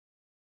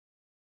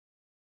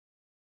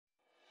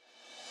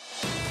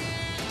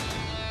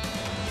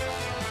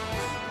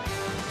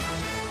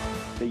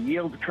The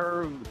yield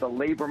curve, the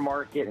labor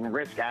market, and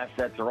risk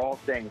assets are all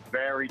saying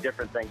very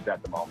different things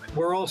at the moment.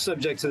 We're all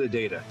subject to the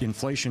data.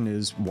 Inflation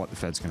is what the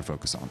Fed's going to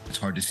focus on. It's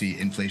hard to see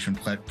inflation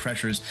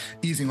pressures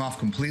easing off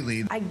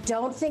completely. I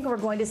don't think we're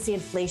going to see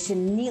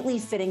inflation neatly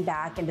fitting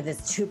back into this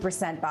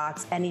 2%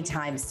 box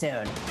anytime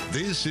soon.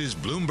 This is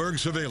Bloomberg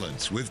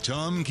Surveillance with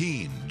Tom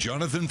Keene,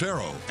 Jonathan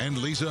Ferro, and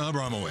Lisa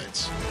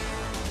Abramowicz.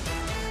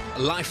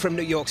 Live from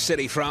New York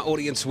City for our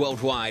audience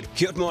worldwide.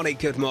 Good morning,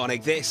 good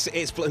morning. This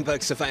is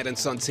Bloomberg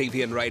Surveillance on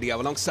TV and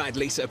radio. Alongside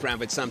Lisa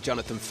Abramowicz, I'm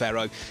Jonathan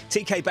Ferro.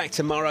 TK back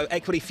tomorrow.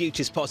 Equity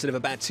futures positive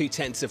about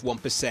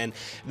 0.2%.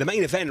 The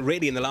main event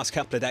really in the last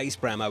couple of days,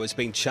 Bramo, has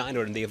been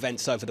China and the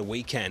events over the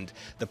weekend.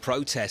 The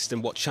protest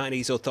and what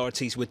Chinese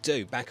authorities would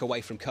do, back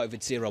away from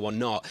COVID-0 or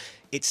not.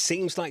 It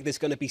seems like there's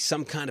going to be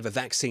some kind of a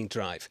vaccine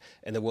drive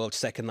in the world's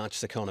second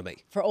largest economy.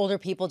 For older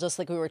people, just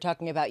like we were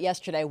talking about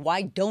yesterday,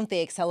 why don't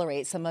they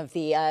accelerate some of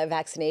the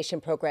vaccination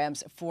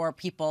programs for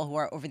people who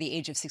are over the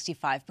age of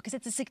 65? Because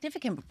it's a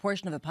significant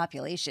proportion of the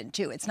population,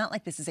 too. It's not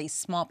like this is a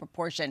small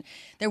proportion.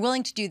 They're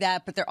willing to do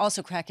that, but they're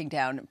also cracking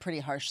down pretty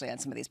harshly on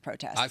some of these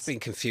protests. I've been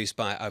confused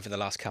by it over the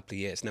last couple of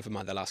years, never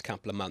mind the last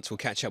couple of months. We'll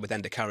catch up with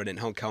Enda Curran in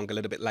Hong Kong a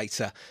little bit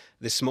later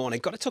this morning.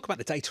 Got to talk about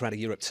the data out of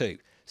Europe, too.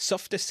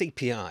 Softer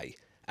CPI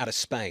out of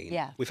Spain.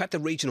 Yeah. We've had the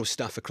regional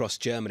stuff across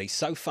Germany.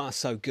 So far,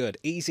 so good.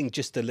 Easing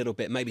just a little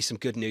bit. Maybe some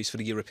good news for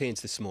the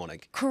Europeans this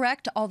morning.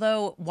 Correct,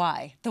 although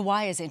why? The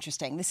why is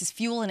interesting. This is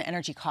fuel and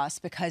energy costs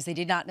because they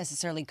did not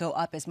necessarily go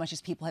up as much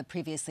as people had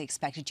previously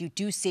expected. You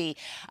do see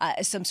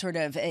some sort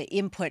of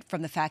input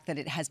from the fact that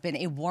it has been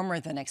a warmer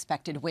than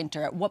expected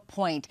winter. At what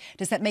point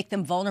does that make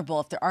them vulnerable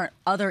if there aren't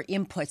other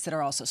inputs that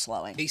are also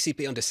slowing?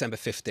 ECB on December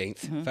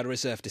 15th, Federal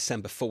Reserve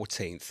December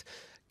 14th.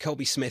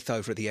 Colby Smith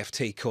over at the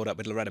FT caught up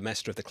with Loretta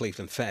Mester of the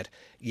Cleveland Fed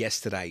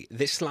yesterday.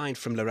 This line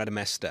from Loretta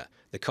Mester: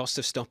 the cost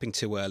of stopping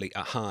too early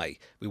are high.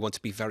 We want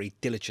to be very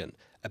diligent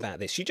about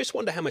this. You just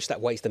wonder how much that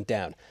weighs them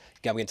down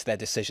going into their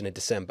decision in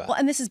December. Well,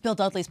 and this is Bill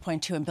Dudley's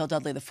point, too, and Bill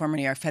Dudley, the former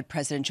New York Fed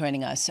president,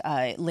 joining us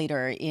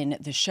later in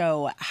the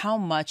show. How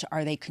much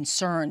are they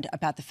concerned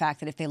about the fact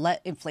that if they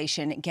let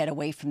inflation get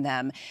away from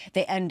them,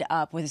 they end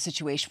up with a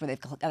situation where they've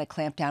got to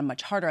clamp down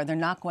much harder, and they're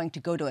not going to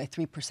go to a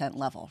 3%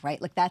 level,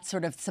 right? Like, that's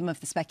sort of some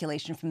of the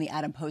speculation from the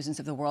Adam Posens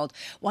of the world.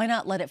 Why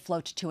not let it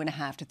float to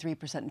 2.5% to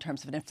 3% in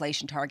terms of an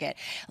inflation target?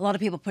 A lot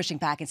of people pushing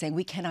back and saying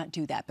we cannot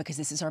do that because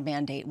this is our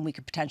mandate and we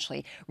could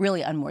potentially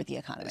really unmoor the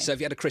economy. So if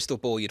you had a crystal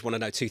ball, you'd want to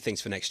know two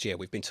things for next year.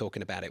 We've been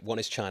talking about it. One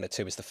is China,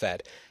 two is the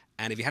Fed.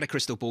 And if you had a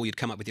crystal ball, you'd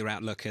come up with your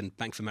outlook, and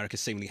Bank of America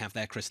seemingly have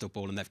their crystal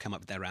ball, and they've come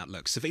up with their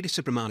outlook. Savita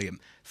Subramaniam,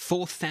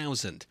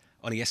 4,000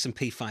 on the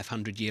S&P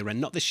 500 year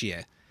end, not this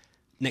year,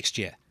 next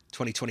year.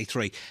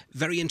 2023.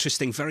 Very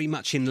interesting, very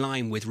much in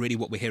line with really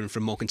what we're hearing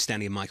from Morgan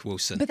Stanley and Mike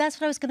Wilson. But that's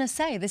what I was going to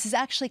say. This is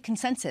actually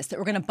consensus that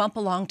we're going to bump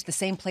along to the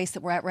same place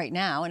that we're at right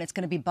now, and it's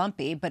going to be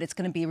bumpy, but it's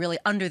going to be really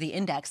under the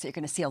index that you're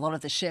going to see a lot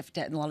of the shift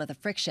and a lot of the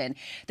friction.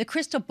 The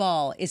crystal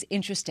ball is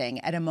interesting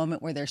at a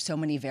moment where there's so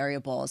many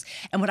variables.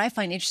 And what I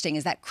find interesting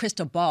is that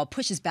crystal ball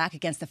pushes back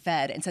against the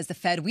Fed and says, the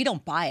Fed, we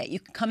don't buy it. You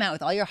can come out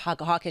with all your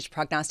hawkish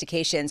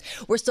prognostications.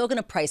 We're still going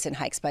to price in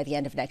hikes by the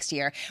end of next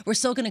year. We're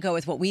still going to go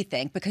with what we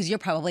think because you're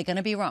probably going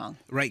to be wrong.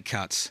 Rate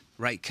cuts,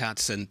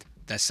 and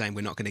they're saying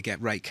we're not going to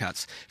get rate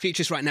cuts.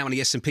 Futures right now on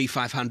the S&P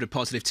 500,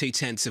 positive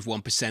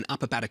 0.2%,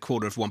 up about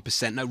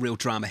 0.25%. No real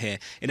drama here.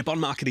 In the bond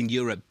market in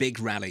Europe, big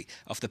rally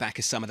off the back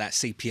of some of that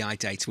CPI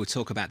data. We'll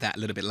talk about that a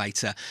little bit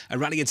later. A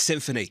rally in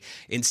sympathy,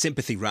 in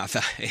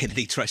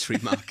the Treasury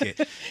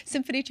market.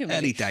 Sympathy too many.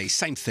 Early days,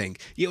 same thing.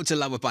 Yields are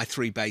lower by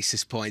 3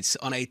 basis points.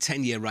 On a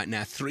 10-year right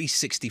now,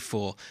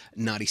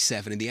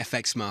 364.97. In the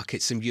FX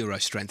market, some euro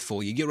strength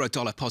for you. Euro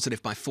dollar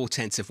positive by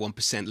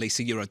 0.4%.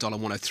 Lisa, euro dollar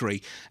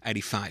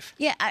 103.85.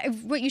 Yeah,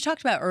 what you talked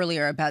about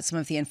earlier about some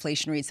of the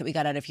inflation reads that we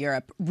got out of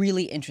Europe,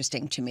 really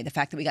interesting to me. The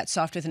fact that we got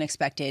softer than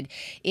expected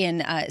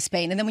in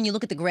Spain. And then when you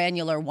look at the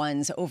granular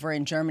ones over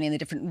in Germany and the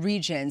different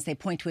regions, they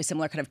point to a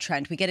similar kind of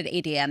trend. We get at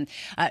 8 a.m.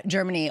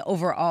 Germany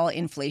overall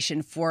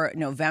inflation for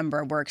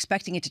November. We're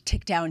expecting it to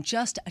tick down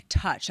just a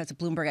touch. That's a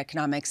Bloomberg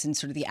Economics and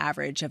sort of the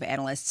average of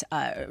analysts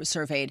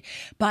surveyed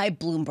by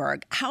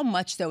Bloomberg. How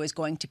much, though, is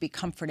going to be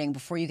comforting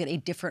before you get a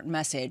different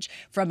message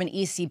from an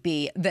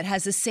ECB that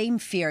has the same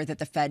fear that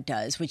the Fed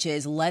does, which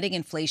is letting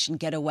inflation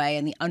get away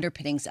and the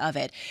underpinnings of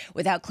it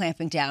without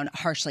clamping down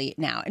harshly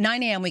now. At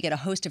 9 a.m., we get a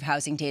host of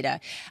housing data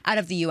out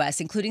of the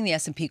U.S., including the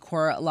S&P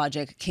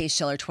CoreLogic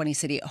Case-Shiller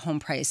 20-City Home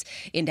Price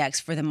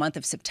Index for the month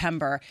of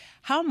September.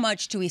 How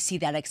much do we see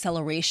that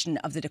acceleration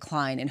of the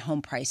decline in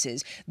home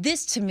prices?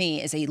 This, to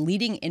me, is a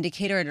leading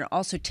indicator, and it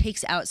also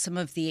takes out some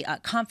of the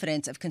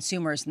confidence of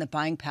consumers and the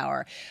buying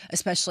power,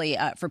 especially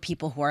for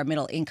people who are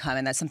middle income,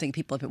 and that's something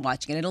people have been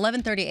watching. And at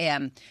 11:30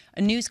 a.m.,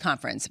 a news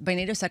conference by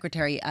NATO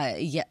Secretary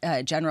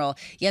General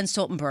Jens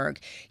Stoltenberg.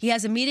 He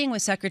has a meeting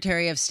with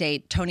Secretary of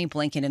State Tony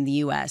Blinken in the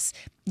U.S.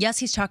 Yes,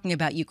 he's talking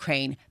about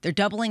Ukraine. They're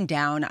doubling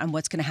down on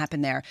what's going to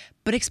happen there,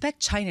 but expect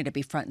China to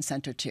be front and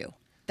center, too.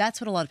 That's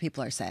what a lot of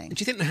people are saying.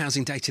 Do you think the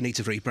housing data needs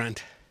a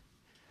rebrand?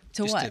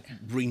 To Just what? to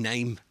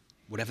rename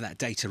whatever that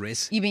data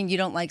is. You mean you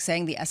don't like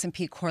saying the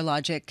S&P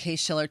CoreLogic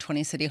Case-Shiller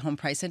 20-City Home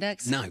Price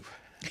Index? No.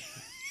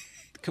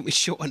 Can we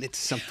shorten it to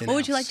something What else?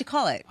 would you like to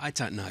call it? I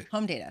don't know.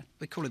 Home data.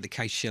 We call it the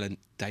Case-Shiller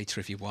data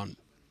if you want.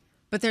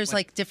 But there's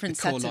like different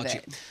sets of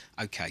logic. it.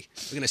 Okay,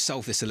 we're going to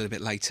solve this a little bit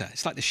later.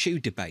 It's like the shoe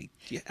debate.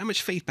 How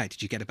much feedback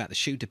did you get about the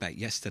shoe debate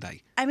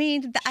yesterday? I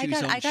mean, I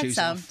Shoes on, got shoes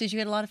some. off. Did you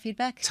get a lot of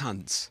feedback?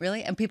 Tons.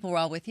 Really? And people were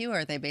all with you, or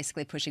are they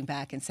basically pushing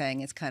back and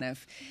saying it's kind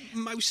of...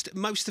 Most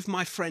of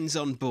my friends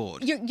on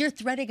board. You're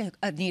threading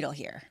a needle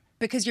here,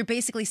 because you're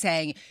basically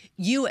saying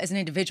you as an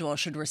individual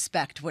should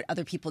respect what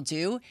other people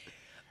do,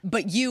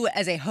 but you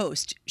as a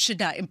host should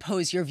not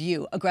impose your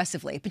view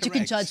aggressively, but you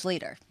can Correct. judge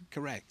later.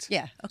 Correct.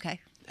 Yeah, okay.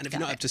 And if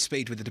you're not up to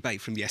speed with the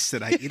debate from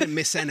yesterday, you didn't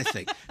miss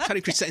anything.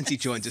 Tony Crescenti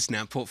joins us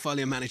now,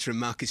 portfolio manager and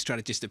market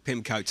strategist at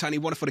PIMCO. Tony,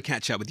 wonderful to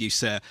catch up with you,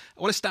 sir.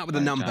 I want to start with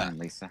a number. John,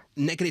 Lisa.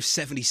 Negative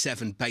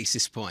 77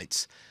 basis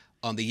points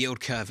on the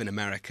yield curve in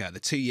America, the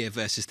 2-year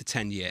versus the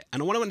 10-year.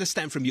 And I want to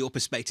understand from your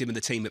perspective and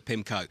the team at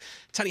PIMCO.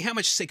 Tony, how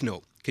much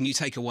signal can you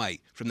take away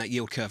from that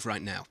yield curve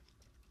right now?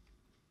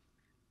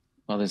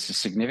 Well, there's a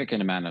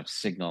significant amount of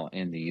signal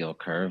in the yield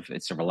curve.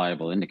 It's a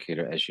reliable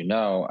indicator, as you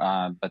know.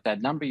 But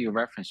that number you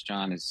referenced,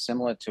 John, is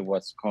similar to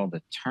what's called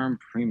the term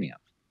premium,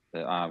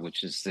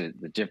 which is the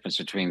difference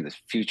between the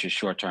future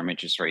short-term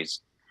interest rates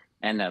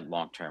and that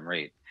long-term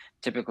rate.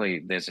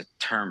 Typically, there's a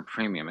term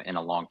premium in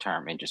a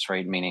long-term interest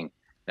rate, meaning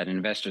that an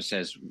investor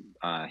says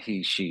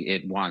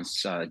it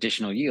wants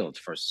additional yield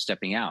for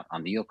stepping out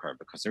on the yield curve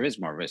because there is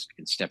more risk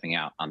in stepping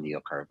out on the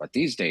yield curve. But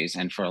these days,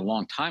 and for a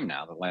long time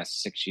now, the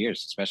last 6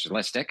 years, especially the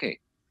last decade,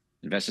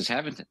 investors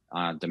haven't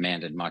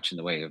demanded much in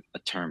the way of a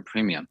term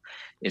premium.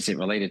 Is it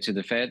related to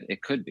the Fed?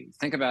 It could be.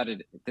 Think about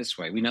it this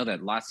way. We know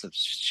that lots of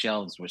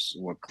shelves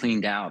were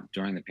cleaned out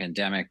during the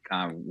pandemic.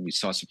 We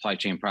saw supply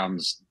chain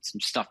problems,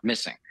 some stuff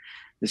missing.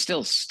 There's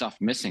still stuff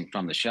missing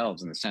from the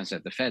shelves in the sense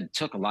that the Fed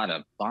took a lot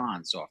of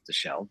bonds off the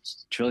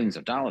shelves, trillions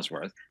of dollars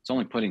worth. It's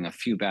only putting a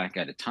few back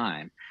at a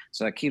time.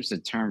 So that keeps the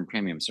term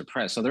premium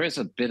suppressed. So there is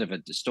a bit of a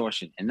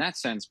distortion in that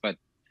sense, but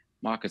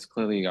markets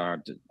clearly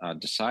are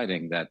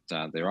deciding that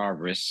there are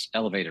risks,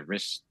 elevated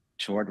risks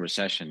toward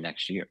recession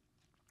next year.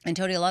 And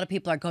Tony, a lot of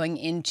people are going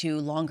into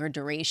longer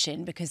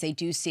duration because they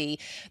do see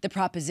the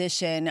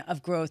proposition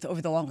of growth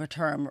over the longer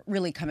term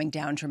really coming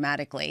down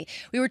dramatically.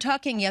 We were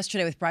talking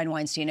yesterday with Brian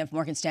Weinstein of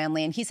Morgan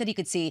Stanley, and he said he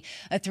could see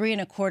a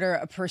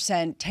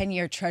 3.25%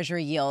 10-year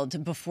Treasury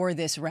yield before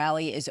this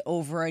rally is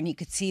over, and he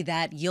could see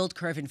that yield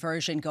curve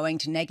inversion going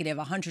to negative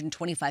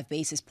 125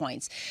 basis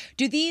points.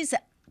 Do these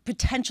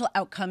potential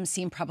outcomes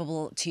seem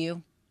probable to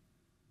you?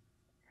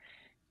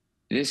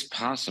 It is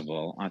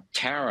possible.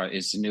 Tara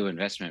is the new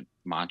investment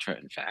mantra,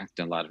 in fact.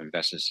 A lot of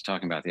investors are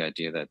talking about the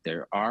idea that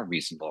there are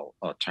reasonable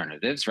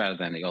alternatives rather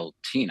than the old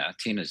Tina.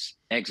 Tina's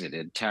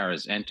exited.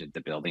 Tara's entered the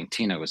building.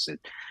 Tina was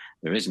that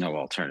there is no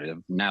alternative.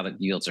 Now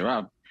that yields are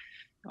up,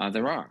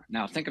 there are.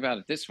 Now, think about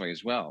it this way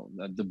as well.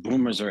 The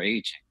boomers are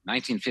aging.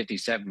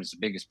 1957 was the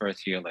biggest birth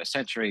year last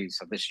century,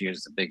 so this year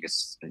is the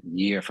biggest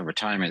year for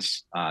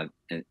retirements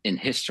in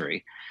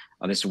history.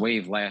 This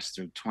wave lasts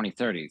through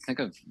 2030. Think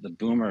of the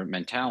boomer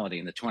mentality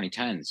in the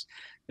 2010s.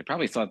 They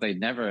probably thought they'd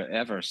never,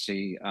 ever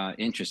see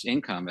interest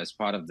income as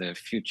part of the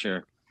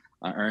future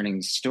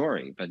earnings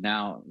story, but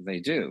now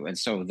they do. And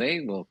so they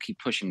will keep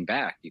pushing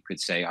back, you could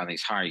say, on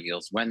these higher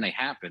yields when they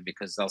happen,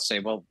 because they'll say,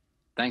 well,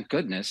 thank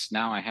goodness,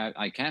 now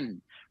I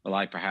can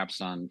rely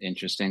perhaps on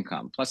interest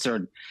income. Plus, there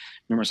are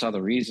numerous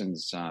other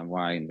reasons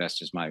why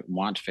investors might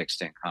want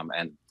fixed income.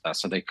 And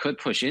so they could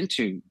push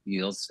into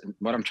yields. And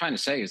what I'm trying to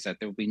say is that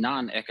there will be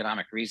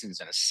non-economic reasons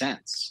in a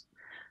sense,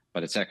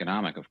 but it's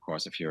economic, of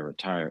course, if you're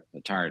a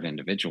retired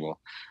individual,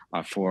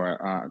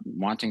 for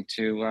wanting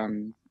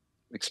to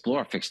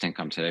explore fixed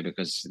income today,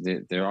 because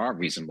there are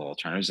reasonable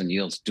alternatives and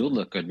yields do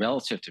look good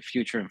relative to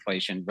future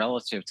inflation,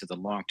 relative to the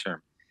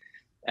long-term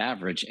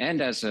average,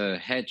 and as a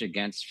hedge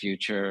against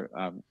future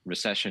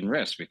recession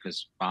risk,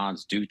 because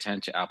bonds do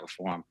tend to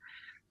outperform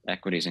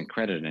equities and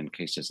credit in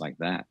cases like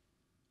that.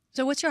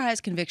 So what's your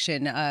highest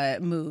conviction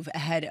move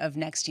ahead of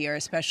next year,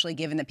 especially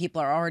given that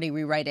people are already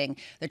rewriting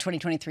their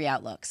 2023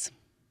 outlooks?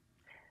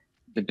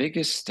 The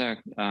biggest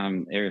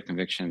area of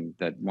conviction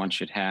that one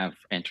should have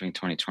entering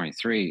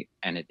 2023,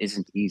 and it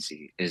isn't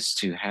easy, is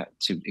to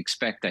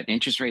expect that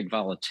interest rate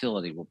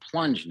volatility will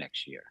plunge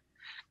next year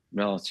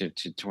relative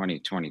to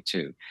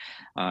 2022,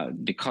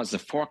 because the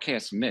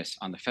forecast miss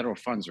on the federal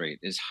funds rate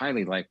is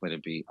highly likely to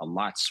be a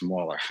lot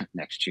smaller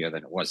next year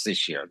than it was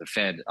this year. The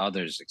Fed,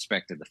 others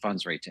expected the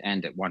funds rate to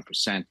end at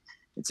 1%.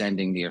 It's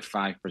ending near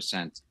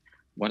 5%.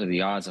 What are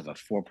the odds of a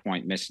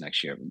 4-point miss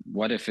next year?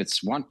 What if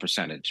it's 1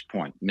 percentage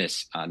point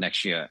miss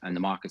next year and the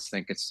markets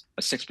think it's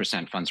a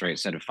 6% funds rate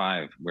instead of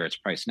 5%, where it's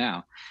priced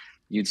now?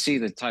 You'd see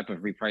the type of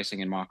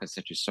repricing in markets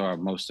that you saw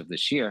most of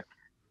this year,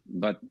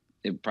 but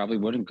it probably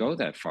wouldn't go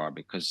that far,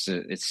 because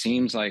it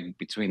seems like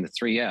between the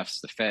three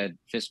Fs, the Fed,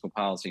 fiscal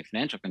policy, and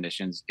financial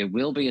conditions, it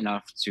will be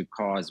enough to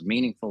cause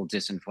meaningful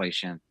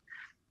disinflation,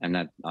 and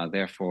that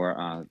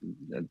therefore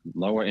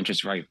lower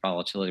interest rate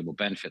volatility will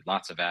benefit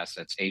lots of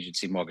assets,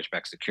 agency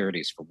mortgage-backed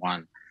securities for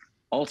one,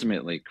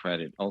 ultimately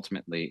credit,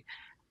 ultimately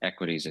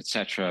equities,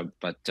 etc.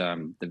 But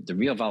the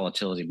real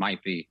volatility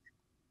might be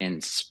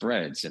in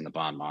spreads in the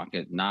bond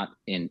market, not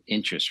in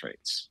interest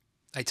rates.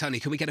 Hey, Tony,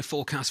 can we get a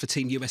forecast for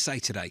Team USA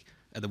today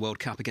at the World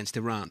Cup against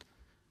Iran?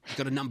 You've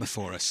got a number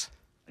for us.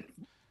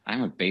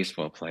 I'm a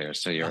baseball player,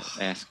 so you're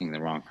asking the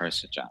wrong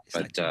person, John.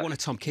 But one of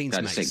Tom Keene's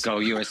mates. Say, go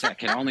USA. I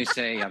can only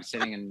say I'm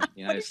sitting in the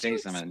United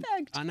States.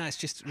 I know, it's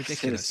just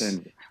ridiculous.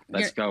 Citizen.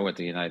 Let's go with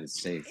the United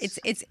States.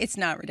 It's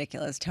not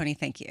ridiculous. Tony,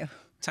 thank you.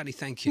 Tony,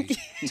 thank you.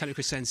 Tony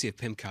Crescenzi of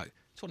PIMCO.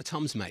 It's one of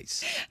Tom's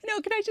mates. No,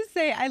 can I just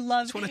say, I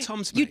love... It's one of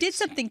Tom's mates. You did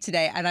something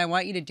today, and I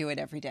want you to do it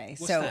every day.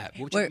 What's that?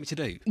 What would you want me to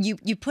do?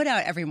 You put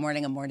out every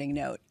morning a morning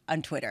note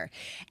on Twitter,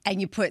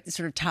 and you put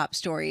sort of top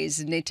stories,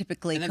 and they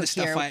typically and then the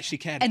stuff I actually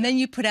cared about. And then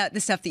you put out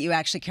the stuff that you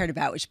actually cared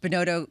about, which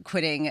Binotto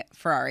quitting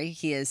Ferrari.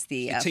 He is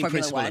the team Formula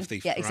principal One. of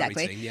the yeah, Ferrari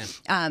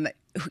exactly.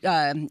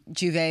 team,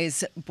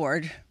 Juve's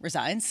board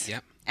resigns.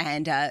 Yep.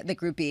 And the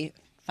Group B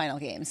final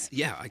games.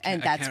 Yeah,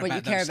 and that's what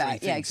you care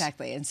about. Yeah, things.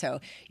 Exactly. And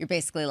so you're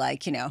basically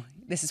like,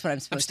 this is what I'm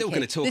supposed to. I'm still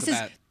going to talk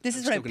about. This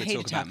is what I'm paid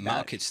to talk about.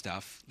 Market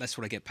stuff. That's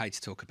what I get paid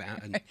to talk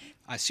about, and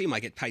I assume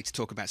I get paid to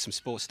talk about some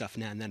sports stuff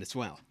now and then as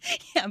well.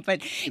 Yeah,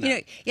 but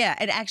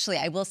and actually,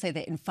 I will say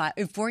that in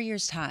 4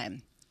 years'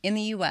 time. In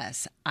the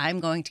U.S., I'm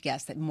going to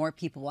guess that more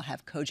people will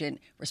have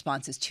cogent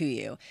responses to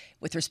you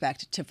with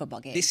respect to football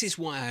games. This is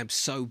why I'm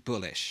so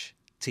bullish,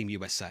 Team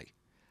USA.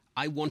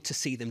 I want to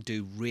see them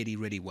do really,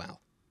 really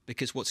well,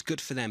 because what's good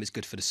for them is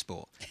good for the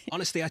sport.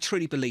 Honestly, I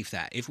truly believe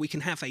that. If we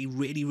can have a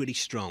really, really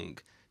strong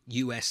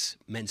US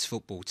men's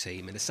football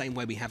team in the same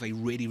way we have a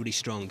really, really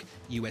strong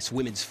US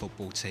women's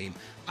football team,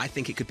 I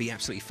think it could be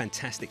absolutely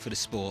fantastic for the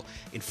sport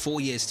in 4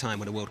 years' time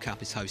when a World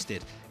Cup is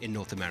hosted in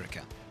North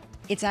America.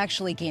 It's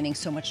actually gaining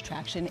so much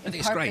traction,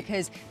 in part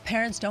because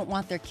parents don't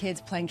want their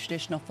kids playing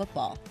traditional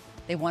football.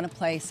 They want to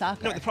play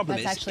soccer. No, the problem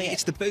is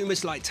it's the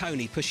boomers like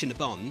Tony pushing the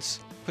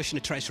bonds, pushing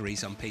the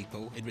treasuries on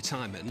people in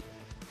retirement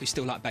who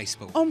still like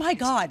baseball. Oh, my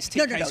God.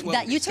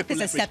 No. You took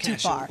this a step too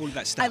far. All of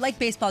that stuff. I like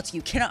baseball, too.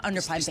 You cannot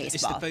undermine baseball.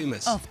 It's the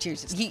boomers. Oh,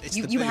 Jesus. You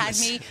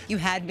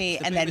had me,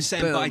 and then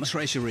boom. Buy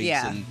treasuries.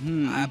 Yeah.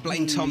 And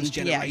blame Tom's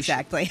generation. Yeah,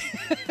 exactly.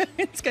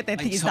 It's good that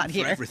he's not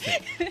here.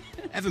 Everything.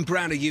 Evan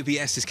Brown of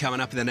UBS is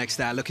coming up in the next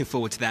hour. Looking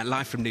forward to that.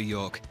 Live from New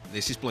York.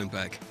 This is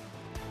Bloomberg.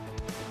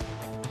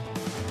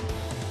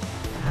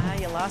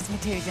 You lost me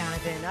too,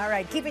 Jonathan. All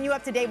right, keeping you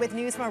up to date with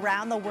news from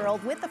around the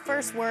world with the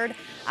first word.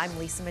 I'm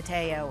Lisa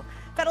Mateo.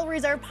 Federal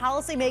Reserve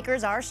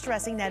policymakers are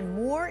stressing that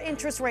more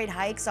interest rate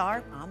hikes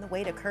are on the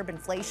way to curb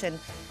inflation.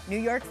 New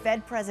York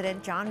Fed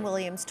President John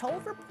Williams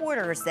told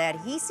reporters that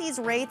he sees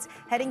rates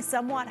heading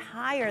somewhat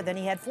higher than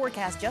he had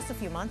forecast just a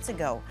few months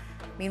ago.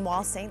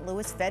 Meanwhile, St.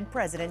 Louis Fed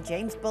President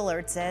James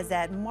Bullard says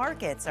that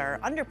markets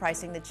are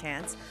underpricing the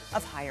chance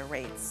of higher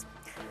rates.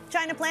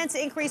 China plans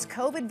to increase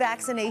COVID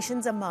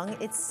vaccinations among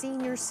its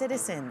senior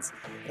citizens.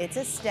 It's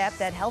a step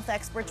that health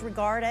experts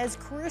regard as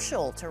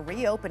crucial to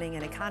reopening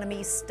an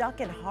economy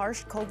stuck in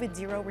harsh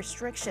COVID-0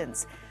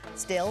 restrictions.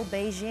 Still,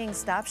 Beijing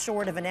stopped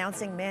short of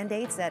announcing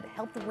mandates that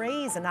helped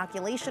raise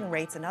inoculation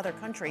rates in other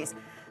countries.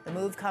 The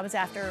move comes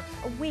after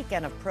a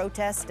weekend of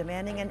protests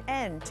demanding an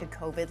end to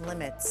COVID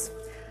limits.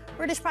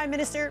 British Prime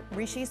Minister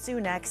Rishi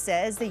Sunak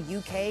says the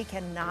UK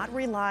cannot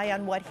rely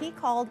on what he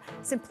called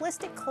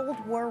simplistic Cold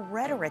War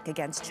rhetoric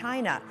against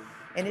China.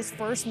 In his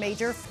first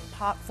major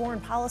foreign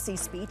policy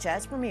speech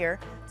as premier,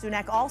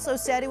 Sunak also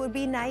said it would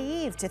be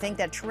naive to think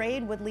that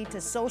trade would lead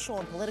to social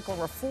and political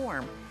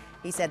reform.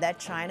 He said that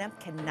China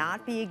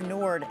cannot be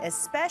ignored,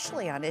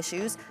 especially on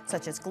issues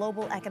such as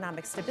global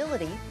economic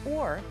stability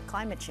or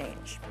climate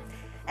change.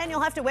 And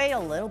you'll have to wait a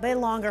little bit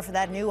longer for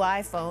that new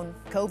iPhone.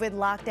 COVID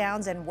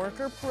lockdowns and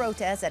worker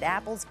protests at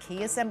Apple's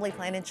key assembly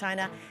plant in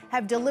China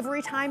have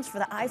delivery times for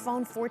the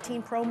iPhone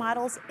 14 Pro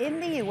models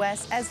in the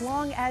U.S. as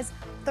long as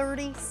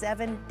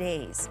 37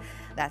 days.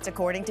 That's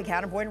according to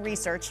Counterpoint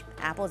Research.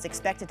 Apple is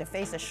expected to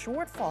face a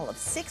shortfall of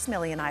 6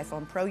 million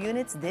iPhone Pro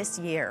units this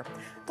year.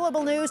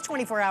 Global news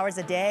 24 hours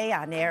a day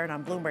on air and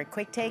on Bloomberg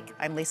Quick Take.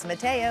 I'm Lisa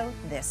Mateo.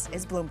 This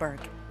is Bloomberg.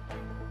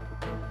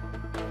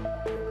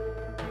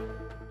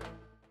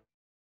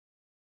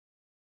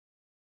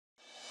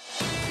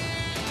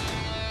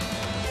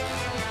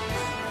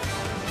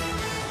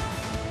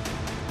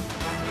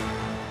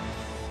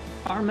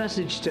 Our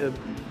message to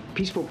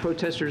peaceful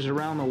protesters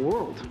around the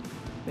world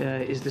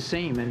is the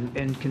same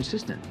and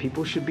consistent.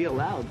 People should be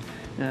allowed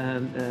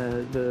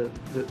the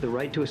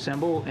right to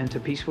assemble and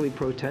to peacefully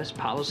protest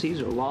policies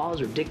or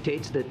laws or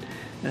dictates that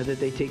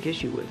they take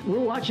issue with. We're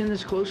watching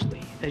this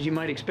closely, as you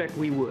might expect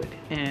we would.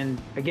 And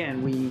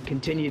again, we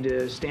continue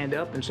to stand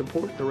up and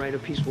support the right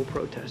of peaceful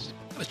protest.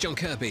 That was John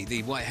Kirby,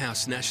 the White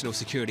House National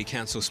Security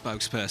Council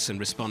spokesperson,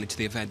 responding to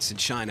the events in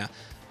China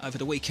over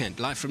the weekend.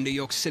 Live from New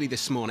York City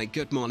this morning.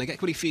 Good morning.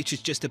 Equity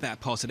futures just about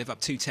positive, up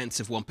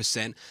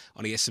 0.2%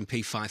 on the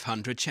S&P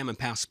 500. Chairman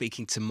Powell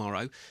speaking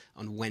tomorrow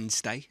on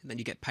Wednesday. And then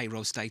you get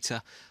payrolls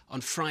data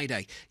on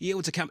Friday.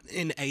 Yields are coming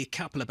in a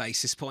couple of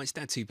basis points,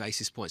 down 2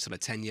 basis points on a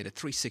 10-year to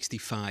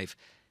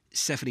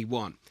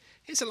 365.71.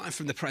 Here's a line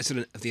from the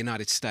President of the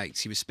United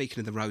States. He was speaking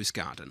in the Rose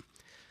Garden.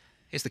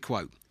 Here's the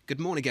quote. Good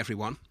morning,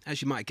 everyone.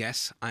 As you might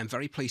guess, I am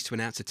very pleased to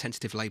announce a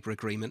tentative labour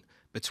agreement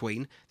that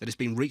has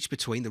been reached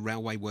between the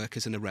railway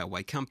workers and the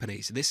railway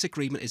companies. This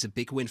agreement is a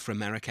big win for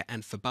America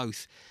and for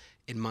both,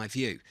 in my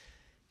view.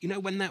 You know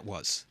when that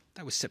was?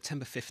 That was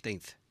September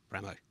 15th,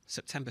 Bramo.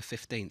 September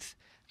 15th.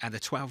 And the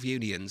 12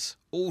 unions,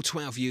 all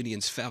 12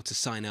 unions failed to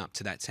sign up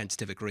to that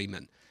tentative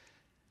agreement.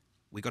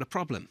 We got a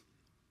problem.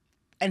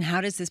 And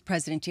how does this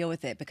president deal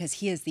with it? Because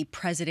he is the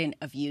president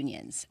of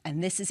unions.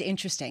 And this is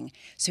interesting.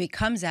 So he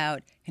comes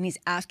out and he's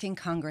asking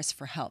Congress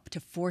for help to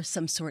force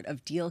some sort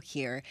of deal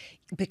here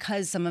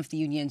because some of the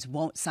unions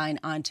won't sign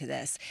on to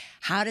this.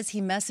 How does he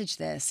message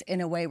this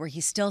in a way where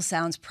he still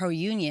sounds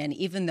pro-union,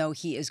 even though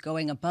he is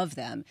going above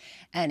them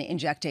and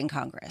injecting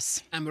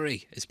Congress?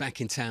 Anne-Marie is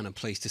back in town, I'm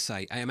pleased to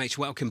say. AMH,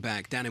 welcome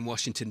back down in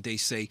Washington,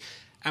 D.C.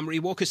 Anne-Marie,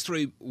 walk us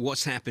through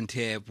what's happened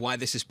here, why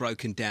this is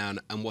broken down,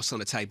 and what's on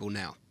the table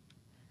now.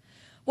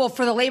 Well,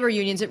 for the labor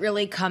unions, it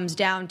really comes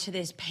down to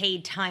this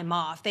paid time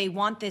off. They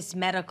want this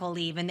medical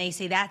leave, and they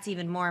say that's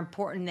even more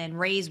important than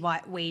raise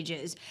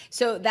wages.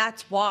 So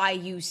that's why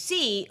you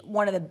see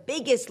one of the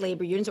biggest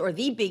labor unions, or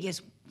the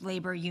biggest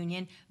labor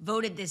union,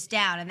 voted this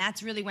down. And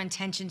that's really when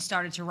tensions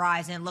started to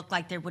rise and it looked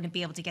like they wouldn't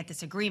be able to get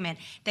this agreement.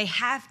 They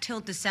have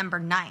till December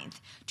 9th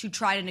to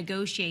try to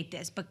negotiate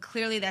this, but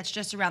clearly that's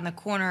just around the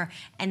corner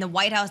and the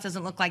White House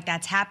doesn't look like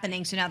that's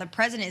happening. So now the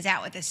president is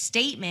out with a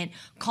statement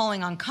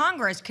calling on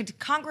Congress.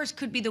 Congress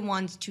could be the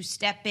ones to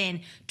step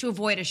in to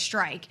avoid a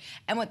strike.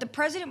 And what the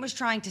president was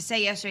trying to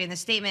say yesterday in the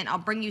statement, I'll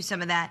bring you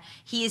some of that.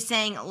 He is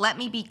saying, let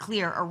me be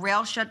clear, a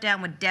rail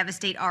shutdown would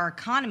devastate our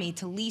economy.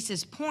 To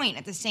Lisa's point,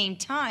 at the same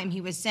time, he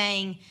was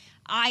saying,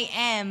 I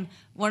am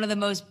one of the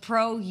most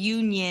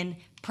pro-union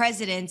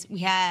presidents we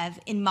have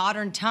in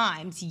modern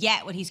times,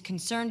 yet what he's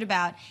concerned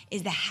about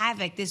is the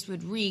havoc this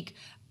would wreak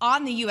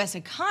on the U.S.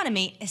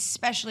 economy,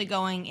 especially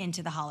going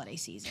into the holiday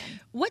season.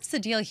 What's the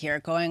deal here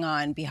going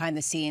on behind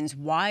the scenes?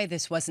 Why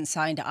this wasn't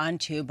signed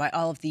onto by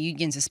all of the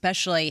unions,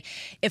 especially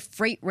if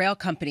freight rail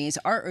companies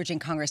are urging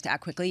Congress to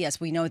act quickly?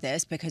 Yes, we know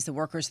this because the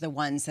workers are the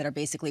ones that are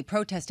basically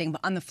protesting.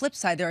 But on the flip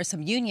side, there are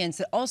some unions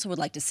that also would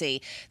like to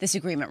see this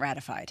agreement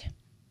ratified.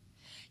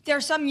 There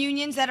are some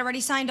unions that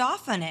already signed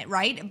off on it,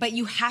 right? But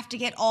you have to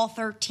get all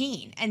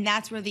 13. And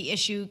that's where the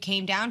issue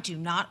came down to.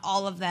 Not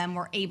all of them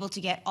were able to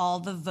get all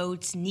the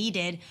votes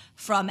needed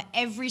from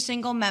every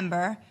single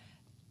member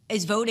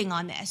is voting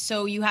on this.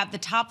 So you have the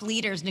top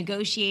leaders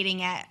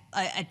negotiating at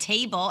a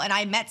table, and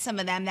I met some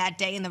of them that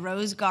day in the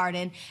Rose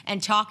Garden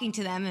and talking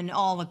to them and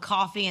all the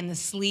coffee and the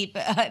sleep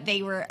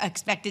they were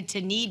expected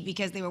to need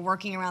because they were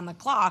working around the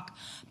clock.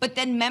 But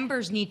then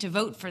members need to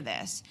vote for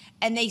this,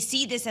 and they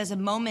see this as a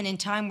moment in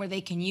time where they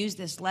can use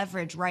this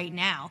leverage right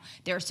now.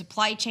 There are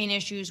supply chain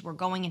issues. We're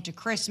going into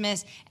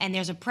Christmas, and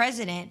there's a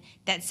president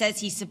that says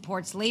he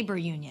supports labor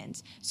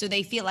unions. So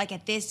they feel like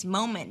at this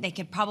moment they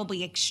could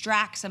probably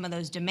extract some of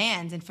those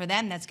demands, and for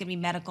them that's going to be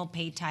medical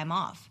paid time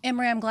off.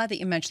 Anne-Marie, I'm glad that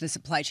you mentioned the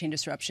supply chain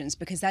disruptions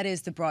because that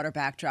is the broader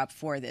backdrop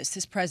for this.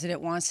 This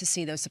president wants to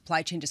see those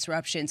supply chain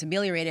disruptions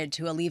ameliorated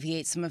to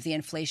alleviate some of the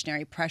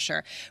inflationary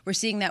pressure. We're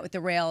seeing that with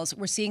the rails.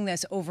 We're seeing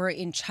this over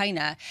in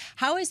China.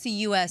 How is the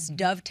U.S.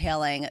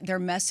 dovetailing their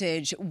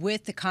message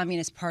with the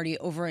Communist Party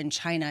over in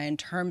China in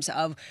terms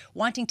of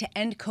wanting to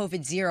end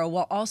COVID zero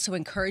while also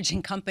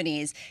encouraging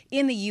companies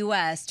in the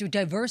U.S. to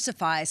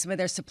diversify some of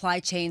their supply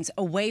chains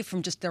away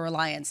from just their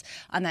reliance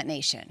on that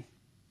nation?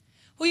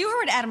 Well, you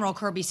heard what Admiral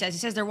Kirby says. He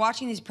says they're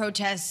watching these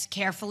protests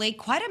carefully.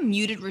 Quite a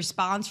muted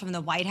response from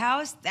the White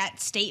House. That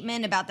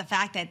statement about the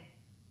fact that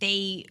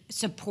they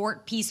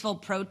support peaceful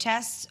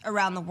protests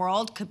around the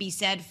world could be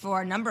said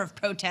for a number of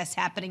protests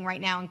happening right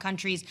now in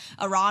countries.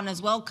 Iran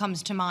as well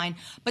comes to mind.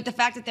 But the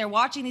fact that they're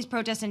watching these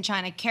protests in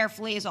China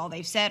carefully is all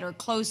they've said, or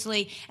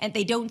closely, and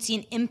they don't see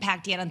an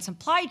impact yet on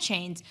supply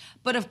chains.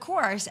 But of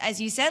course, as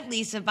you said,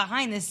 Lisa,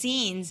 behind the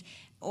scenes,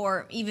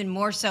 or even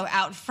more so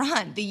out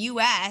front, the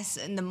U.S.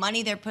 and the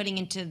money they're putting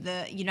into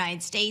the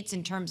United States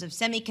in terms of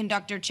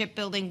semiconductor chip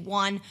building,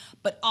 one,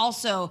 but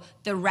also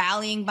the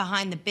rallying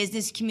behind the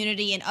business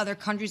community in other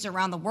countries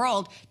around the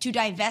world to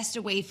divest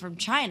away from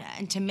China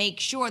and to make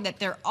sure that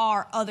there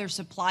are other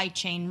supply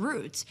chain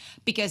routes,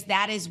 because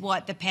that is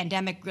what the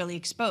pandemic really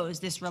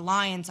exposed, this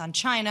reliance on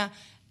China.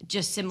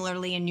 Just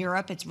similarly in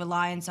Europe, it's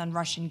reliance on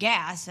Russian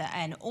gas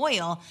and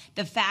oil,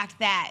 the fact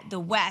that the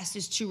West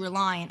is too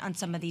reliant on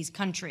some of these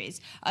countries.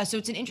 So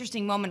it's an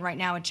interesting moment right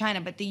now with China.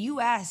 But the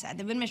U.S., the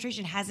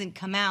administration hasn't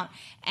come out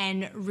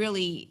and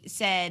really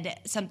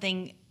said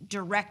something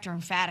direct or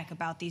emphatic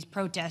about these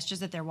protests,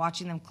 just that they're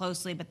watching them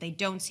closely, but they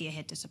don't see a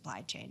hit to supply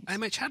chains.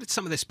 Mitch, how did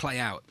some of this play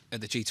out at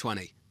the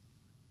G20?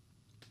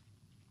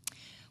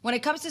 When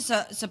it comes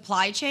to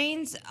supply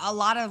chains, a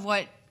lot of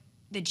what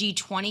the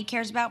G20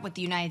 cares about, what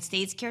the United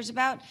States cares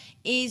about,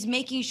 is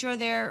making sure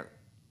they're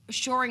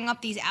shoring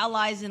up these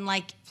allies in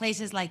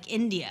places like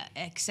India,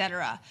 et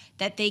cetera,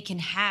 that they can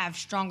have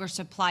stronger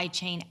supply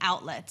chain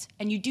outlets.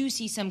 And you do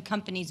see some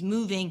companies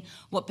moving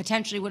what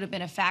potentially would have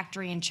been a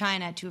factory in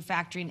China to a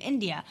factory in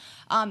India.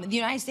 The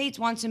United States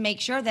wants to make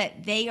sure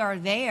that they are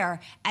there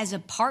as a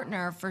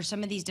partner for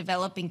some of these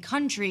developing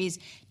countries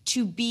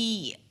to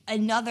be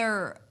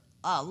another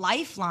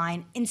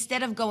lifeline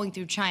instead of going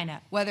through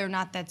China, whether or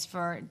not that's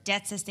for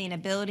debt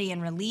sustainability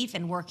and relief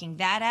and working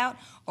that out,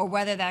 or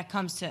whether that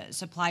comes to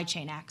supply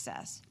chain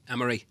access.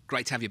 Anne-Marie,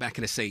 great to have you back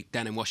in a seat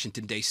down in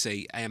Washington,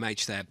 D.C.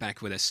 AMH there,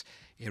 back with us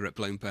here at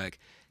Bloomberg.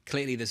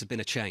 Clearly, there's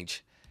been a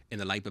change in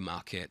the labour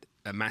market,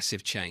 a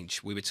massive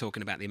change. We were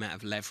talking about the amount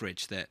of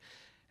leverage that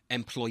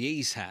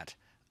employees had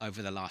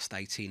over the last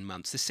 18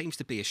 months. There seems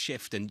to be a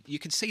shift, and you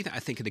can see that, I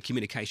think, in the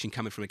communication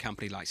coming from a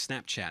company like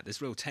Snapchat.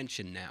 There's real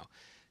tension now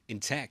in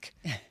tech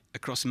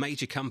across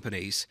major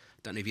companies.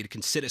 Don't know if you'd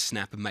consider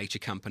Snap a major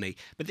company,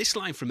 but this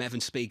line from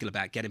Evan Spiegel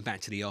about getting back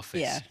to the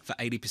office for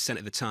 80%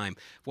 of the time.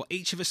 What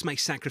each of us may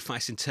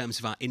sacrifice in terms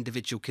of our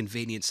individual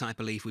convenience, I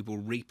believe we will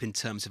reap in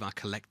terms of our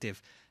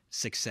collective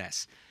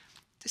success.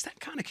 Does that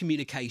kind of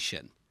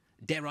communication,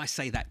 dare I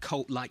say that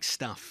cult-like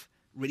stuff,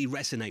 really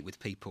resonate with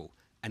people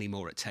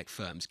anymore at tech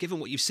firms? Given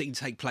what you've seen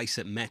take place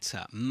at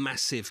Meta,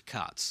 massive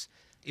cuts,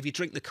 if you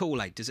drink the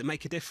Kool-Aid, does it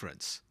make a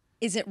difference?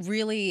 Is it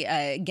really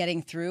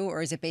getting through,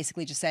 or is it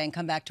basically just saying,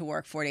 come back to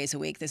work 4 days a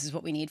week? This is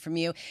what we need from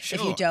you. Sure.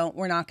 If you don't,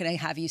 we're not going to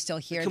have you still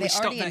here. Can we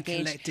stop that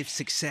collective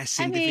success,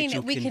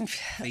 individual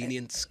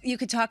convenience? You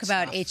could talk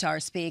about HR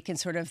speak and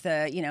sort of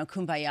the,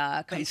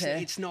 kumbaya.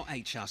 It's not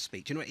HR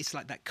speak. Do you know, it's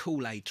like that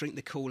Kool-Aid. Drink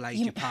the Kool-Aid.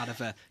 You're part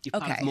of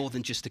more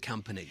than just a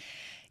company.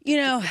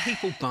 Are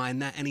people buying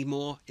that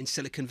anymore in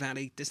Silicon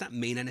Valley? Does that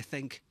mean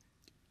anything?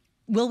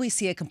 Will we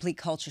see a complete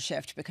culture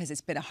shift? Because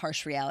it's been a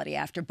harsh reality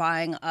after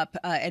buying up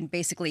and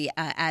basically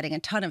adding a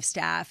ton of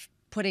staff,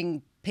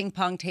 putting ping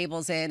pong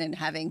tables in and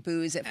having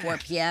booze at 4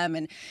 p.m.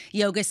 and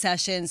yoga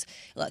sessions.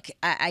 Look,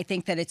 I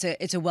think that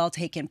it's a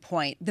well-taken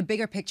point. The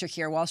bigger picture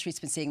here, Wall Street's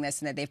been seeing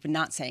this, and that they've been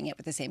not saying it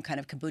with the same kind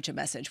of kombucha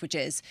message, which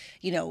is,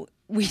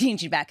 we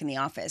need you back in the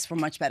office. We're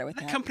much better with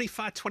that. The company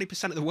fired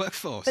 20% of the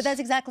workforce. But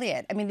that's exactly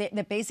it. I mean,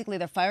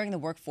 they're firing the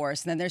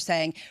workforce, and then they're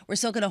saying, we're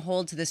still going to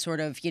hold to this sort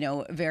of,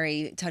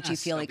 very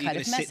touchy-feely kind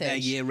of message. Sit there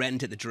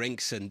year-end at the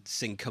drinks and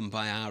sing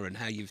Kumbaya and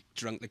how you've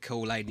drunk the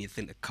Kool-Aid and you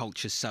think the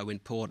culture's so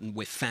important,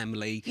 we're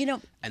family,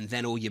 and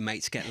then all your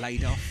mates get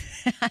laid off.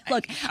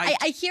 Look,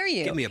 I hear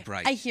you. Give me a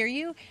break. I hear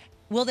you.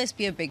 Will this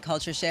be a big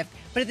culture shift?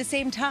 But at the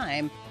same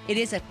time, it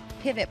is a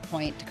pivot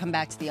point to come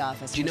back to the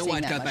office. Do you know why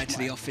I'd go back to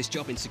the office?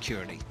 Job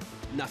insecurity.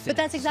 Nothing. But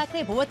that's exactly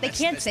it. But what they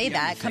can't say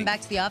that. Come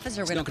back to the office,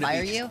 or we're going to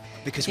fire you.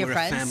 Because we're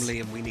a family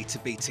and we need to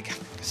be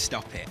together.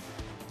 Stop it.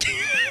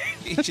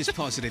 It's just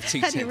positive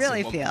 0.2%. How do you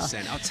really feel?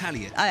 I'll tell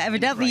you.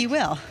 Evidently you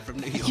will. From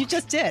New York. You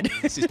just did.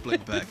 This is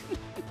Bloomberg.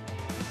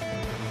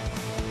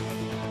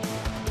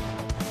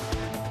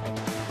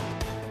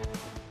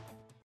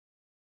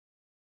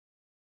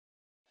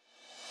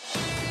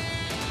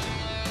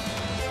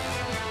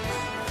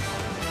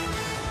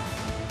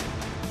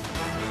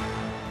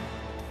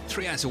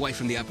 Three hours away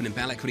from the opening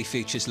bell, equity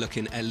futures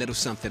looking a little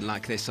something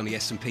like this on the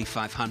S&P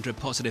 500,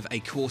 positive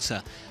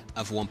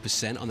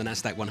 0.25%. On the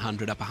Nasdaq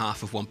 100, up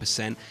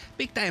 0.5%.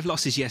 Big day of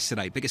losses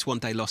yesterday. Biggest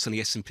one-day loss on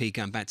the S&P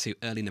going back to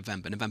early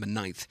November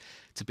 9th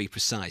to be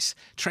precise.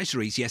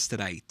 Treasuries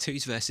yesterday,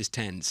 2s versus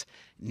 10s,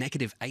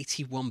 negative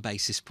 81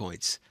 basis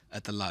points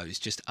at the lows.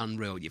 Just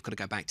unreal. You've got to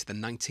go back to the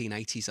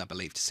 1980s, I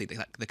believe, to see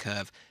the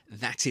curve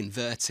that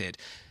inverted.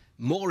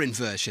 More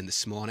inversion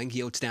this morning.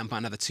 Yields down by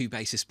another 2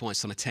 basis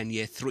points on a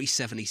 10-year,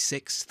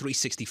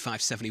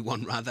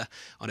 365.71 rather,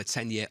 on a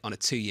 10-year, on a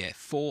 2-year,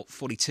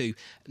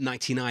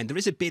 442.99. There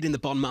is a bid in the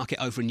bond market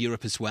over in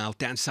Europe as well.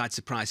 Downside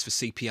surprise for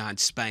CPI in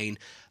Spain.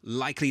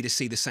 Likely to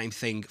see the same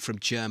thing from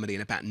Germany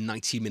in about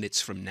 90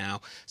 minutes from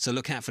now. So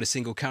look out for the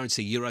single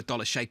currency. Euro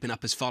dollar shaping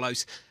up as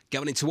follows.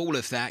 Going into all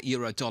of that,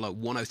 euro dollar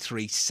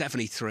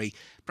 103.73.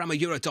 Brahma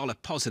euro dollar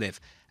positive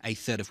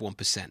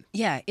 0.33%.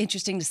 Yeah,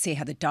 interesting to see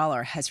how the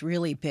dollar has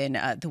really been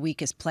the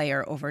weakest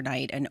player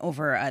overnight and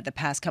over the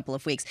past couple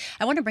of weeks.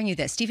 I want to bring you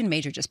this. Stephen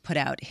Major just put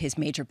out his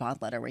major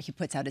bond letter where he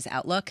puts out his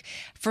outlook.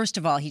 First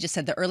of all, he just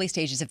said the early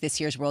stages of this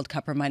year's World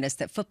Cup remind us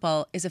that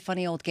football is a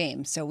funny old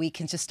game, so we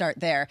can just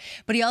start there.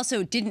 But he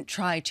also didn't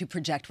try to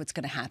project what's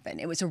going to happen.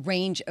 It was a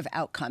range of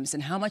outcomes,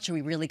 and how much are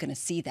we really going to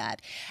see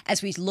that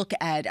as we look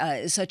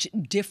at such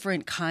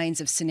different kinds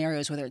of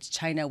scenarios, whether it's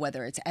China,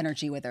 whether it's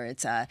energy, whether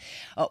it's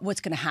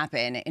what's going to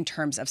happen in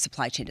terms of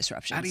supply chain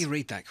disruptions. How do you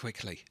read that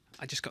quickly?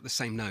 I just got the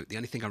same note. The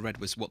only thing I read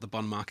was what the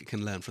bond market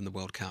can learn from the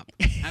World Cup.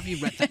 Have you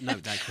read that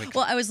note that quickly?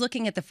 Well, I was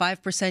looking at the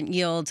 5%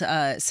 yield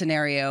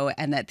scenario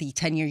and that the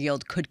 10-year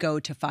yield could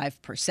go to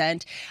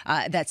 5%.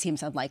 That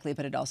seems unlikely,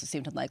 but it also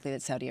seemed unlikely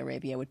that Saudi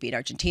Arabia would beat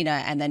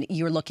Argentina. And then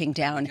you're looking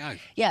down.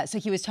 Yeah, so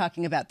he was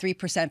talking about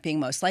 3% being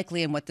most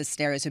likely and what the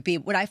scenarios would be.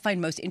 What I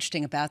find most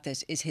interesting about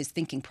this is his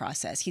thinking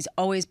process. He's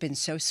always been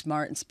so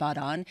smart and spot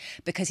on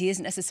because he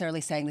isn't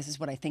necessarily saying this is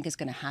what I think is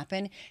going to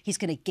happen. He's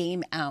going to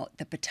game out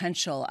the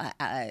potential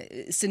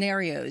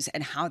scenarios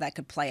and how that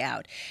could play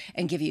out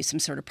and give you some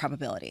sort of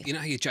probability. You know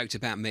how you joked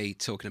about me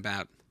talking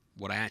about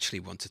what I actually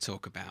want to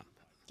talk about?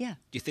 Yeah.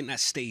 Do you think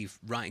that's Steve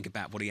writing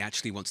about what he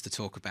actually wants to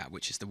talk about,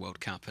 which is the World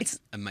Cup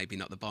and maybe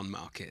not the bond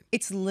market?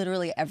 It's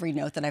literally every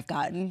note that I've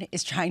gotten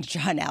is trying to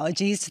draw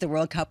analogies to the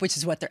World Cup, which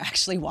is what they're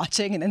actually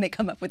watching. And then they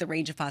come up with a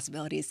range of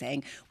possibilities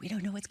saying, we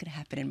don't know what's going to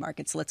happen in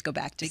markets, so let's go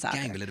back to Big soccer.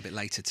 Game a little bit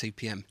later, 2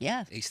 p.m.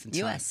 Eastern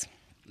US. Time.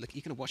 Look,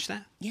 you going to watch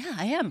that? Yeah,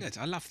 I am. Good.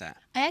 I love that.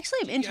 I actually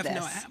am into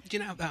this. Do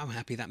you know how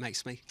happy that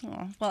makes me?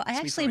 Oh, well, I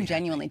actually am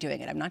genuinely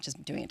doing it. I'm not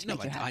just doing it to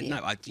make you happy.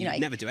 I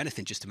never do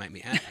anything just to make me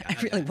happy. I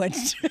really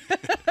wouldn't.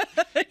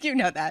 You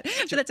know that,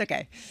 but that's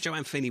okay.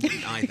 Joanne Feeney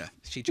wouldn't either.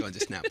 She joins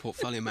us now,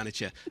 portfolio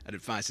manager at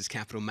Advisors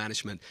Capital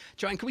Management.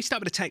 Joanne, can we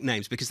start with the tech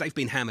names because they've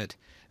been hammered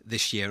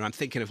this year? I'm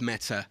thinking of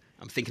Meta.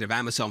 I'm thinking of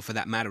Amazon for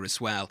that matter as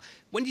well.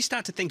 When do you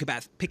start to think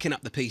about picking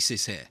up the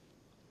pieces here?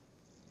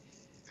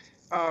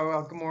 Oh,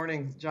 well, good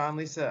morning, John,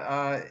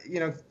 Lisa.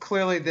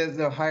 Clearly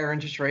the higher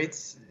interest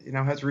rates,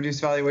 has reduced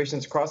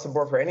valuations across the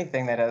board for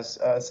anything that has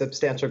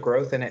substantial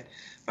growth in it.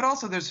 But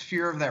also there's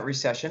fear of that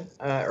recession,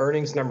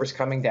 earnings numbers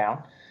coming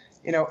down.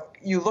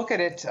 You look at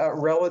it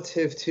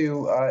relative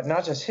to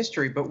not just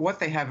history, but what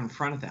they have in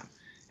front of them.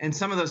 And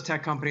some of those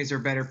tech companies are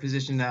better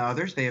positioned than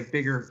others. They have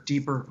bigger,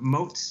 deeper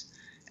moats.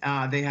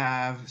 They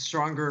have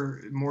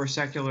stronger, more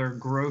secular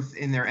growth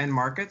in their end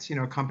markets.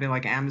 A company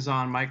like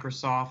Amazon,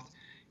 Microsoft,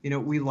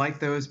 we like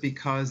those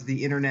because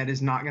the internet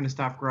is not going to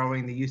stop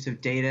growing. The use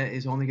of data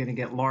is only going to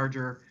get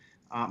larger,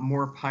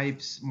 more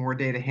pipes, more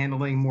data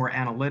handling, more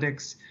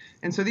analytics.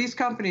 And so these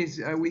companies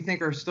we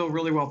think are still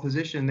really well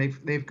positioned.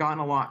 They've gotten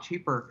a lot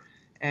cheaper.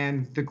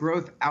 And the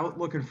growth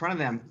outlook in front of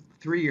them,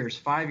 3 years,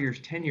 5 years,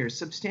 10 years,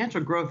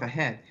 substantial growth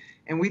ahead.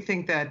 And we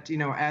think that,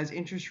 as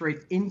interest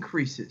rate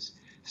increases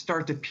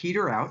start to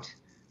peter out,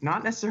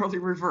 not necessarily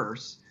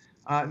reverse,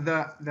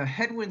 the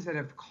headwinds that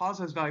have caused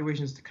those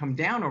valuations to come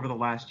down over the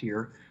last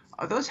year,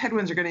 those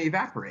headwinds are going to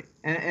evaporate.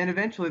 And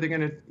eventually they're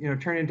going to,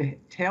 turn into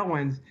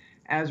tailwinds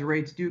as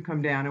rates do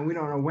come down. And we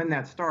don't know when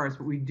that starts,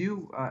 but we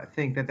do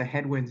think that the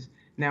headwinds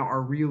now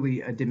are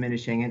really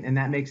diminishing. And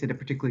that makes it a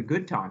particularly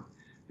good time,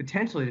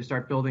 potentially, to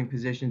start building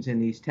positions in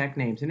these tech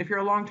names. And if you're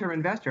a long-term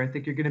investor, I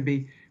think you're going to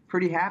be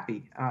pretty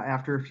happy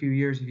after a few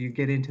years if you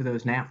get into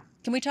those now.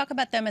 Can we talk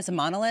about them as a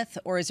monolith,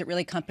 or is it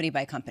really company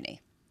by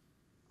company?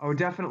 Oh,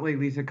 definitely,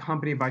 Lisa,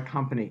 company by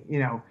company.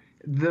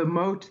 The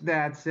moat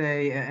that,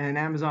 say, an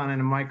Amazon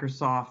and a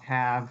Microsoft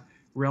have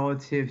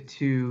relative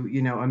to,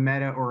 a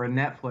Meta or a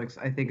Netflix,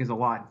 I think is a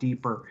lot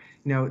deeper.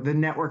 The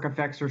network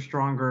effects are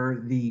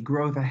stronger. The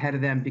growth ahead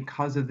of them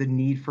because of the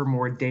need for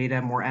more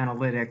data, more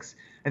analytics,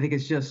 I think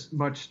it's just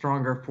much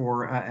stronger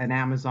for an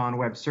Amazon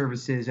Web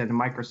Services and a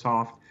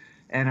Microsoft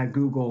and a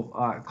Google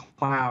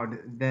Cloud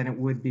than it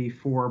would be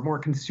for more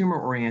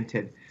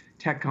consumer-oriented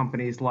tech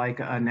companies like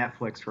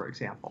Netflix, for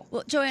example.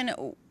 Well, Joanne,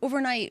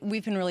 overnight,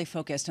 we've been really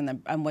focused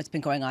on what's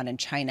been going on in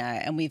China,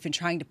 and we've been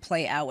trying to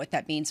play out what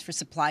that means for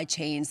supply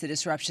chains, the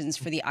disruptions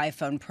for the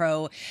iPhone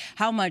Pro,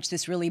 how much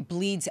this really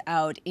bleeds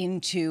out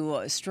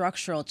into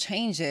structural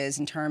changes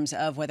in terms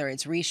of whether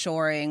it's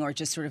reshoring or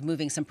just sort of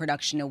moving some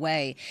production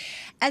away.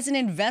 As an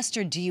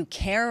investor, do you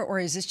care, or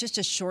is this just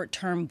a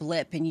short-term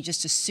blip and you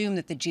just assume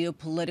that the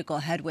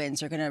geopolitical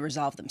headwinds are going to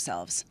resolve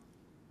themselves?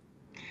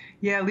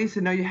 Yeah, Lisa,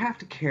 no, you have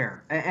to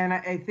care. And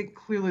I think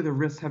clearly the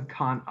risks have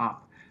gone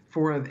up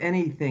for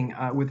anything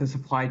with a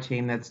supply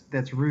chain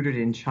that's rooted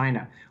in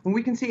China. When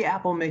we can see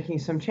Apple making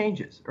some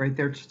changes, right?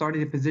 They're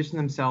starting to position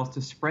themselves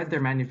to spread their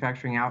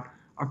manufacturing out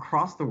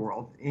across the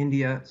world,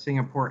 India,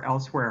 Singapore,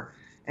 elsewhere,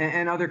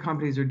 and other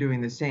companies are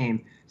doing the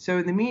same. So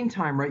in the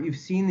meantime, right, you've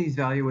seen these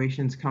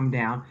valuations come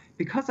down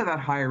because of that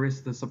higher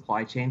risk of the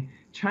supply chain.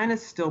 China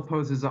still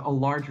poses a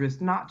large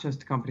risk, not just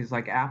to companies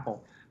like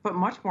Apple, but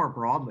much more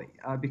broadly,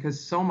 because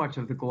so much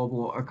of the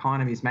global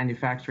economy's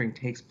manufacturing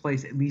takes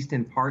place, at least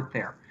in part,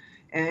 there.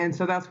 And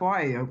so that's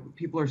why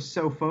people are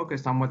so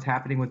focused on what's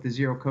happening with the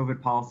zero COVID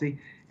policy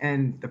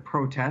and the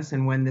protests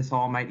and when this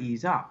all might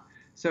ease up.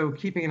 So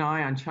keeping an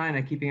eye on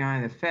China, keeping an eye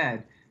on the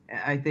Fed,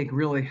 I think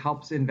really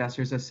helps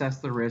investors assess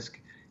the risk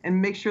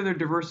and make sure they're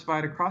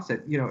diversified across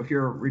it. If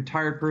you're a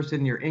retired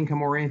person, you're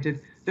income oriented,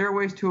 there are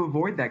ways to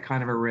avoid that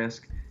kind of a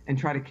risk and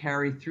try to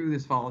carry through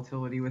this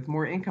volatility with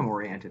more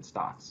income-oriented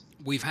stocks.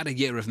 We've had a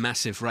year of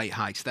massive rate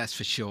hikes, that's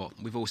for sure.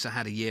 We've also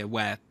had a year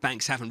where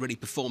banks haven't really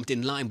performed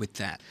in line with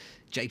that.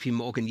 JP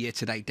Morgan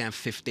year-to-date down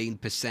 15%,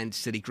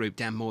 Citigroup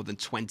down more than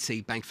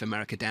 20%, Bank of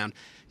America down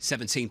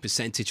 17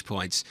 percentage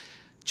points.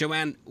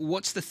 Joanne,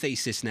 what's the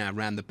thesis now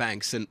around the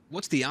banks, and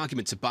what's the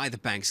argument to buy the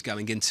banks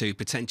going into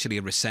potentially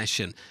a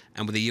recession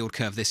and with a yield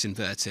curve this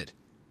inverted?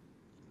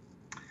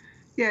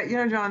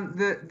 Yeah, John,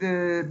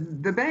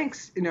 the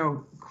banks,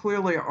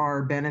 clearly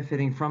are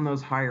benefiting from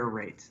those higher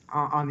rates.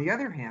 On the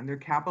other hand, their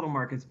capital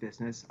markets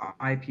business,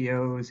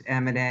 IPOs,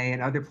 M&A,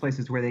 and other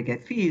places where they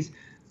get fees,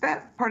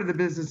 that part of the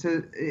business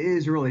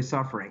is really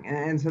suffering.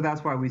 And so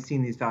that's why we've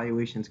seen these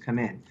valuations come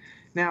in.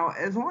 Now,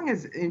 as long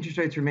as interest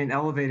rates remain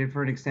elevated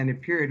for an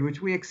extended period,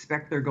 which we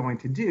expect they're going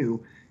to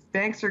do,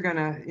 banks are going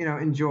to,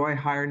 enjoy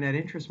higher net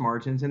interest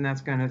margins, and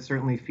that's going to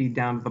certainly feed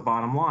down to the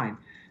bottom line.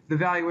 The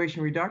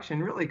valuation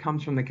reduction really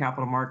comes from the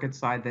capital market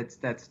side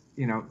that's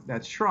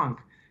shrunk,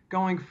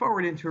 going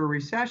forward into a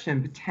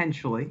recession,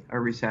 potentially a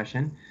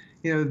recession,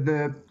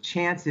 the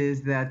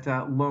chances that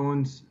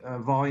loans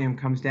volume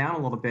comes down a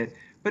little bit.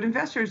 But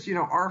investors,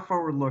 are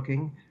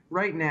forward-looking.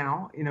 Right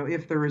now,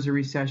 if there is a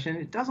recession,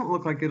 it doesn't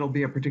look like it'll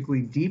be a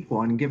particularly deep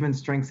one, given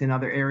strengths in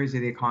other areas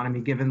of the economy,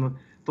 given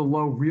the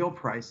low real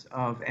price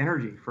of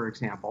energy, for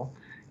example.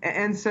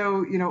 And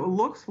so, it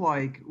looks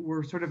like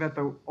we're sort of at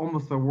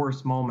almost the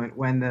worst moment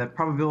when the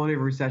probability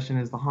of a recession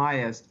is the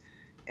highest.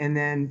 And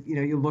then,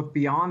 you look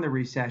beyond the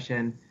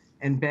recession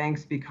and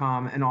banks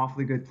become an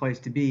awfully good place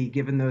to be,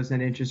 given those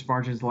net interest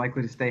margins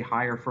likely to stay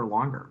higher for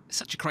longer.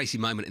 Such a crazy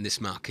moment in this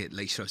market,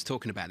 Lisa. I was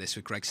talking about this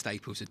with Greg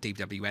Staples at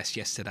DWS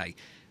yesterday.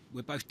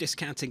 We're both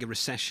discounting a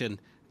recession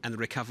and the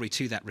recovery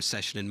to that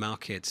recession in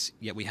markets,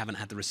 yet we haven't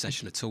had the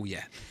recession at all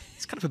yet.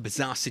 It's kind of a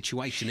bizarre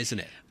situation, isn't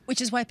it? Which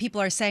is why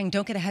people are saying,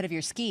 don't get ahead of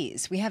your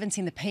skis. We haven't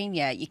seen the pain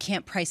yet. You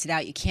can't price it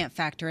out. You can't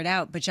factor it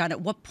out. But, John,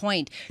 at what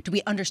point do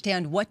we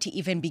understand what to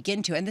even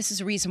begin to? And this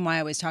is a reason why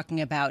I was talking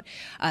about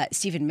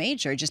Stephen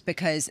Major, just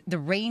because the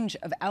range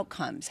of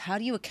outcomes, how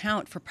do you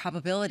account for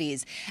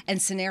probabilities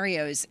and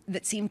scenarios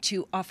that seem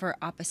to offer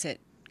opposite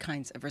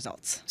kinds of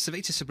results?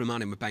 Savita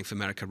Subramanian of Bank of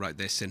America wrote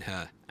this in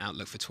her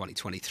outlook for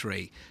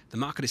 2023. The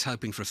market is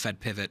hoping for a Fed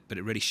pivot, but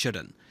it really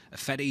shouldn't. A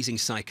Fed easing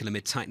cycle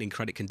amid tightening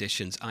credit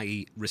conditions,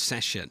 i.e.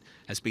 recession,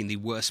 has been the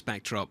worst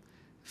backdrop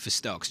for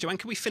stocks. Joanne,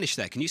 can we finish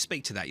there? Can you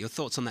speak to that? Your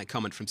thoughts on that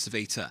comment from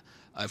Savita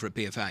over at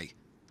B of A?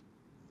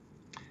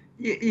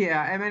 Yeah,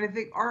 I mean, I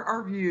think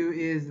our view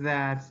is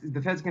that the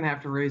Fed's going to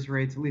have to raise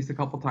rates at least a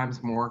couple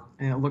times more,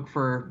 and look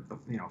for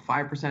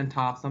 5%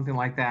 top, something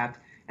like that.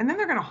 And then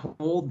they're going to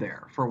hold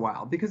there for a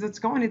while, because it's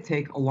going to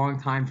take a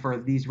long time for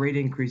these rate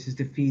increases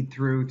to feed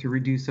through to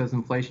reduce those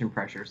inflation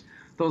pressures.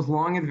 Those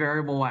long and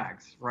variable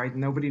lags, right?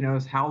 Nobody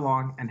knows how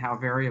long and how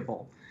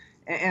variable.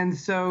 And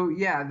so,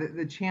 yeah,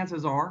 the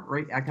chances are,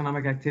 right,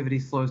 economic activity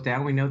slows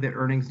down. We know that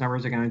earnings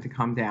numbers are going to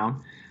come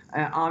down.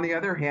 On the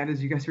other hand,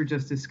 as you guys were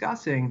just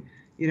discussing,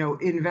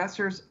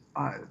 investors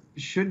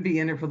should be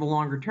in it for the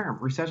longer term.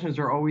 Recessions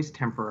are always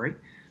temporary.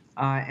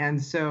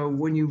 And so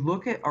when you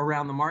look at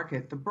around the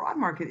market, the broad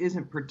market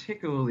isn't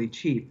particularly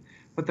cheap,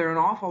 but there are an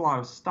awful lot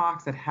of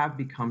stocks that have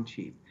become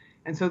cheap.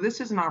 And so this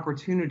is an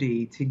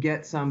opportunity to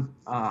get some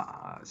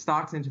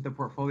stocks into the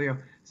portfolio,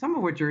 some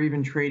of which are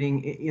even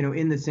trading,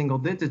 in the single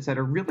digits, that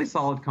are really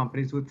solid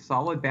companies with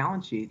solid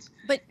balance sheets.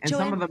 But and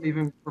Joanne, some of them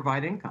even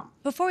provide income.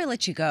 Before we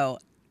let you go,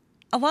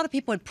 a lot of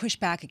people would push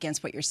back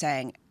against what you're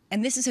saying.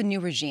 And this is a new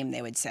regime,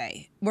 they would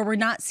say, where we're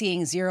not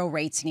seeing zero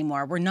rates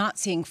anymore. We're not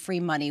seeing free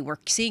money. We're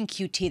seeing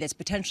QT that's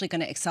potentially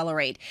going to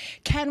accelerate.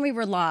 Can we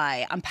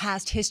rely on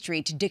past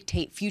history to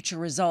dictate future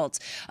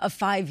results of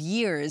 5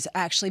 years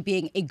actually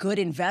being a good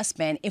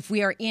investment if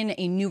we are in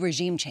a new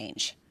regime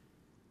change?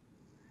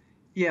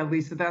 Yeah,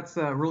 Lisa, that's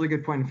a really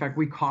good point. In fact,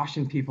 we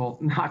caution people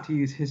not to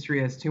use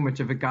history as too much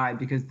of a guide,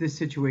 because this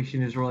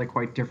situation is really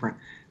quite different.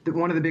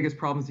 One of the biggest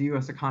problems the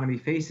U.S. economy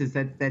faces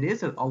that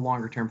is a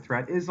longer-term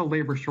threat is a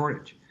labor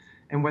shortage.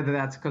 And whether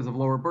that's because of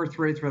lower birth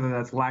rates, whether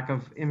that's lack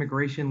of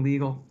immigration,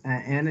 legal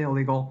and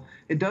illegal,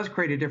 it does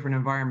create a different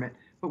environment.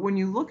 But when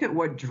you look at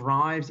what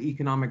drives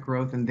economic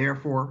growth and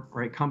therefore,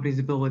 right, companies'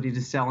 ability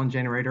to sell and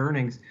generate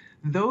earnings,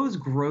 those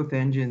growth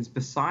engines,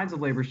 besides the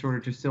labor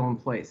shortage, are still in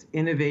place.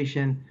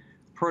 Innovation,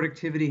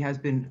 productivity has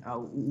been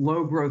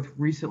low growth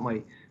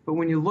recently. But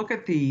when you look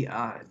at the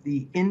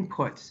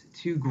inputs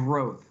to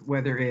growth,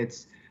 whether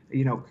it's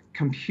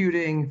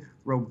computing,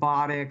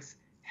 robotics,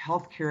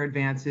 healthcare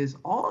advances,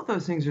 all of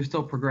those things are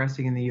still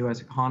progressing in the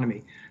U.S.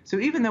 economy. So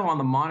even though on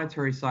the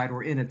monetary side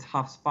we're in a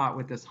tough spot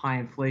with this high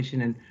inflation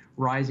and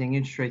rising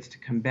interest rates to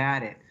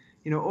combat it,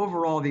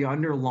 overall the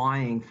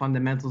underlying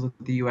fundamentals of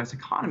the U.S.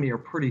 economy are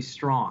pretty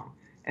strong.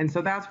 And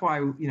so that's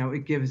why,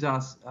 it gives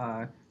us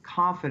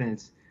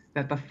confidence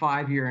that the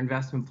 5-year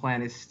investment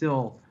plan is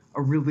still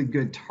a really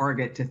good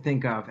target to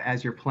think of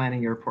as you're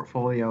planning your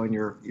portfolio and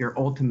your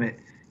ultimate,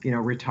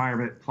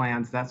 retirement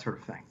plans, that sort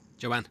of thing.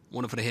 Joanne,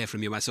 wonderful to hear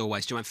from you as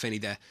always. Joanne Finney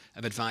there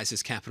of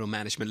Advisors Capital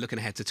Management, looking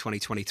ahead to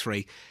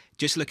 2023.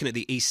 Just looking at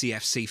the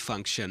ECFC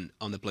function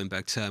on the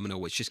Bloomberg terminal,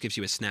 which just gives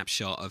you a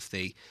snapshot of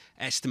the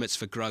estimates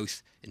for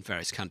growth in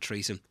various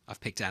countries. And I've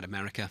picked out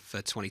America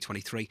for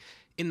 2023.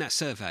 In that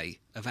survey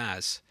of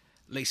ours,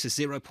 Lisa,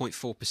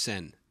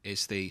 0.4%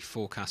 is the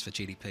forecast for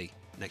GDP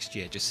next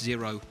year, just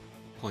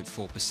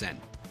 0.4%.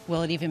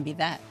 Will it even be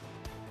that?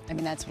 I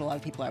mean, that's what a lot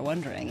of people are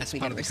wondering. That's if we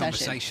part get of a the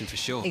recession. conversation for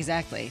sure.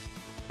 Exactly.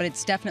 But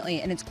it's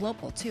definitely, and it's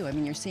global too. I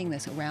mean, you're seeing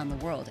this around the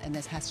world, and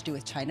this has to do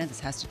with China. This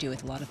has to do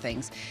with a lot of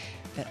things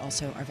that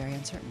also are very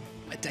uncertain.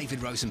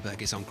 David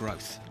Rosenberg is on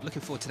growth.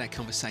 Looking forward to that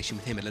conversation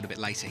with him a little bit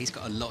later. He's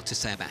got a lot to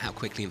say about how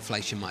quickly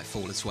inflation might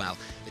fall as well.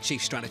 The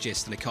chief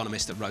strategist and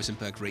economist at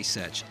Rosenberg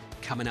Research,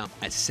 coming up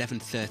at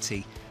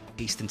 7:30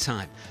 Eastern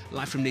Time.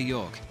 Live from New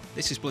York,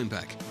 this is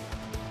Bloomberg.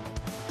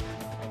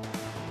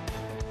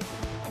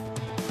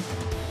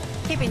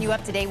 Keeping you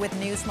up to date with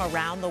news from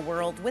around the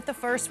world with the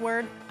first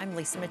word, I'm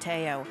Lisa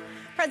Mateo.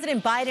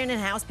 President Biden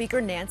and House Speaker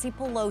Nancy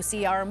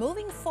Pelosi are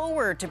moving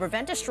forward to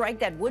prevent a strike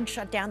that would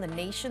shut down the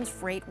nation's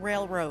freight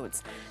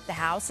railroads. The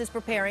House is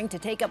preparing to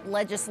take up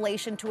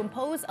legislation to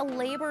impose a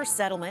labor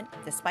settlement,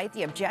 despite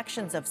the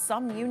objections of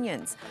some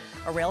unions.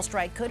 A rail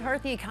strike could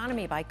hurt the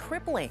economy by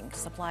crippling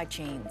supply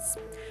chains.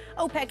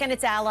 OPEC and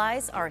its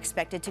allies are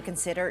expected to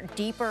consider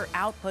deeper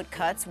output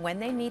cuts when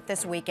they meet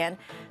this weekend.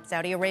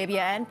 Saudi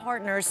Arabia and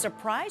partners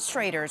surprised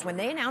traders when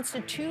they announced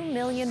a 2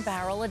 million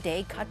barrel a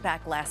day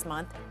cutback last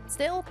month.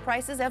 Still,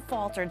 prices have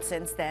faltered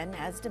since then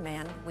as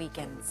demand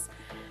weakens.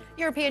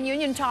 European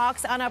Union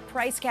talks on a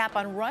price cap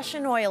on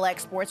Russian oil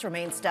exports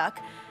remain stuck.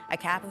 A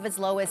cap of as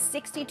low as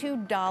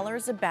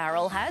 $62 a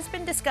barrel has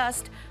been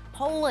discussed.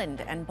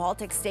 Poland and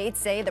Baltic states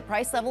say the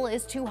price level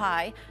is too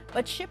high,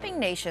 but shipping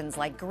nations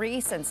like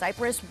Greece and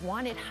Cyprus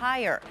want it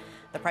higher.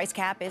 The price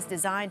cap is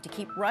designed to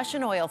keep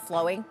Russian oil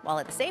flowing, while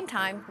at the same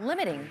time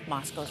limiting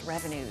Moscow's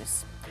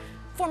revenues.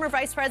 Former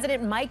Vice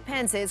President Mike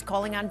Pence is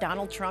calling on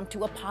Donald Trump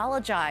to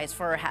apologize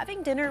for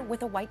having dinner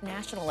with a white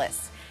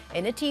nationalist.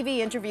 In a TV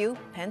interview,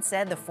 Pence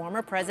said the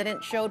former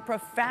president showed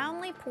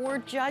profoundly poor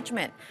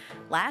judgment.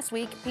 Last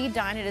week, he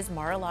dined at his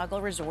Mar-a-Lago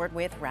resort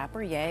with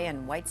rapper Ye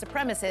and white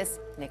supremacist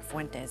Nick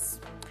Fuentes.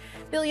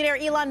 Billionaire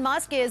Elon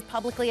Musk is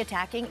publicly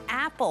attacking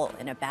Apple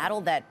in a battle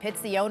that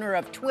pits the owner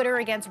of Twitter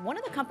against one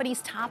of the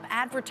company's top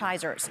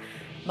advertisers.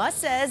 Musk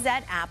says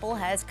that Apple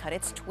has cut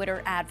its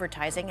Twitter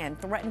advertising and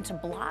threatened to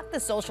block the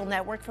social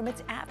network from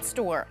its app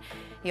store.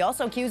 He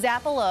also accused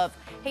Apple of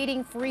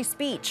hating free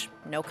speech.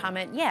 No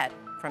comment yet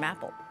from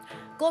Apple.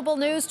 Global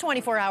news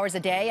 24 hours a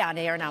day on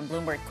air and on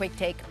Bloomberg Quick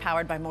Take,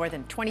 powered by more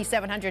than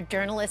 2,700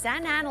 journalists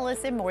and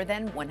analysts in more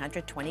than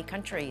 120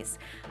 countries.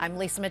 I'm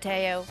Lisa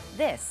Mateo.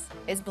 This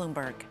is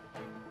Bloomberg.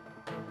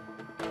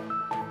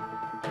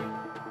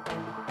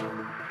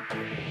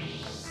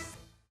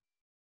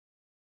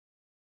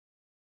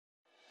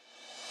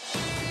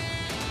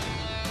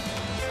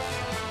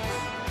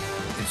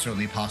 It's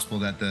certainly possible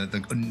that the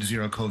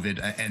zero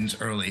COVID ends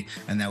early,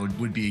 and that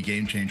would be a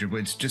game changer.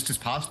 But it's just as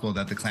possible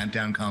that the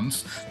clampdown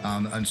comes,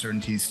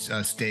 uncertainty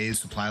stays,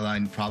 supply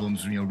line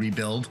problems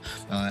rebuild,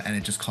 and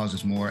it just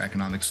causes more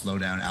economic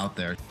slowdown out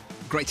there.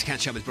 Great to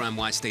catch up with Brian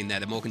Weinstein there,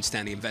 the Morgan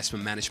Stanley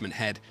Investment Management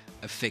Head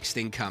of Fixed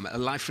Income.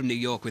 Live from New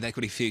York with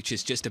equity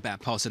futures just about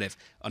positive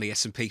on the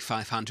S&P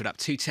 500, up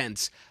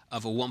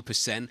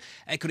 0.2%.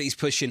 Equities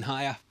pushing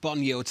higher.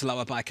 Bond yields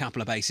lower by a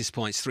couple of basis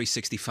points,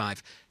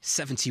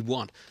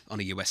 365.71 on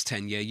a US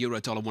 10-year.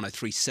 Euro dollar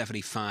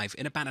 103.75.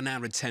 In about an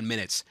hour and 10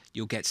 minutes,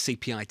 you'll get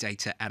CPI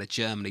data out of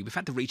Germany. We've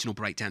had the regional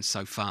breakdown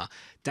so far.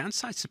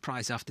 Downside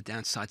surprise after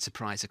downside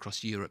surprise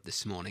across Europe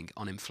this morning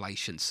on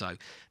inflation. So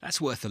that's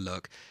worth a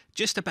look.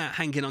 Just about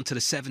hanging on to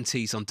the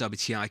 70s on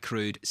WTI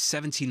crude,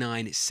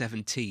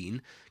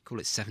 79.17. Call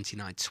it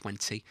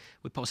 79.20.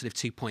 We're positive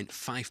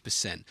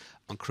 2.5%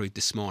 on crude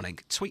this morning.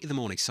 Tweet of the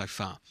morning so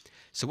far.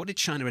 So what did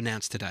China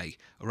announce today?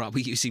 Or are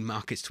we using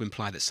markets to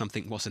imply that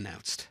something was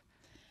announced?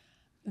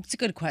 It's a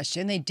good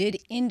question. They did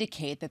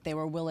indicate that they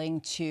were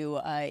willing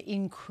to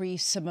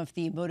increase some of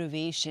the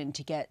motivation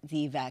to get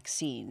the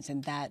vaccines,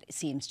 and that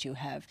seems to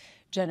have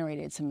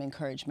generated some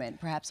encouragement.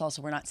 Perhaps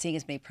also we're not seeing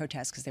as many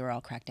protests because they were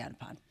all cracked down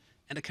upon.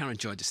 And Karen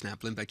joined us now,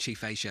 Bloomberg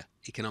Chief Asia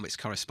Economics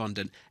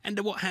Correspondent. And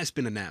what has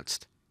been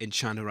announced in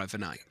China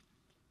overnight?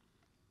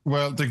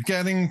 Well, they're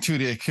getting to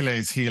the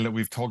Achilles heel that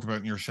we've talked about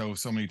in your show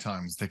so many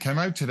times. They came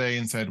out today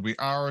and said we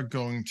are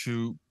going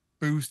to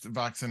boost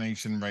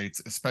vaccination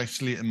rates,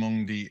 especially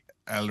among the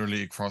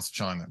elderly across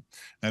China.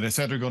 Now, they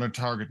said they're going to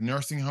target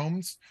nursing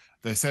homes.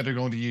 They said they're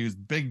going to use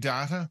big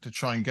data to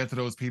try and get to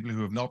those people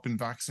who have not been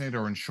vaccinated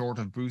or in short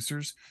of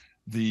boosters.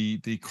 The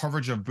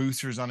coverage of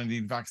boosters on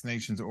indeed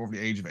vaccinations over the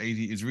age of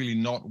 80 is really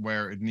not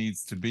where it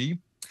needs to be.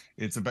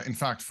 It's about, in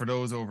fact, for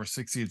those over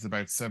 60, it's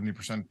about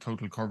 70%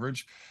 total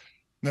coverage.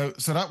 Now,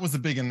 so that was a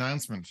big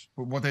announcement.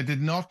 But what they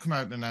did not come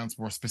out and announce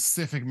were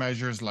specific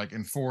measures like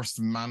enforced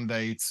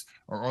mandates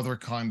or other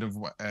kind of,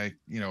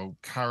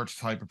 carrot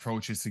type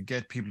approaches to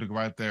get people to go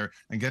out there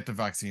and get the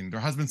vaccine. There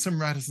has been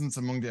some reticence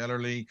among the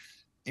elderly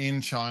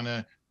in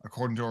China,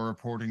 according to our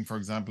reporting. For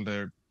example,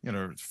 there,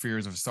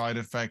 fears of side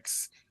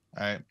effects.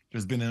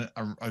 There's been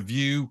a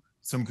view,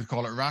 some could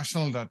call it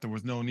rational, that there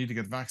was no need to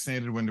get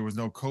vaccinated when there was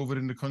no COVID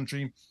in the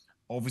country.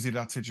 Obviously,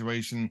 that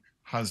situation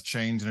has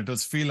changed, and it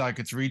does feel like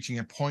it's reaching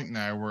a point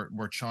now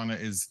where China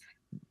is,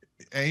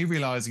 A,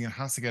 realizing it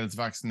has to get its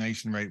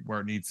vaccination rate where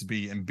it needs to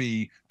be, and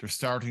B, they're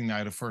starting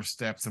now the first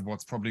steps of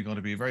what's probably going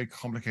to be a very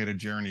complicated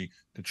journey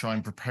to try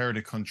and prepare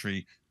the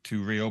country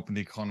to reopen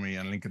the economy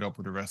and link it up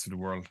with the rest of the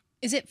world.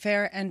 Is it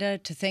fair,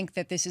 Enda, to think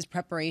that this is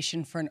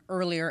preparation for an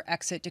earlier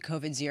exit to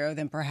COVID-0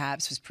 than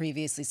perhaps was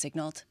previously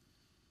signaled?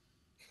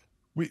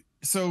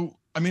 It's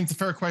a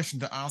fair question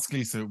to ask,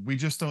 Lisa. We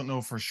just don't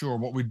know for sure.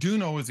 What we do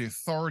know is the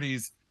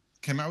authorities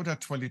came out at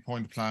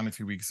 20-point plan a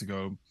few weeks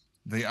ago.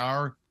 They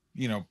are,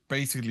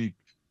 basically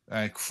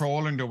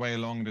crawling their way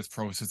along this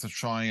process to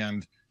try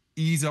and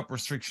ease up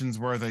restrictions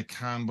where they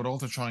can, but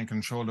also try and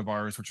control the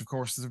virus, which of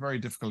course is a very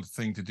difficult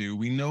thing to do.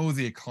 We know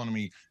the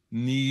economy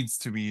needs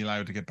to be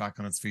allowed to get back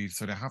on its feet,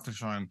 so they have to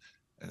try and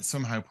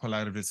somehow pull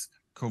out of this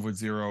COVID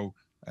zero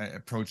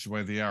approach the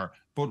way they are.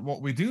 But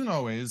what we do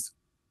know is,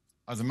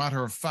 as a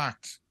matter of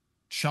fact,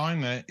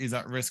 China is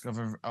at risk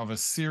of a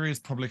serious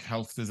public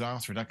health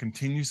disaster. That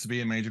continues to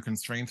be a major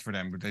constraint for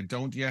them, but they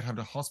don't yet have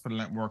the hospital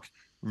network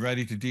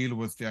ready to deal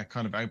with the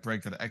kind of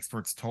outbreak that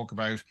experts talk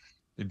about.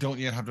 They don't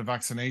yet have the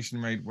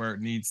vaccination rate where it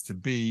needs to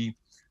be.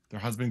 There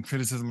has been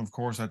criticism, of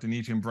course, that they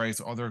need to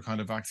embrace other kind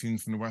of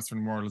vaccines from the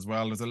Western world as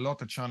well. There's a lot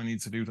that China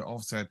needs to do to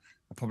offset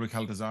a public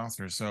health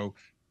disaster. So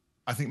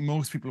I think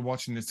most people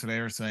watching this today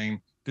are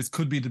saying this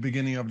could be the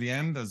beginning of the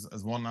end, as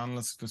one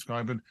analyst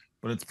described it,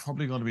 but it's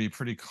probably going to be a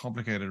pretty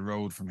complicated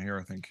road from here,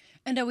 I think.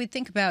 And we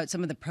think about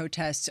some of the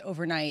protests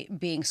overnight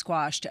being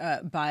squashed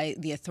by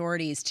the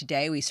authorities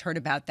today. We've heard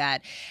about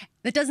that.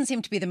 That doesn't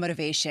seem to be the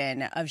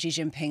motivation of Xi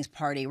Jinping's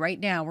party. Right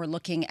now, we're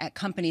looking at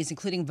companies,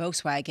 including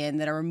Volkswagen,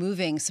 that are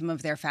removing some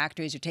of their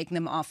factories or taking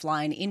them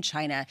offline in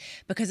China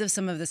because of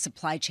some of the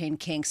supply chain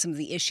kinks, some of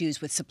the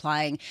issues with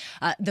supplying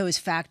those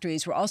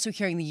factories. We're also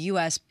hearing the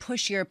U.S.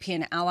 push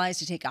European allies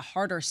to take a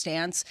harder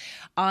stance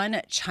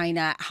on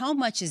China. How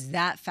much is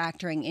that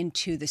factoring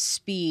into the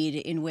speed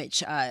in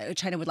which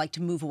China would like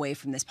to move away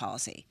from this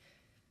policy?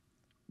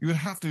 You would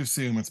have to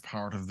assume it's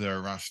part of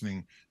their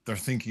rationing, their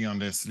thinking on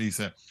this,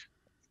 Lisa.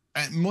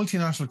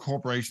 Multinational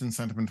corporation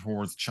sentiment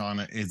towards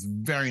China is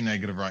very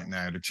negative right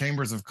now. The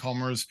chambers of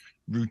commerce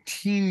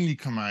routinely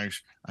come out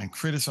and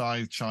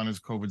criticize China's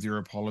COVID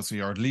zero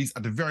policy, or at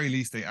the very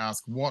least, they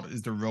ask, what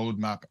is the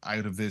roadmap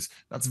out of this?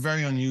 That's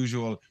very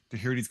unusual to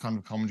hear these kind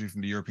of commentary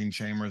from the European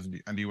chambers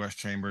and the US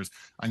chambers.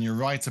 And you're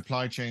right,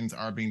 supply chains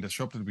are being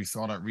disrupted. We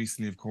saw that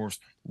recently, of course,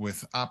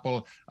 with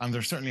Apple. And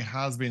there certainly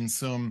has been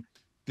some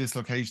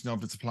dislocation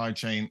of the supply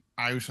chain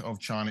out of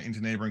China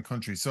into neighboring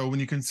countries. So when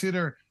you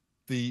consider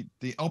the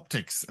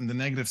optics and the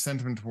negative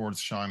sentiment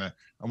towards China,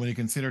 and when you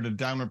consider the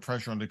downward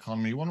pressure on the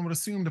economy, one would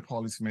assume the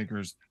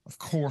policymakers, of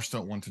course,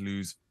 don't want to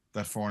lose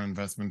that foreign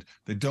investment.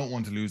 They don't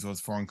want to lose those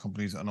foreign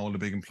companies and all the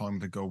big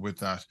employment that go with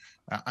that.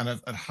 And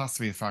it has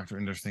to be a factor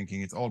in their thinking.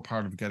 It's all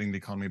part of getting the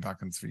economy back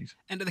on its feet.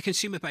 And the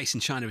consumer base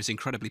in China is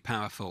incredibly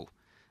powerful.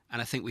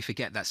 And I think we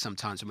forget that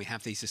sometimes when we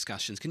have these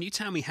discussions. Can you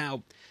tell me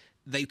how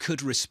they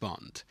could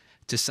respond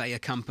to, say, a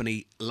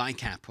company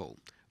like Apple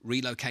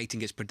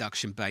relocating its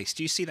production base?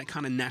 Do you see that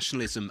kind of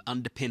nationalism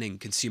underpinning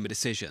consumer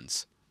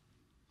decisions?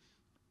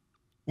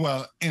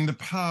 Well, in the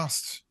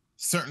past,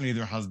 certainly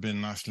there has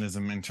been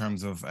nationalism in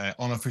terms of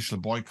unofficial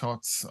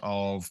boycotts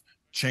of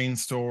chain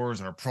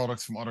stores or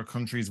products from other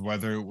countries,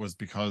 whether it was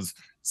because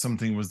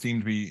something was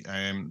deemed to be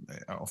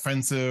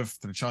offensive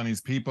to the Chinese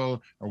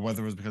people, or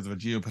whether it was because of a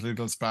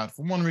geopolitical spat.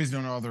 For one reason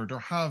or another, there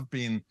have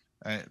been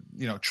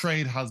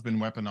trade has been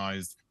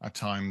weaponized at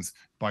times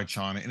by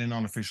China in an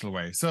unofficial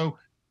way. So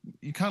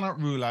you cannot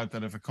rule out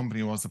that if a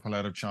company was to pull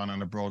out of China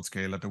on a broad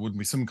scale, that there wouldn't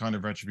be some kind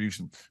of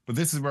retribution. But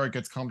this is where it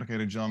gets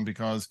complicated, John,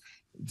 because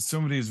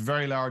some of these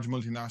very large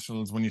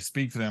multinationals, when you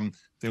speak to them,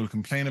 they will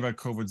complain about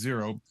COVID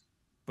zero.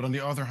 But on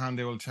the other hand,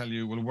 they will tell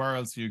you, well, where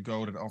else do you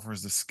go that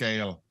offers the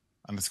scale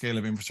and the scale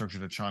of infrastructure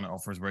that China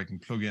offers, where you can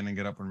plug in and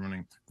get up and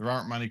running? There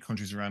aren't many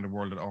countries around the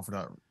world that offer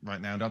that right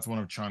now. That's one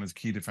of China's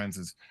key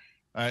defenses.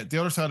 The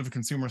other side of the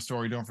consumer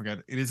story, don't forget,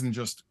 it isn't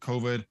just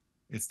COVID.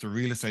 It's the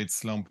real estate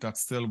slump.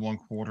 That's still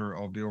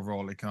 1/4 of the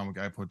overall economic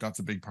output. That's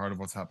a big part of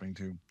what's happening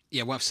too.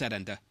 Yeah, well said,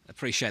 Ender.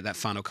 Appreciate that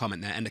final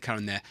comment there. Ender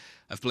Curran there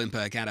of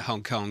Bloomberg out of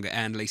Hong Kong.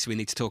 And Lisa, we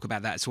need to talk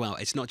about that as well.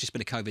 It's not just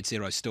been a COVID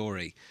zero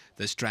story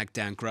that's dragged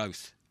down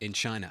growth in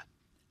China.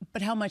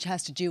 But how much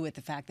has to do with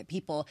the fact that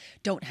people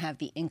don't have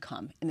the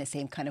income in the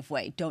same kind of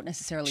way, don't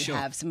necessarily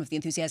have some of the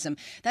enthusiasm.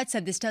 That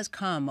said, this does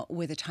come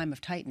with a time of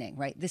tightening,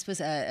 right? This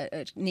was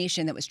a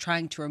nation that was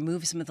trying to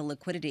remove some of the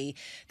liquidity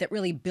that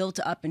really built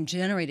up and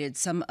generated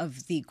some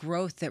of the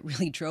growth that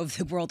really drove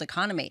the world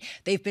economy.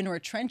 They've been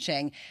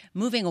retrenching,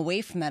 moving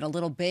away from that a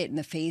little bit in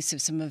the face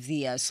of some of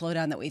the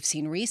slowdown that we've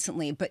seen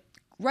recently. But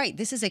right,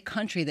 this is a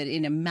country that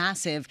in a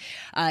massive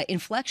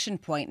inflection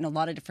point in a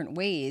lot of different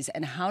ways.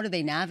 And how do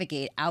they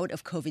navigate out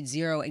of COVID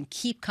zero and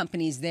keep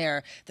companies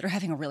there that are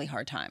having a really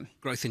hard time?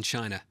 Growth in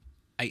China,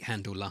 8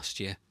 handle last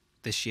year.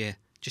 This year,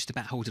 just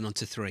about holding on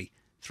to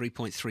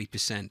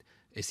 3.3%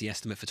 is the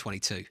estimate for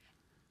 22.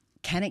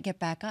 Can it get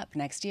back up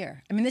next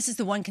year? I mean, this is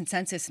the one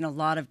consensus in a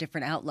lot of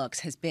different outlooks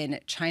has been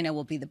China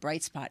will be the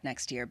bright spot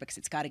next year because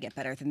it's got to get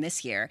better than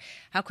this year.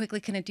 How quickly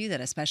can it do that,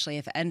 especially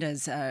if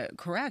Enda's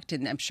correct,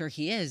 and I'm sure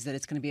he is, that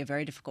it's going to be a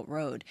very difficult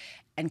road.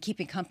 And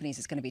keeping companies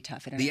is going to be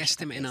tough. The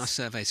estimate in our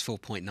survey is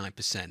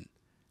 4.9%.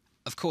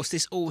 Of course,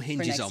 this all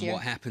hinges on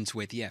what happens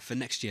with, for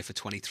next year, for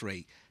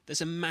 23.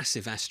 There's a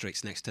massive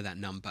asterisk next to that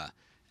number.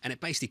 And it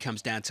basically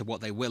comes down to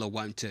what they will or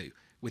won't do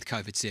with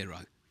COVID zero.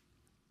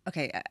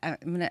 Okay, I'm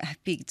going to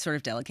be sort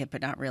of delicate,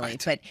 but not really.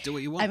 Right. But do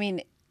what you want. I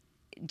mean,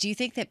 do you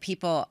think that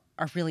people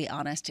are really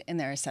honest in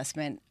their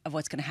assessment of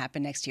what's going to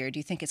happen next year? Do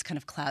you think it's kind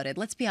of clouded?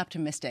 Let's be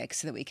optimistic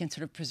so that we can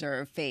sort of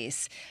preserve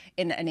face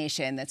in a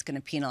nation that's going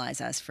to penalize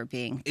us for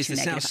being Is too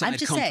the negative. South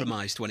Side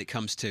compromised when it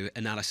comes to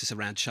analysis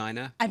around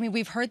China? I mean,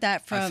 we've heard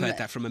that from... I've heard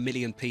that from a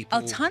million people.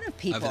 A ton of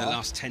people. Over the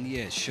last 10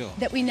 years, sure.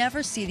 That we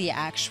never see the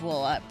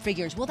actual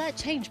figures. Will that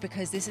change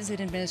because this is an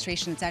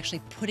administration that's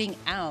actually putting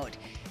out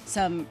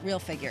some real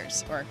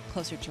figures or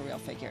closer to real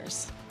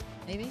figures?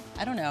 Maybe?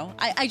 I don't know.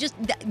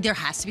 There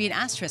has to be an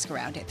asterisk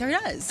around it. There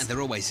does. And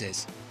there always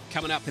is.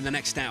 Coming up in the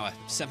next hour,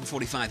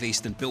 7:45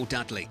 Eastern, Bill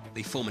Dudley,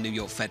 the former New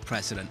York Fed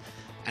president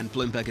and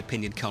Bloomberg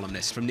opinion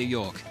columnist from New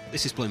York.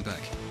 This is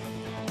Bloomberg.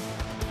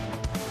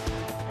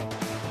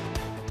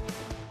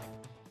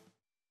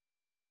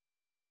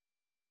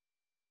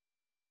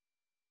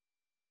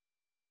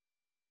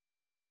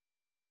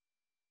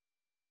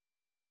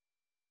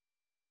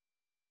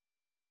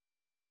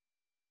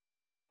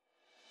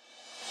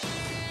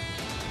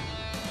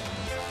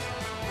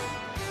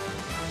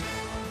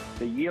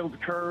 The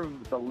yield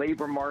curve, the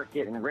labor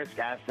market, and risk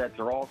assets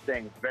are all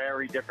saying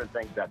very different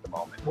things at the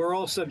moment. We're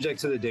all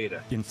subject to the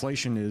data.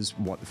 Inflation is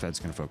what the Fed's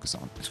going to focus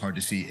on. It's hard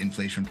to see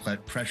inflation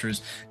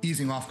pressures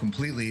easing off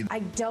completely. I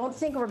don't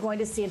think we're going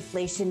to see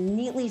inflation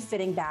neatly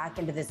fitting back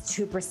into this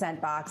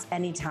 2% box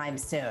anytime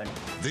soon.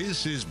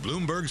 This is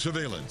Bloomberg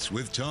Surveillance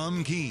with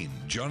Tom Keene,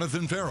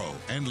 Jonathan Ferro,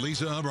 and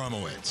Lisa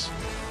Abramowicz.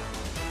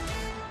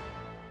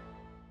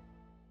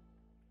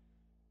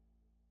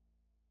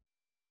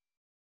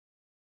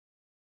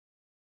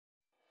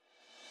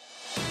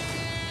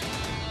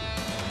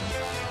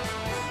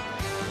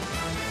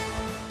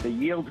 The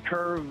yield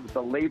curve,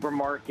 the labor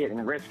market,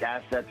 and risk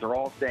assets are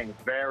all saying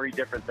very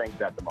different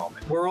things at the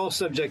moment. We're all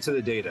subject to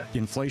the data.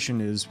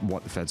 Inflation is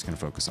what the Fed's going to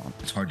focus on.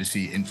 It's hard to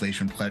see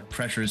inflation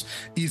pressures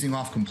easing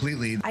off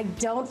completely. I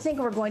don't think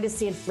we're going to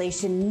see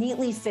inflation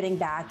neatly fitting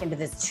back into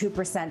this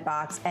 2%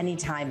 box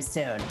anytime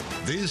soon.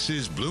 This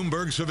is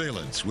Bloomberg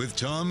Surveillance with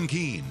Tom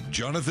Keene,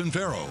 Jonathan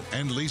Ferro,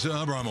 and Lisa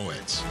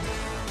Abramowicz.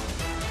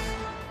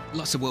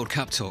 Lots of World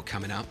Cup talk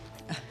coming up.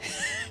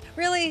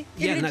 Really?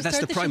 Yeah, no, that's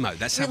the promo.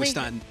 That's how we're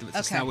starting.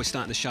 That's Okay. how we're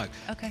starting the show.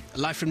 Okay.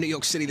 Live from New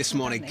York City this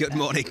morning. Good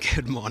morning.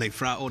 Good morning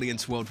for our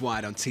audience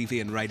worldwide on TV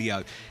and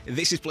radio.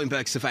 This is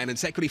Bloomberg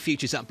Surveillance. Equity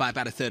futures up by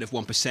about 1/3 of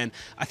 1%.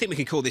 I think we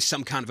can call this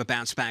some kind of a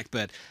bounce back,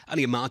 but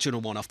only a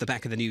marginal one off the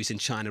back of the news in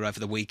China over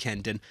the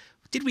weekend. And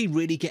did we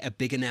really get a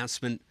big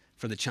announcement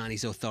from the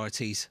Chinese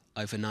authorities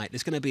overnight?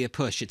 There's going to be a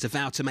push. It's a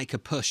vow to make a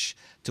push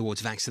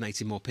towards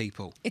vaccinating more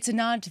people. It's a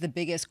nod to the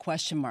biggest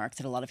question mark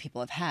that a lot of people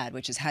have had,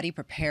 which is how do you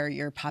prepare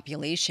your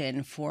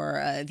population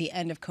for the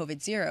end of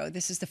COVID zero?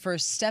 This is the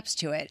first steps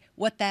to it.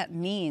 What that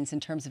means in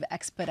terms of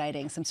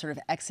expediting some sort of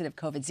exit of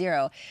COVID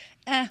zero,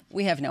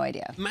 we have no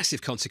idea.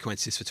 Massive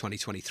consequences for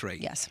 2023.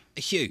 Yes.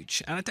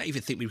 Huge. And I don't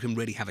even think we can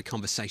really have a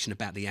conversation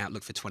about the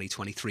outlook for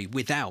 2023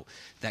 without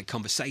that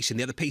conversation.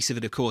 The other piece of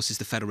it, of course, is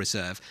the Federal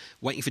Reserve,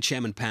 waiting for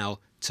Chairman Powell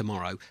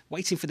tomorrow,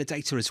 waiting for the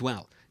data as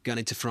well, going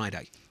into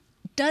Friday.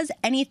 Does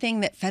anything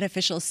that Fed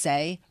officials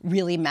say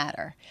really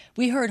matter?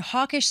 We heard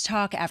hawkish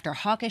talk after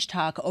hawkish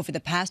talk over the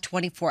past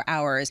 24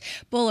 hours.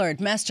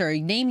 Bullard, Mester,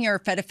 name your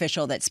Fed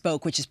official that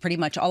spoke, which is pretty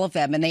much all of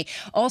them. And they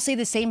all say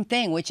the same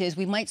thing, which is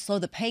we might slow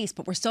the pace,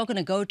 but we're still going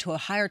to go to a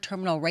higher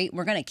terminal rate.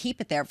 We're going to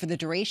keep it there for the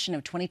duration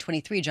of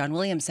 2023. John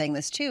Williams saying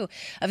this too,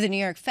 of the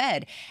New York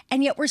Fed.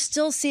 And yet we're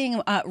still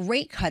seeing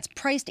rate cuts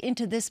priced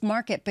into this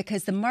market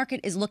because the market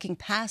is looking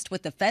past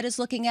what the Fed is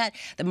looking at.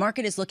 The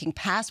market is looking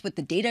past what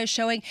the data is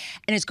showing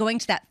and is going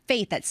to that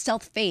faith, that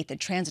stealth faith,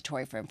 that's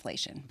transitory for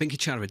inflation. Binky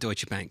Chara of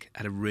Deutsche Bank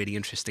had a really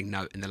interesting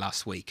note in the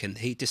last week, and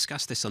he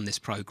discussed this on this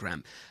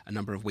programme a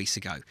number of weeks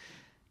ago.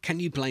 Can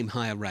you blame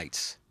higher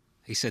rates?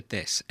 He said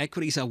this: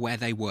 equities are where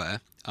they were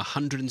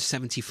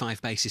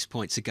 175 basis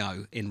points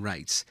ago in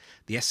rates.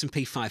 The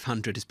S&P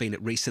 500 has been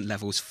at recent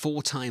levels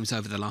 4 times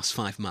over the last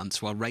 5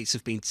 months, while rates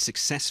have been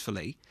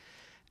successfully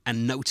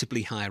and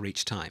notably higher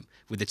each time,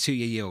 with the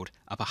 2-year yield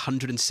up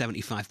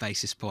 175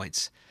 basis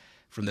points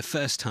from the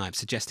first time,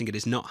 suggesting it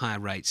is not higher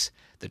rates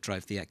that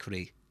drove the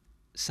equity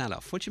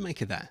sell-off. What do you make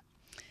of that?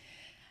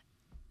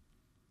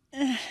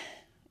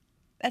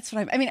 That's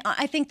what I mean.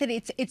 I think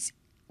that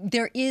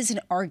there is an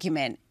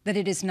argument that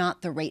it is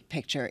not the rate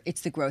picture,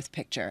 it's the growth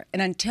picture.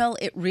 And until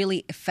it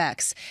really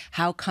affects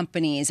how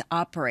companies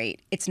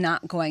operate, it's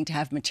not going to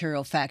have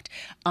material effect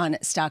on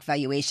stock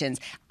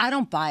valuations. I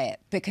don't buy it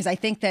because I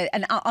think that,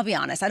 and I'll be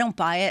honest, I don't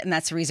buy it, and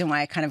that's the reason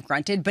why I kind of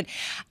grunted, but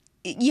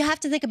you have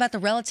to think about the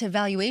relative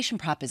valuation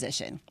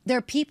proposition. There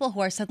are people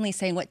who are suddenly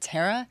saying, what,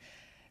 Terra?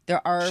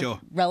 There are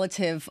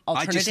relative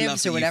alternatives I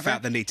just love or whatever. You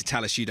felt the need to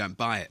tell us you don't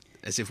buy it,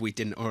 as if we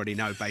didn't already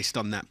know based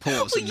on that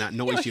pause and that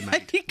noise you made.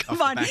 I mean,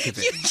 come on.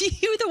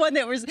 You're the one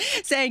that was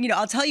saying,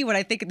 I'll tell you what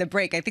I think in the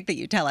break. I think that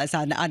you tell us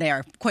on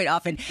air quite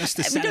often. That's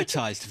the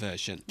sanitized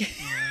version.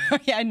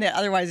 Yeah, and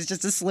otherwise it's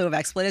just a slew of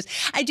expletives.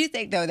 I do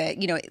think, though, that,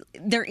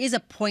 there is a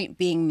point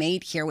being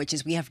made here, which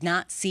is we have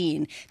not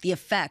seen the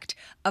effect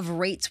of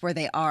rates where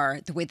they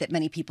are the way that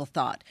many people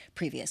thought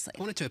previously.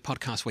 I want to do a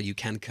podcast where you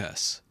can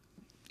curse.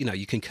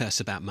 You can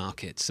curse about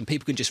markets and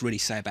people can just really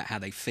say about how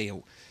they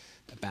feel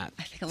about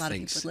I think a lot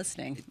things. of people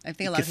listening. I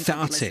think a lot of people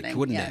Cathartic, listening.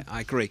 wouldn't it?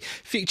 I agree.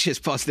 Futures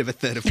positive a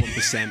third of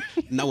 1%.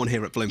 No one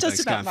here at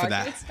Bloomberg's going for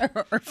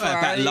that. Or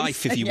about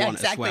life if you want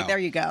exactly. as well. There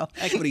you go.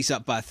 Equities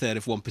up by a third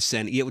of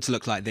 1%. Yields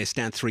look like this,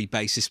 down 3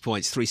 basis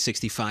points,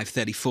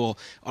 365.34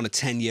 on a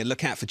 10-year.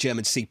 Look out for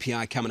German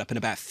CPI coming up in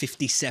about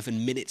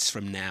 57 minutes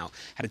from now.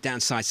 Had a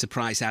downside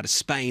surprise out of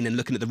Spain, and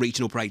looking at the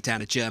regional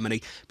breakdown of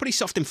Germany, pretty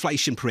soft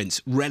inflation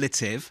prints,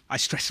 relative. I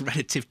stress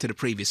relative to the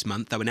previous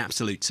month, though in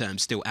absolute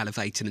terms still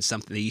elevated and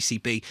something the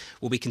ECB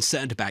will be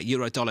concerned about.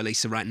 Euro dollar,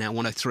 Lisa, right now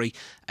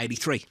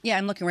 103.83. Yeah,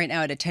 I'm looking right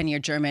now at a 10-year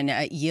German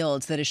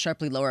yields that is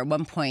sharply lower,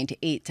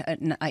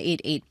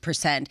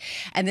 1.88%.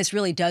 And this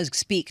really does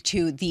speak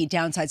to the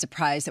downside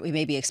surprise that we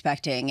may be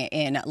expecting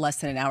in less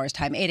than an hour's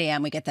time. 8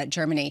 a.m. we get that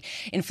Germany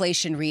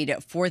inflation read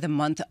for the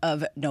month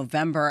of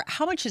November.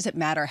 How much does it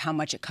matter how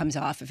much it comes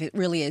off if it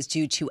really is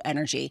due to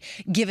energy,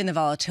 given the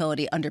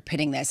volatility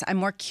underpinning this? I'm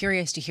more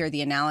curious to hear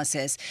the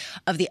analysis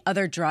of the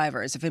other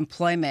drivers of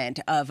employment,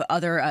 of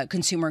other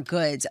consumer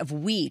goods, of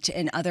wheat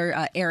and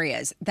other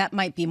areas. That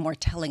might be more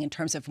telling in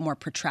terms of more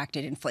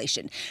protracted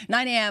inflation.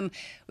 9 a.m.,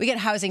 we get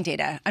housing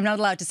data. I'm not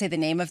allowed to say the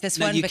name of this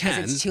one because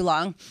it's too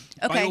long.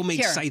 Okay, by all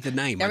means, here. say the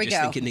name. There I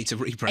just think it needs a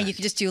rebrand. And you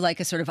can just do like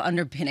a sort of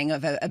underpinning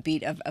of a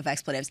beat of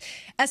expletives.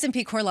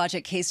 S&P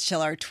CoreLogic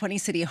Case-Shiller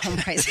 20-city home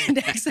price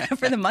index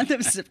for the month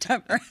of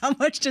September. How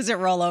much does it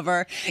roll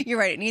over? You're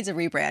right, it needs a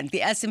rebrand.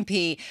 The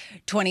S&P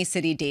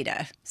 20-city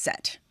data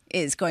set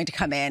is going to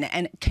come in.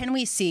 And can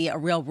we see a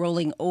real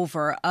rolling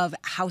over of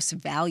house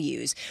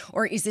values?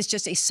 Or is this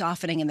just a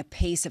softening in the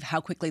pace of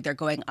how quickly they're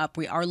going up?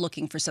 We are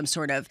looking for some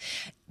sort of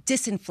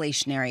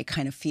disinflationary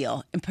kind of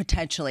feel and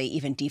potentially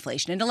even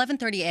deflation. At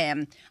 11:30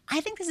 a.m.,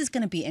 I think this is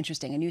going to be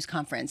interesting, a news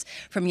conference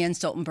from Jens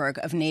Stoltenberg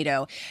of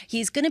NATO.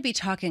 He's going to be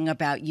talking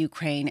about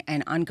Ukraine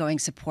and ongoing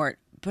support,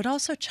 but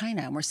also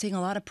China. And we're seeing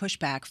a lot of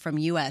pushback from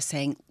U.S.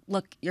 saying,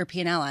 look,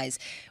 European allies,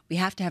 we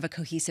have to have a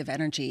cohesive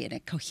energy and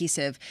a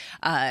cohesive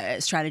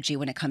strategy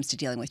when it comes to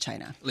dealing with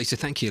China. Lisa,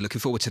 thank you.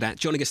 Looking forward to that.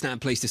 Joining us now, I'm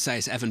pleased to say,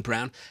 is Evan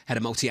Brown, Head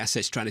of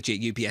Multi-Asset Strategy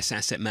at UBS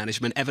Asset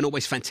Management. Evan,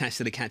 always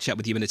fantastic to catch up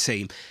with you and the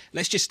team.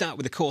 Let's just start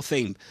with the core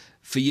theme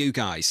for you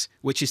guys,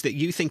 which is that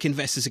you think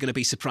investors are going to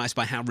be surprised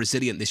by how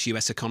resilient this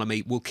US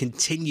economy will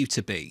continue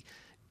to be,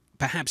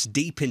 perhaps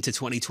deep into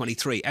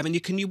 2023. Evan,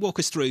 can you walk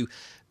us through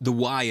the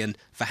why and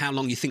for how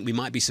long you think we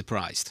might be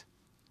surprised?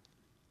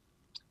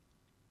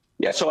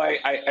 Yeah, so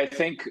I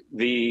think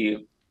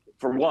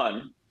for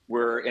one,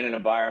 we're in an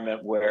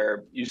environment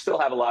where you still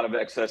have a lot of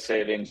excess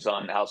savings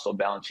on household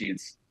balance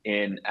sheets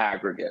in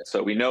aggregate.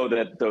 So we know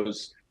that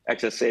those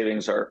excess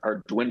savings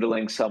are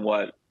dwindling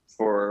somewhat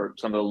for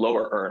some of the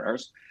lower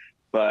earners,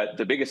 but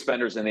the biggest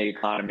spenders in the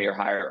economy are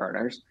higher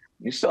earners.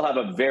 You still have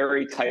a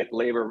very tight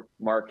labor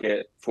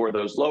market for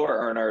those lower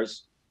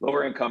earners,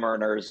 lower income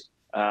earners,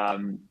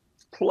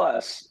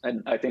 plus,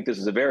 and I think this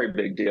is a very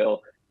big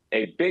deal,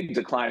 a big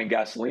decline in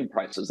gasoline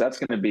prices. That's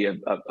going to be a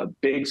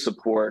big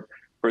support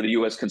for the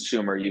U.S.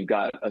 consumer. You've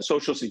got a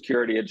Social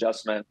Security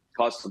adjustment,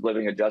 cost of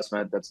living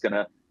adjustment that's going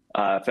to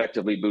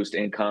effectively boost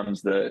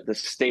incomes. The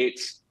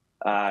states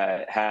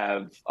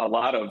have a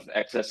lot of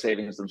excess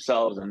savings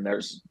themselves, and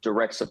there's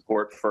direct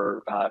support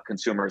for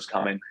consumers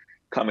coming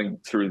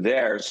through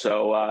there.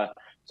 So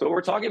what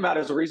we're talking about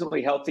is a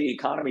reasonably healthy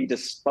economy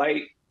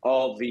despite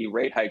all the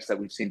rate hikes that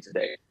we've seen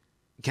today.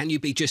 Can you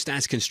be just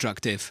as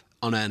constructive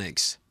on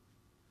earnings?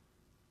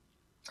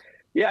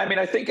 Yeah, I mean,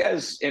 I think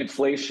as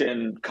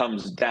inflation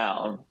comes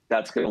down,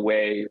 that's going to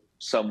weigh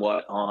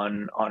somewhat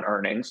on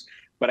earnings.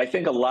 But I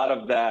think a lot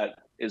of that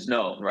is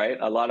known, right?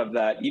 A lot of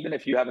that, even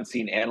if you haven't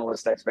seen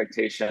analyst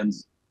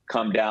expectations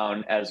come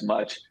down as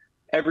much,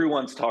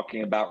 everyone's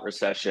talking about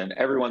recession.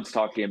 Everyone's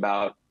talking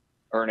about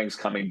earnings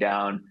coming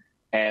down.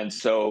 And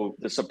so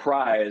the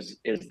surprise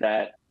is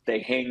that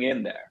they hang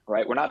in there,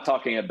 right? We're not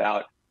talking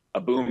about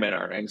a boom in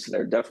earnings.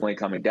 They're definitely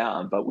coming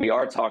down, but we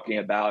are talking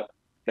about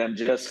them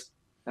just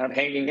kind of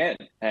hanging in.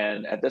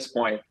 And at this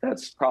point,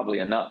 that's probably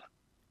enough.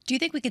 Do you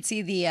think we could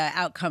see the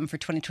outcome for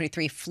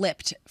 2023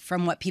 flipped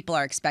from what people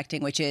are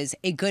expecting, which is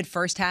a good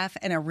first half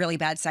and a really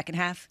bad second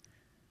half?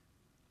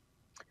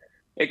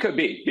 It could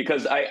be,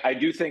 because I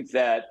do think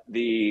that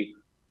the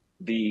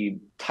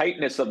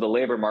tightness of the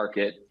labor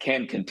market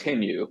can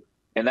continue,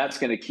 and that's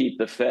going to keep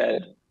the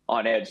Fed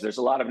on edge. There's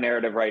a lot of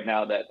narrative right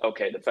now that,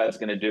 okay, the Fed's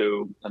going to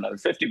do another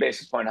 50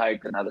 basis point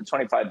hike, another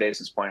 25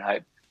 basis point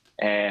hike,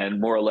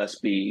 and more or less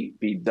be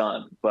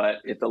done. But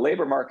if the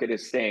labor market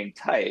is staying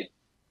tight,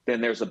 then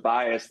there's a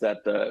bias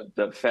that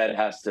the Fed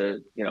has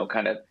to,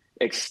 kind of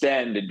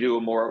extend and do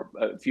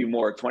a few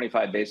more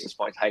 25 basis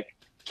points hike.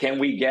 Can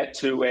we get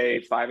to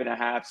a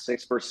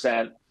 5.5%,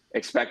 6%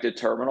 expected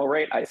terminal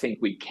rate? I think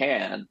we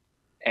can.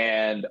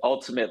 And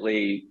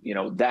ultimately,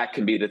 that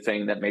can be the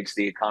thing that makes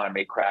the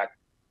economy crack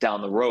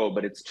down the road,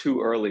 but it's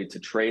too early to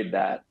trade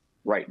that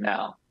right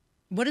now.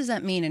 What does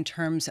that mean in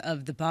terms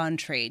of the bond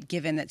trade,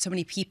 given that so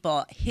many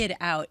people hid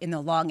out in the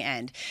long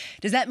end?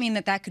 Does that mean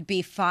that could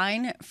be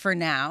fine for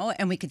now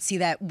and we could see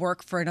that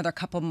work for another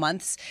couple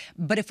months?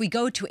 But if we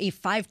go to a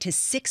 5 to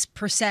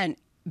 6%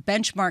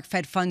 benchmark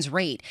Fed funds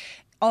rate,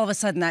 all of a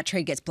sudden that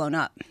trade gets blown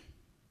up.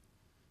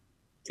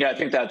 Yeah, I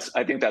think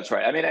that's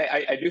right. I mean,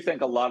 I do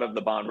think a lot of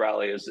the bond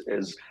rally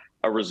is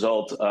a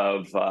result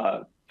of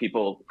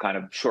people kind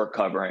of short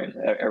covering.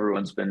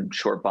 Everyone's been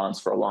short bonds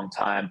for a long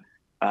time.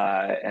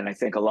 And I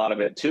think a lot of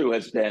it, too,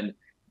 has been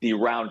the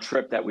round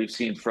trip that we've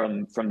seen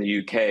from the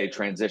UK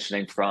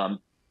transitioning from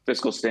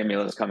fiscal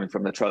stimulus coming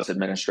from the Truss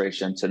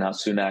administration to now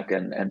Sunak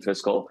and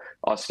fiscal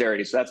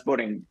austerity. So that's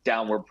putting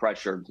downward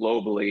pressure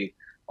globally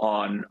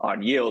on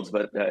yields.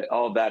 But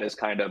all of that is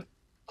kind of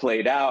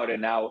played out.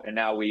 And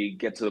now we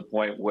get to the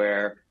point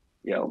where,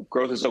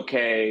 growth is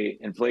okay.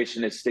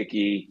 Inflation is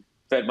sticky.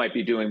 Fed might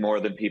be doing more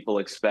than people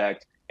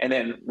expect. And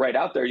then right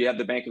out there, you have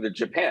the Bank of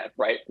Japan,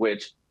 right,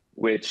 which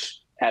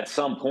at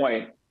some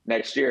point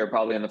next year,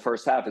 probably in the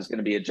first half, is going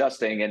to be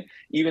adjusting. And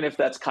even if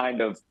that's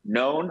kind of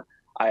known,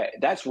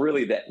 that's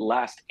really that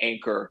last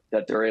anchor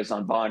that there is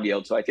on bond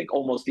yield. So I think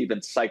almost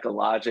even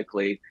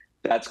psychologically,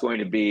 that's going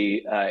to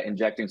be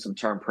injecting some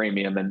term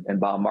premium in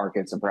bond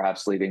markets and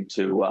perhaps leading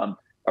to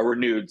a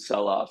renewed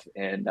sell-off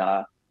in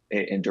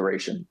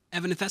duration.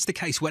 Evan, if that's the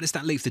case, where does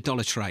that leave the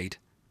dollar trade?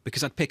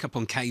 Because I'd pick up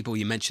on cable.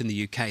 You mentioned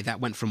the UK. That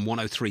went from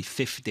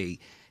 103.50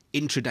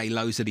 intraday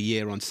lows of the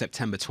year on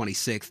September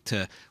 26th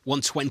to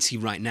 120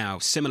 right now.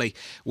 Similarly,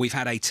 we've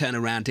had a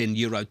turnaround in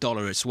euro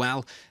dollar as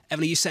well.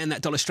 Evan, are you saying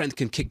that dollar strength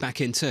can kick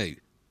back in too?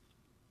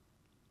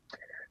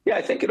 Yeah,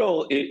 I think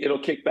it'll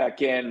kick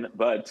back in,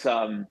 but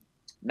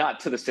not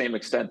to the same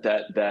extent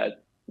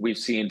that we've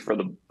seen for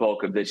the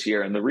bulk of this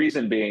year. And the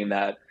reason being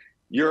that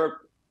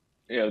Europe,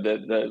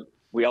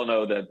 we all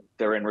know that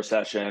they're in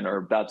recession or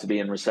about to be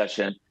in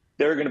recession.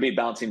 They're going to be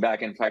bouncing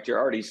back. In fact, you're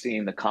already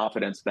seeing the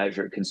confidence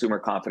measure, consumer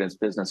confidence,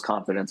 business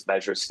confidence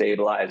measure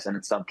stabilize and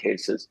in some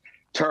cases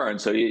turn.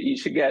 So you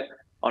should get,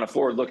 on a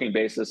forward-looking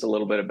basis, a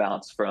little bit of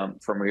bounce from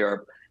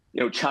Europe.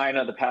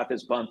 China, the path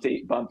is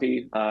bumpy,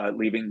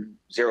 leaving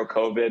zero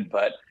COVID,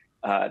 but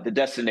the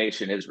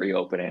destination is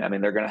reopening. I mean,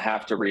 they're going to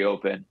have to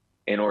reopen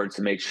in order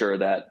to make sure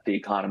that the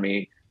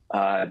economy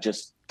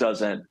just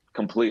doesn't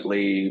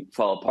completely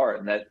fall apart,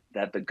 and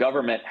that the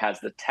government has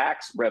the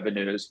tax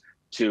revenues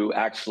to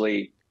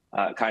actually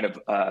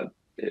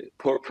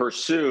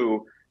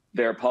pursue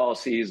their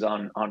policies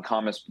on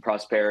common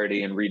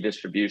prosperity and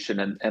redistribution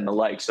and the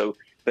like. So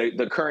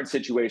the current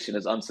situation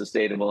is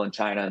unsustainable in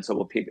China, and so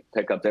we'll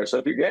pick up there. So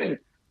if you're getting,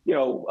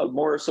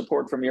 more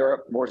support from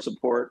Europe, more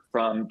support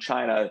from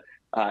China,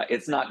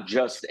 it's not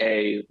just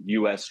a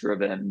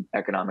U.S.-driven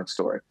economic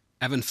story.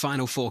 Evan,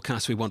 final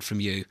forecast we want from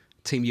you.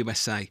 Team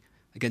USA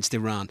against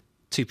Iran,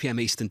 2 p.m.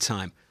 Eastern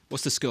time.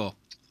 What's the score?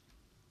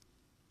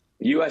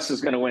 The U.S. is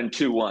going to win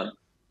 2-1.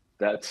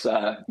 That's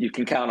you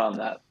can count on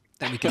that.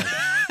 There we go.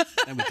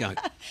 There we go.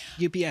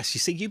 UBS. You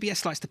see,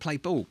 UBS likes to play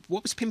ball.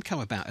 What was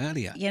PIMCO about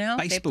earlier?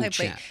 Baseball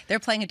chat. They're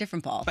playing a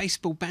different ball.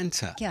 Baseball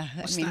banter. Yeah.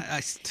 What's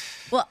that?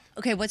 Well,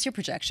 okay. What's your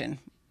projection?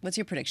 What's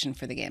your prediction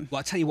for the game? Well,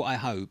 I'll tell you what I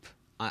hope.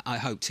 I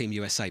hope Team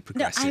USA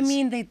progresses. No, I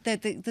mean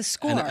the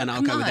score. And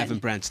I'll go with Evan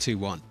Brands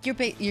 2-1.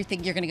 You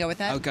think you're going to go with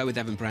that? I'll go with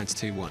Evan Brands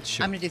 2-1.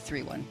 Sure. I'm going to do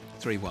 3-1.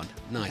 3-1.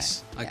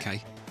 Nice.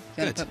 Okay.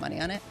 You want to put money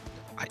on it?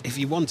 If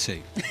you want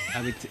to.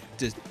 I mean,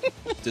 does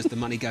the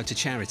money go to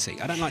charity?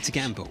 I don't like to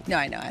gamble. No,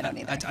 I know. I don't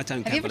either. I don't gamble at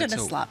all. Have you ever done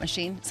a slot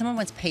machine? Someone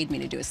once paid me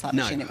to do a slot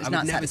machine. It was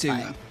not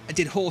satisfying. I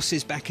did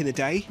horses back in the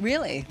day.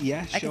 Really?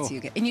 Yeah, sure. I can see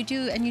you. And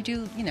you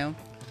do,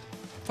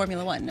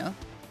 Formula One, no?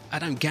 I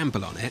don't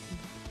gamble on it.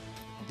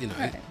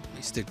 Right. I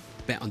used to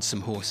bet on some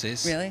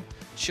horses. Really?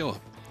 Sure.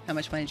 How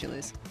much money did you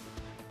lose?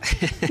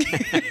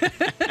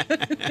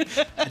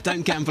 I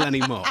don't gamble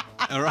anymore.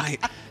 All right.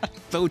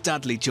 Bill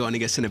Dudley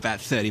joining us in about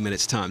 30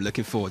 minutes' time.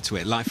 Looking forward to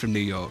it. Live from New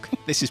York.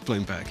 This is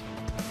Bloomberg.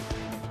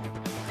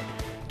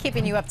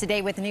 Keeping you up to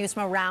date with news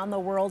from around the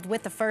world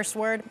with the first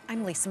word,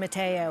 I'm Lisa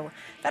Mateo.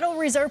 Federal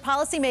Reserve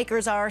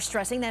policymakers are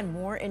stressing that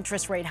more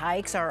interest rate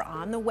hikes are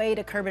on the way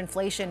to curb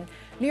inflation.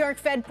 New York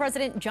Fed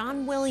President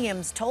John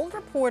Williams told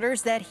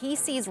reporters that he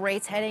sees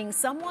rates heading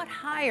somewhat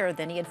higher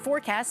than he had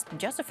forecast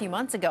just a few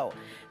months ago.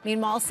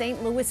 Meanwhile,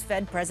 St. Louis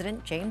Fed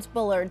President James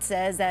Bullard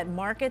says that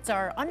markets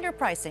are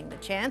underpricing the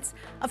chance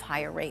of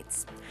higher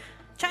rates.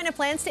 China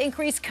plans to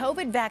increase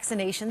COVID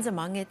vaccinations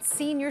among its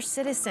senior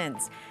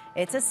citizens.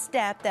 It's a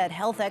step that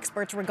health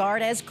experts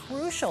regard as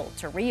crucial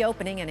to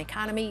reopening an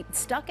economy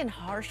stuck in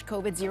harsh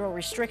COVID-0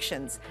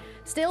 restrictions.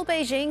 Still,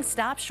 Beijing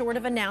stopped short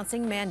of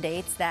announcing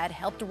mandates that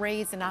helped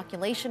raise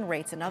inoculation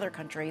rates in other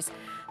countries.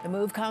 The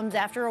move comes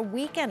after a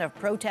weekend of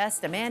protests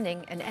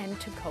demanding an end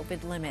to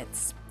COVID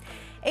limits.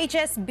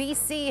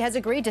 HSBC has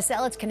agreed to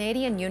sell its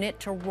Canadian unit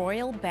to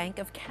Royal Bank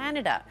of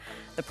Canada.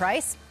 The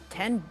price,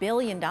 $10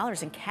 billion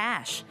in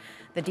cash.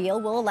 The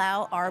deal will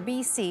allow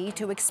RBC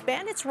to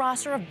expand its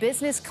roster of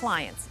business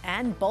clients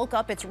and bulk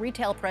up its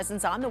retail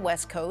presence on the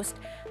West Coast.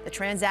 The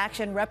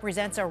transaction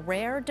represents a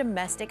rare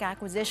domestic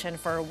acquisition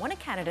for one of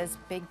Canada's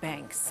big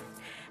banks.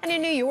 And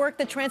in New York,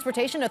 the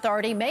Transportation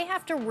Authority may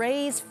have to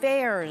raise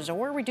fares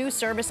or reduce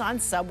service on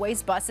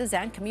subways, buses,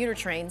 and commuter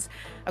trains.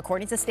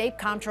 According to State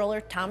Comptroller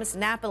Thomas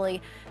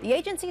Napoli, the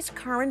agency's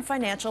current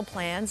financial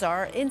plans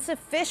are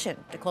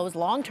insufficient to close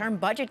long-term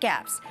budget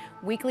gaps.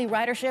 Weekly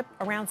ridership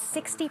around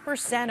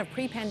 60% of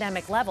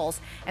pre-pandemic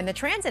levels, and the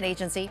transit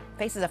agency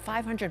faces a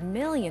 $500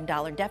 million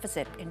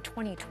deficit in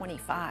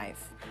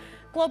 2025.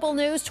 Global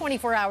news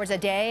 24 hours a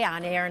day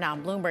on air and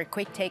on Bloomberg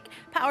Quick Take,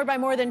 powered by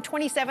more than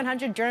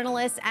 2,700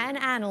 journalists and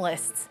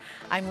analysts.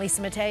 I'm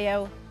Lisa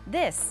Mateo.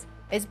 This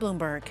is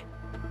Bloomberg.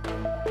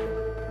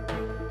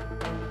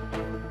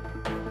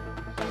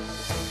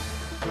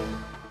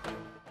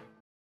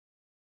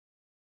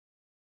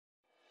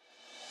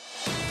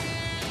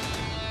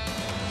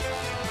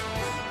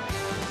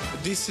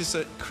 This is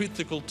a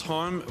critical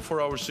time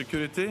for our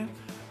security,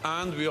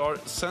 and we are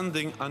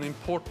sending an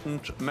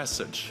important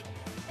message.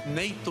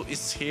 NATO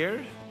is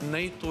here,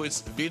 NATO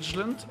is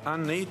vigilant,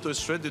 and NATO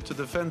is ready to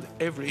defend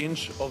every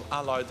inch of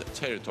Allied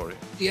territory.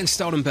 Jens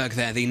Stoltenberg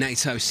there, the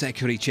NATO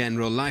Secretary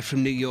General, live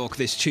from New York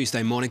this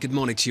Tuesday morning. Good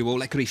morning to you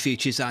all. Equity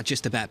futures are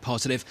just about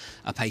positive,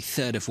 up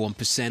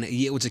 1/3%.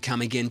 Yields are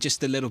coming in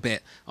just a little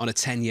bit on a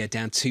 10-year,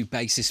 down 2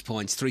 basis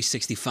points,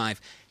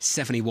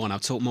 365.71. I'll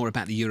talk more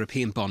about the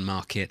European bond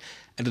market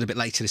a little bit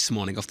later this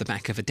morning off the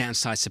back of a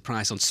downside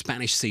surprise on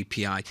Spanish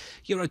CPI.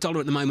 Euro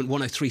dollar at the moment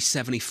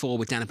 103.74.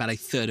 We're down about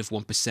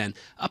 1/3%,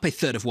 up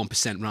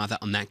 1/3% rather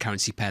on that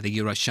currency pair. The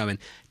euro showing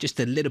just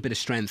a little bit of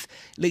strength.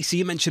 Lisa,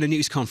 you mentioned a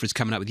news conference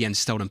coming up with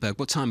Jens Stoltenberg.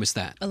 What time was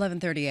that?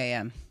 11:30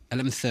 a.m.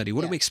 11:30.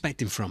 What are we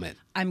expecting from it?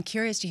 I'm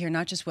curious to hear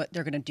not just what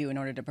they're going to do in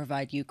order to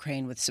provide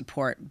Ukraine with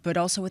support, but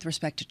also with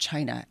respect to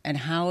China and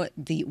how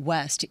the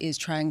West is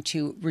trying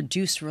to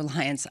reduce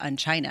reliance on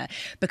China,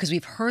 because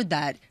we've heard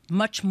that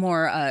much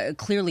more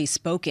clearly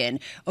spoken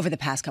over the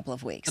past couple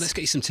of weeks. And let's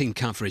get you some team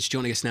coverage.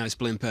 Joining us now is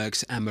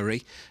Bloomberg's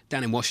Anne-Marie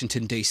down in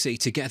Washington, D.C.,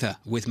 together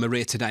with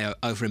Maria Tadeo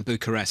over in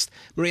Bucharest.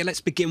 Maria,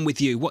 let's begin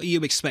with you. What are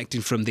you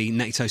expecting from the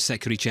NATO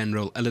Secretary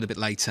General a little bit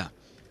later?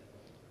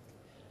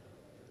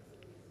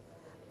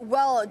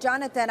 Well,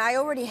 Jonathan, I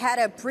already had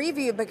a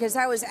preview because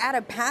I was at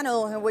a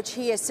panel in which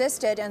he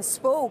assisted and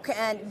spoke,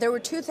 and there were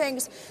two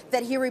things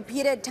that he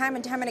repeated time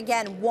and time and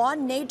again.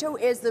 One, NATO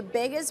is the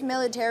biggest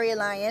military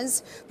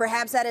alliance.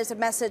 Perhaps that is a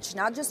message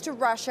not just to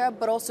Russia,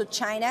 but also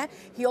China.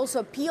 He also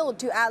appealed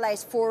to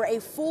allies for a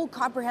full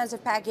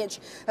comprehensive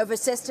package of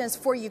assistance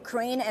for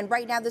Ukraine. And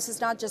right now, this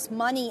is not just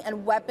money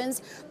and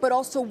weapons, but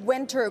also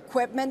winter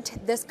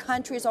equipment. This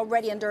country is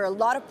already under a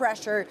lot of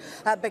pressure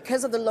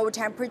because of the low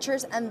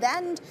temperatures. And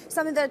then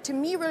something that to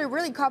me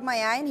really caught my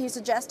eye, and he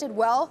suggested,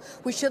 well,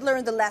 we should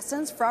learn the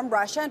lessons from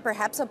Russia and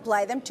perhaps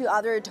apply them to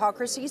other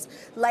autocracies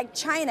like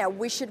China.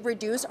 We should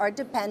reduce our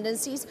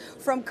dependencies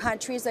from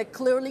countries that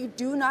clearly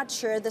do not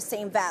share the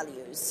same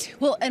values.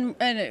 Well, and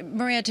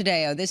Maria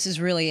Tadeo, this is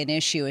really an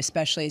issue,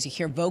 especially as you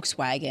hear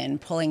Volkswagen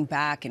pulling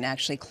back and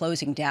actually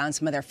closing down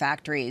some of their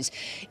factories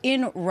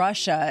in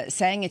Russia,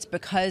 saying it's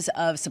because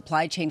of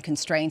supply chain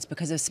constraints,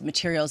 because of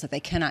materials that they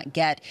cannot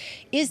get.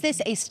 Is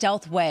this a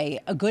stealth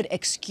way, a good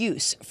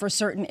excuse for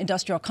certain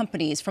industrial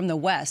companies from the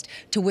West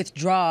to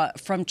withdraw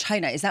from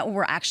China? Is that what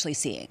we're actually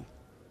seeing?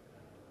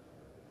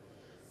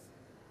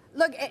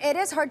 Look, it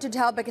is hard to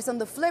tell because on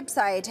the flip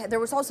side, there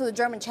was also the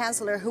German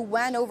chancellor who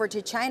went over to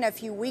China a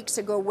few weeks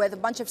ago with a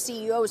bunch of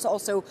CEOs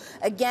also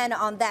again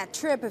on that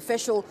trip,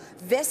 official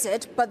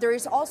visit. But there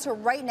is also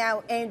right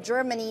now in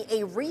Germany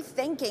a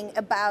rethinking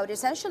about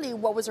essentially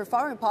what was their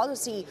foreign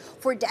policy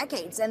for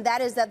decades. And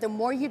that is that the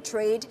more you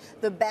trade,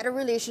 the better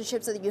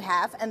relationships that you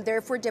have, and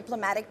therefore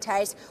diplomatic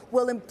ties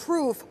will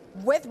improve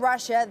with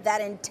Russia.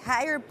 That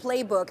entire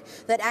playbook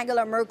that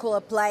Angela Merkel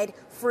applied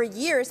for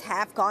years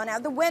have gone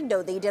out the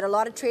window. They did a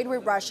lot of trade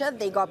with Russia,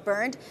 they got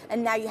burned,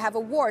 and now you have a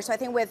war. So I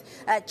think with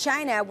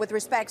China, with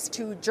respects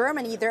to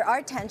Germany, there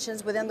are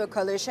tensions within the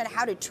coalition,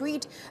 how to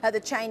treat the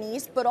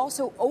Chinese, but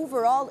also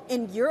overall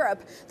in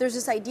Europe, there's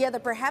this idea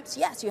that perhaps,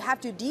 yes, you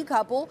have to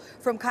decouple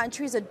from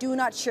countries that do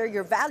not share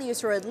your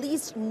values, or at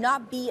least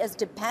not be as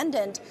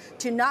dependent,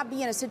 to not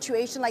be in a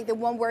situation like the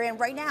one we're in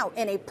right now,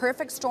 in a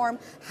perfect storm,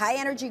 high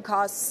energy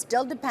costs,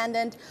 still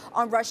dependent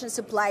on Russian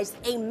supplies,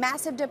 a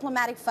massive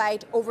diplomatic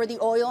fight over the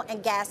oil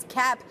and gas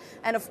cap,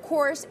 and of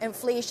course,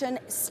 inflation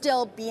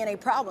still being a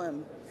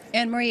problem.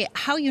 Anne-Marie,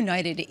 how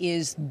united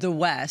is the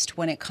West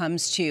when it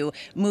comes to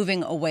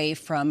moving away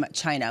from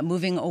China,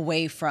 moving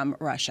away from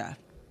Russia?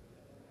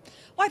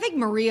 Well, I think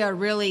Maria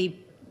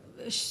really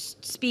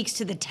speaks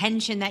to the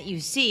tension that you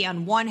see.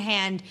 On one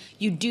hand,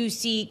 you do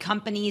see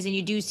companies and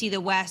you do see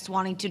the West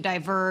wanting to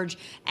diverge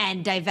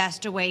and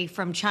divest away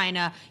from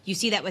China. You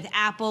see that with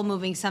Apple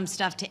moving some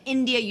stuff to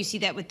India. You see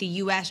that with the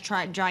U.S.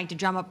 trying to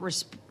drum up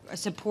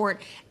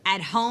support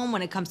at home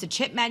when it comes to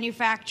chip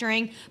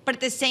manufacturing. But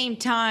at the same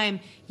time,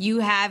 you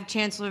have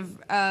Chancellor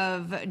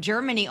of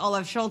Germany,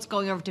 Olaf Scholz,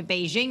 going over to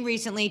Beijing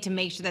recently to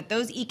make sure that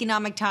those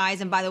economic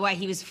ties, and by the way,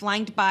 he was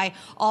flanked by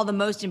all the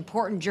most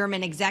important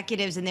German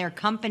executives in their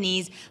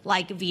companies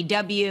like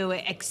VW,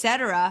 et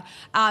cetera.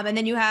 And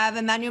then you have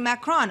Emmanuel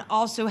Macron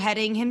also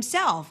heading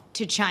himself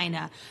to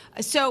China.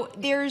 So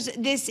there's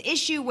this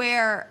issue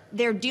where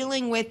they're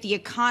dealing with the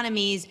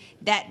economies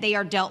that they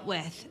are dealt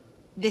with.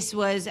 This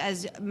was,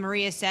 as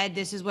Maria said,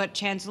 this is what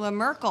Chancellor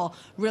Merkel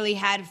really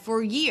had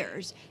for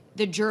years.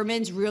 The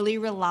Germans really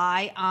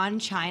rely on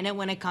China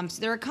when it comes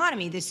to their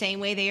economy, the same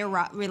way they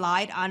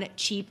relied on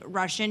cheap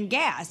Russian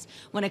gas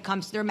when it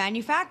comes to their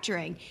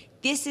manufacturing.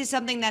 This is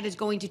something that is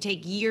going to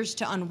take years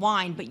to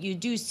unwind, but you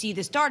do see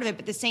the start of it.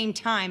 But at the same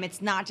time,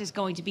 it's not just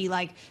going to be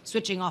like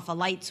switching off a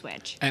light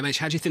switch. MH,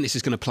 how do you think this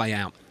is going to play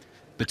out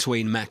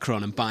between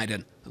Macron and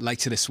Biden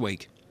later this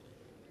week?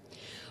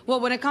 Well,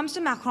 when it comes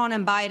to Macron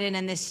and Biden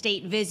and this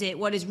state visit,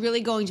 what is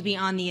really going to be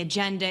on the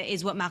agenda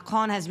is what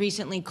Macron has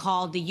recently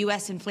called the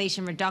U.S.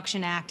 Inflation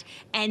Reduction Act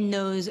and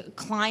those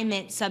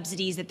climate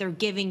subsidies that they're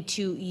giving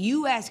to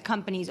U.S.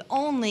 companies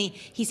only.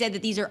 He said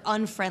that these are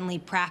unfriendly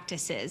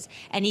practices.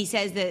 And he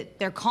says that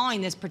they're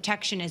calling this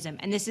protectionism.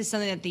 And this is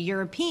something that the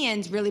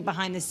Europeans, really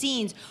behind the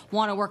scenes,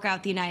 want to work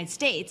out the United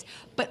States.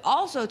 But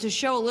also to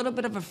show a little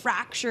bit of a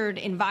fractured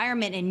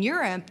environment in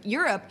Europe,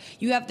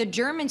 you have the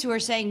Germans who are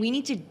saying we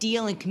need to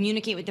deal and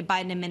communicate with the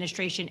Biden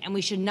administration, and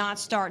we should not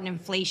start an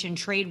inflation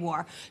trade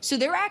war. So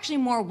they're actually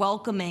more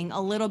welcoming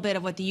a little bit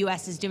of what the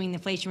U.S. is doing, the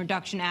Inflation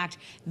Reduction Act.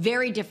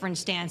 Very different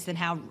stance than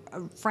how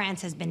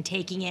France has been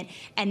taking it.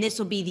 And this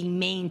will be the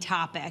main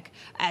topic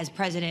as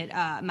President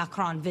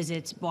Macron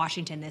visits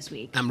Washington this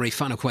week. Anne-Marie,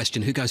 final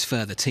question. Who goes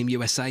further, Team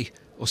USA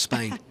or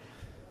Spain?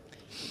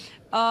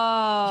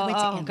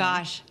 Oh,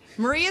 gosh.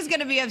 Maria's going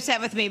to be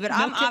upset with me, but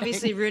I'm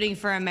obviously rooting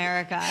for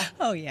America.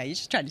 Oh, yeah, you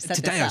just tried to set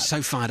Today this up. I was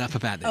so fired up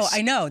about this. Oh,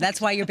 I know. That's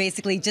why you're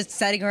basically just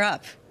setting her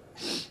up.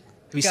 Have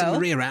you seen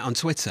Maria out on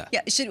Twitter?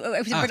 Yeah,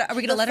 are we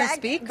going to let her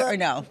speak or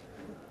no? Do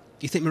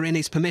you think Maria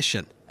needs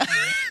permission?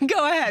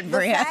 Go ahead,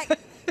 Maria.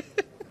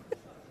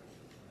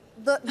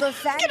 The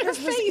fact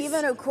this was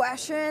even a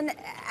question,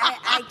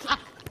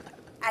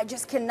 I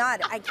just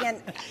cannot. I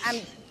can't.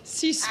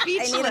 She's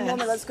speechless. I need a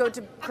moment. Let's go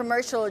to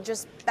commercial.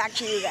 Just back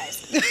to you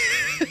guys.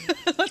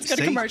 Let's go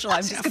to commercial.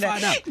 I'm just going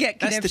to get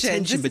That's the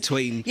tension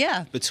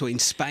between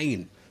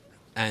Spain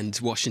and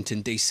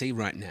Washington, D.C.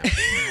 right now.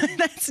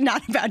 That's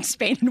not about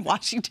Spain and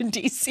Washington,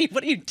 D.C.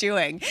 What are you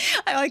doing?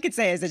 All I could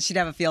say is that she'd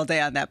have a field day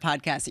on that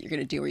podcast that you're going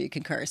to do where you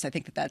can curse. I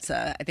think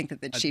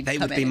that she'd They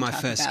come would be in my and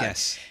talk first about,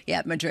 guess.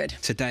 Yeah, Madrid.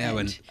 Tadeo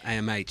and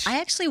AMH. I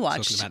actually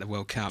watched talking about the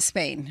World Cup.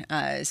 Spain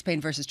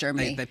versus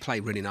Germany. They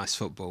play really nice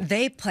football.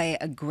 They play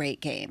a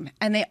great game,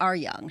 and they are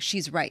young.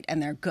 She's right,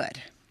 and they're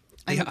good.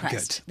 I'm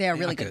impressed. They are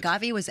really good.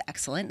 Gavi was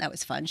excellent. That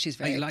was fun. She's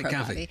very pro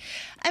Gavi.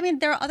 I mean,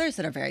 there are others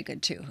that are very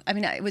good too. I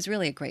mean, it was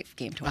really a great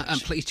game to watch. I'm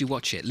pleased you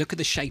watch it. Look at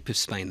the shape of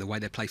Spain, the way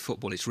they play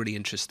football. It's really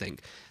interesting.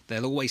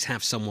 They'll always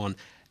have someone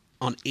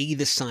on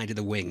either side of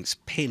the wings,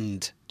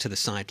 pinned to the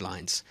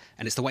sidelines.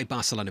 And it's the way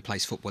Barcelona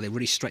plays football. They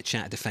really stretch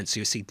out a defence.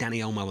 So you see Dani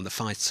Olmo on the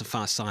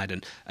far side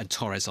and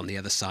Torres on the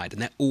other side.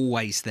 And they're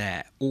always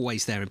there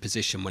in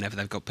position whenever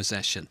they've got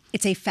possession.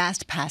 It's a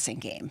fast passing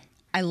game.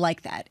 I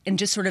like that. And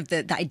just sort of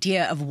the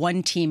idea of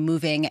one team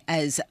moving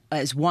as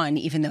one,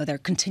 even though they're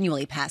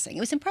continually passing.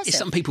 It was impressive.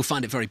 Some people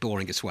find it very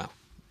boring as well,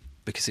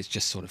 because it's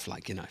just sort of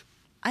like,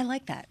 I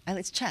like that.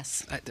 It's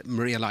chess.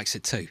 Maria likes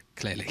it too,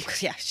 clearly.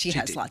 Yeah, she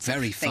has lots of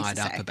very things fired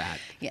to up say. about.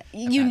 Yeah,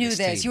 you knew this.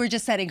 Team. You were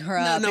just setting her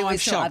up. No, I'm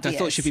shocked. So I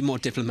thought she'd be more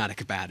diplomatic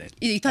about it.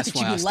 You thought that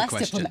you'd be less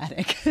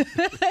diplomatic.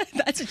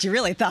 That's what you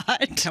really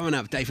thought. Coming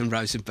up, David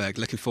Rosenberg.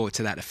 Looking forward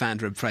to that. The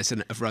founder and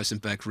president of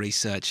Rosenberg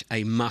Research.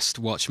 A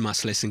must-watch,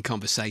 must-listen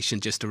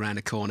conversation just around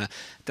the corner.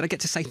 Did I get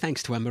to say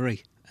thanks to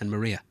Anne-Marie and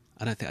Maria?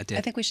 I don't think I did.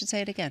 I think we should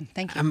say it again.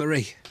 Thank you.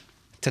 Anne-Marie,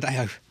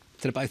 Tadeo,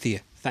 to the both of you.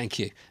 Thank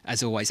you,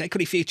 as always.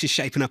 Equity futures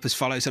shaping up as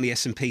follows on the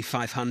S&P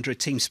 500.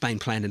 Team Spain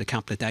playing in a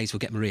couple of days. We'll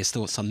get Maria's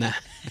thoughts on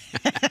that.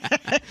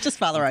 Just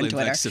follow her on Bloomberg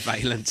Twitter.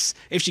 Surveillance.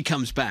 If she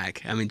comes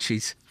back, I mean,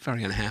 she's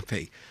very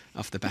unhappy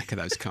off the back of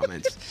those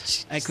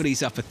comments.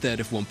 Equities up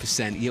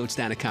 1/3%. Yields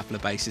down a couple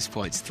of basis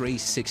points.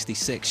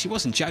 366. She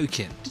wasn't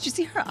joking. Did you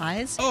see her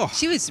eyes? Oh.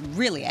 She was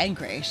really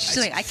angry. She's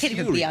like, I can't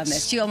even be on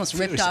this. She almost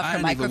ripped off her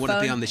microphone. I don't even want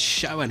to be on this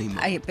show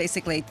anymore. I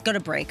basically, go to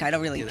break. I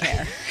don't really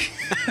care.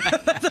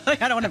 I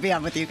don't want to be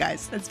on with you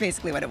guys. That's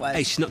basically what it was.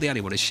 Hey, she's not the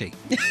only one, is she?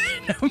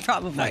 No,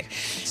 probably.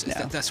 No.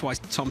 That's why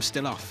Tom's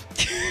still off.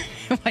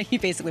 He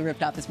basically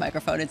ripped off his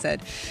microphone and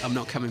said, I'm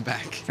not coming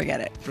back.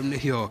 Forget it. From New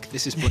York,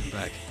 this is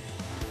Bloomberg.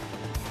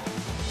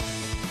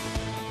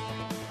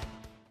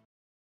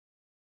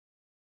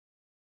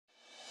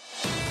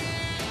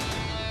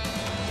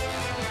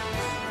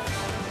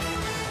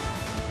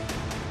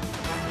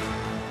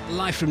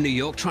 Live from New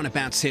York, trying to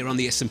bounce here on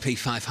the S&P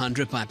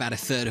 500 by about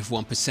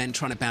 1/3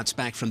 trying to bounce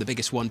back from the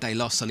biggest one-day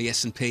loss on the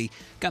S&P,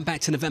 going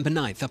back to November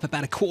 9th, up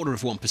about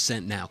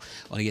 1/4% now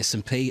on the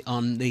S&P.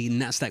 On the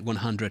Nasdaq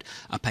 100,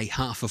 up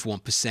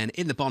 0.5%.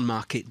 In the bond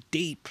market,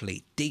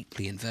 deeply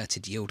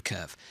inverted yield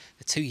curve.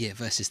 The 2-year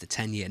versus the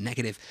 10-year,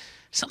 negative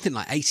something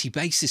like 80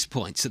 basis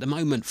points. At the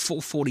moment,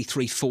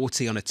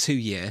 443.40 on a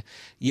 2-year.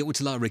 Yields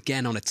lower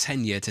again on a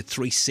 10-year to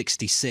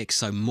 366,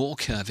 so more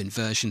curve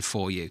inversion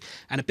for you.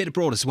 And a bit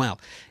abroad as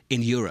well,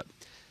 in Europe.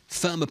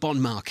 Firmer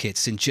bond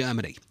markets in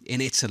Germany, in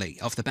Italy,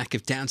 off the back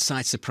of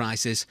downside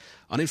surprises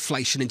on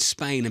inflation in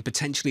Spain and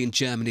potentially in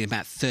Germany in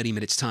about 30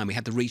 minutes' time. We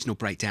had the regional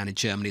breakdown in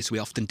Germany, as we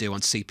often do on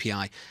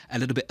CPI, a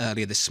little bit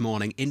earlier this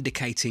morning,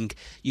 indicating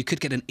you could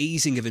get an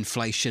easing of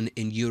inflation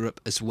in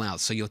Europe as well.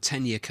 So your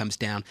 10-year comes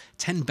down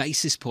 10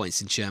 basis points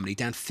in Germany,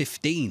 down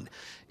 15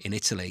 in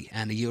Italy,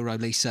 and the euro,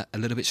 Lisa, a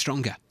little bit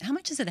stronger. How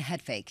much is it a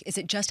head fake? Is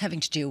it just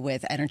having to do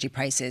with energy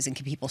prices, and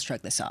can people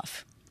shrug this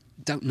off?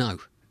 Don't know.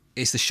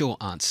 Is the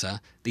short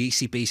answer. The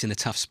ECB's in a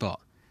tough spot.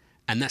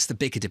 And that's the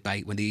bigger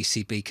debate when the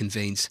ECB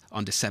convenes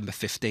on December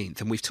 15th.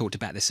 And we've talked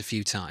about this a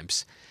few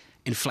times.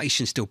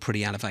 Inflation's still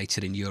pretty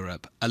elevated in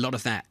Europe. A lot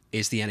of that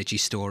is the energy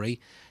story.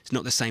 It's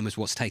not the same as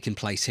what's taken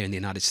place here in the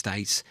United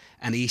States.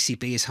 And the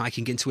ECB is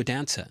hiking into a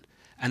downturn.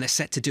 And they're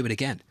set to do it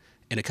again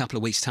in a couple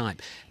of weeks' time.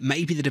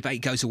 Maybe the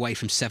debate goes away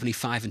from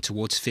 75 and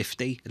towards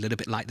 50, a little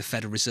bit like the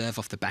Federal Reserve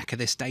off the back of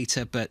this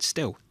data, but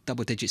still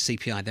double-digit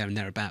CPI there and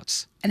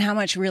thereabouts. And how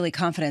much really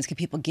confidence can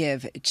people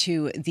give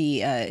to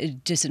the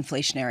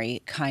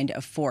disinflationary kind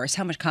of force?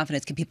 How much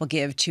confidence can people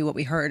give to what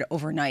we heard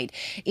overnight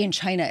in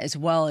China as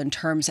well, in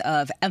terms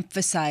of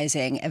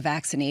emphasizing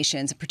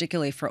vaccinations,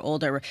 particularly for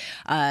older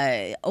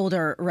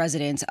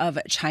residents of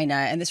China?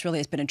 And this really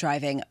has been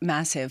driving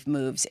massive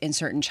moves in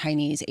certain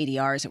Chinese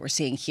ADRs that we're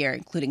seeing here,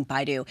 including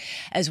Baidu,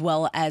 as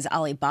well as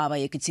Alibaba.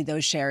 You could see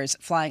those shares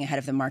flying ahead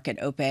of the market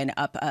open,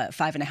 up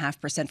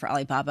 5.5% for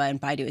Alibaba, and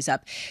Baidu is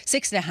up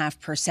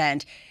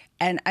 6.5%.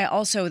 And I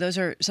also, those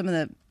are some of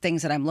the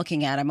things that I'm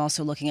looking at. I'm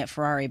also looking at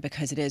Ferrari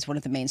because it is one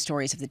of the main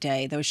stories of the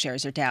day. Those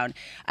shares are down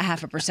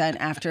 0.5%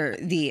 after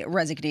the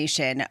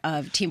resignation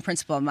of team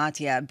principal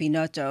Mattia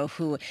Binotto,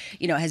 who,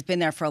 you know, has been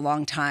there for a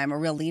long time, a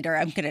real leader.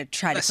 I'm going to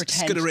try to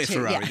pretend to...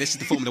 Ferrari. Yeah. This is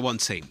the Formula One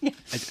team.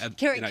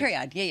 Carry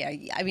on. Yeah.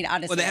 I mean,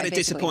 honestly. Well, they had a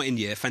disappointing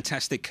year.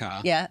 Fantastic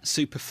car. Yeah.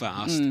 Super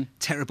fast.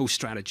 Terrible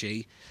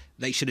strategy.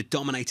 They should have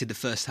dominated the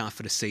first half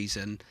of the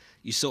season.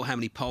 You saw how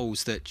many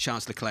poles that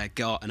Charles Leclerc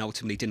got and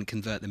ultimately didn't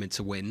convert them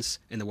into wins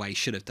in the way he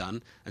should have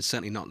done, and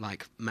certainly not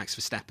like Max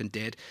Verstappen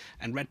did.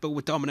 And Red Bull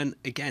were dominant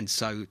again,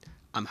 so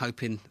I'm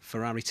hoping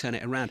Ferrari turn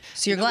it around.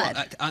 So you're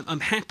glad? I'm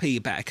happy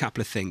about a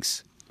couple of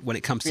things when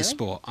it comes to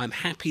sport. I'm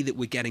happy that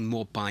we're getting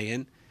more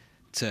buy-in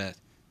to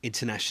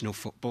international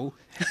football.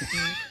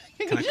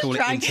 Can I call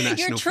it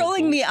international You're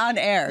trolling football? Me on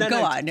air.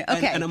 Go on.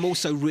 Okay. And I'm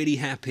also really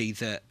happy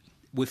that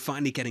we're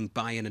finally getting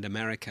buy-in in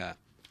America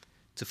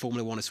to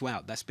Formula One as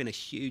well. That's been a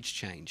huge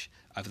change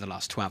over the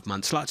last 12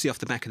 months, largely off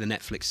the back of the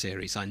Netflix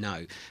series, I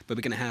know. But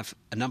we're going to have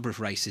a number of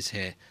races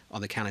here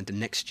on the calendar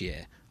next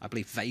year. I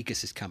believe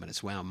Vegas is coming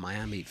as well,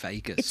 Miami,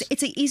 Vegas.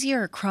 It's an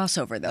easier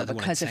crossover, though,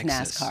 because of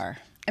NASCAR.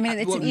 I mean,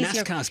 it's an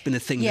easier... NASCAR's been a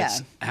thing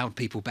that's held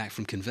people back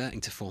from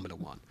converting to Formula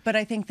One. But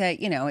I think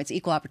that, you know, it's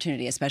equal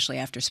opportunity, especially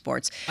after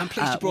sports. I'm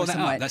pleased you brought that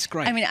up. That's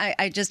great. I mean,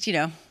 I just, you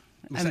know...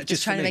 I'm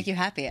just trying to make you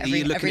happy every day. Are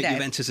you looking at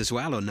Juventus as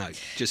well, or no?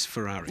 Just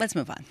Ferrari? Let's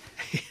move on.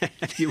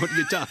 You're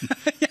done?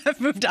 Yeah, I've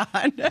moved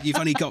on. You've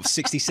only got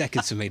 60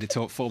 seconds for me to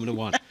talk Formula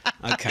One.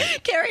 Okay.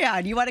 Carry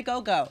on. You want to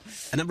go?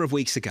 A number of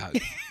weeks ago,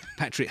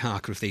 Patrick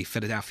Harker of the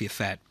Philadelphia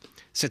Fed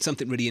said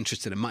something really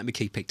interesting, and Mike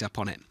McKee picked up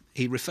on it.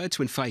 He referred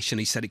to inflation.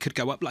 He said it could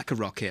go up like a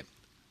rocket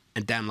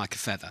and down like a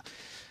feather.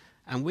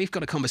 And we've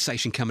got a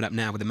conversation coming up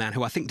now with a man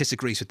who I think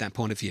disagrees with that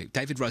point of view.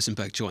 David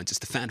Rosenberg joins us,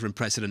 the founder and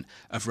president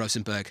of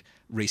Rosenberg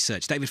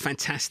Research. David,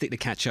 fantastic to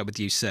catch up with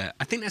you, sir.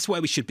 I think that's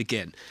where we should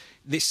begin.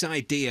 This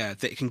idea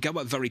that it can go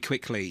up very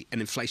quickly and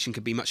inflation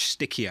can be much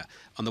stickier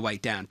on the way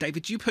down.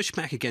 David, do you push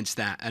back against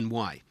that, and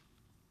why?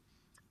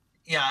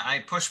 Yeah, I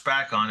push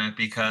back on it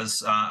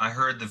because I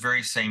heard the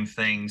very same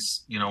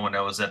things, you know, when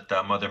I was at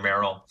Mother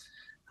Merrill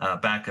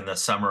back in the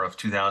summer of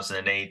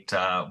 2008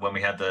 when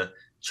we had the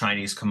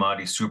Chinese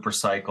commodity super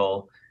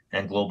cycle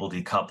and global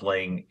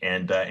decoupling,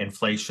 and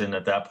inflation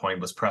at that point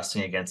was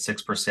pressing against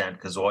 6%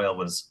 because oil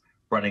was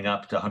running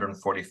up to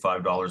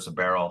 $145 a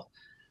barrel.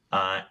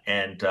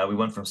 And we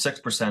went from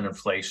 6%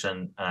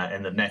 inflation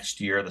in the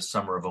next year, the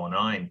summer of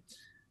 2009,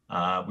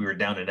 we were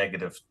down to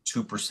negative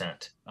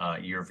 2%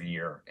 year over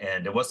year.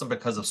 And it wasn't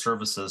because of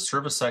services.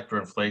 Service sector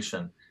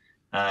inflation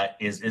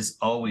is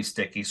always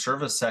sticky.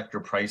 Service sector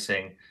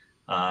pricing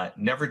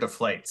never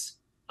deflates.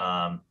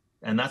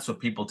 And that's what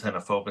people tend to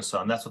focus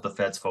on. That's what the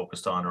Fed's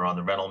focused on, or on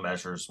the rental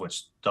measures,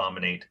 which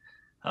dominate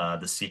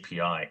the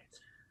CPI.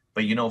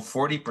 But, you know,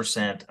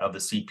 40% of the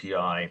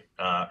CPI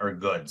are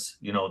goods,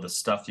 you know, the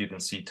stuff you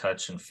can see,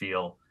 touch, and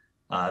feel,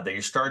 that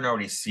you're starting to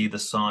already see the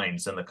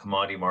signs in the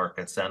commodity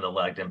markets, and the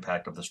lagged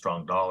impact of the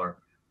strong dollar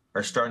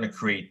are starting to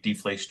create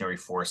deflationary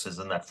forces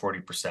in that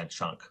 40%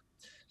 chunk.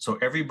 So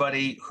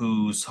everybody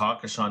who's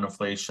hawkish on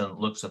inflation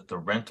looks at the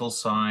rental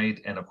side.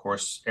 And of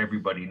course,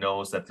 everybody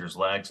knows that there's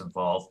lags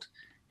involved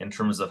in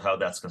terms of how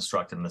that's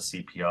constructed in the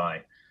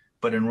CPI.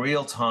 But in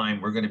real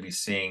time, we're going to be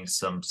seeing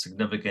some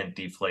significant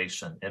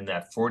deflation in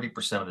that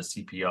 40% of the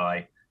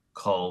CPI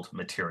called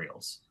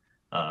materials.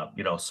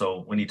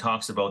 So when he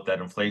talks about that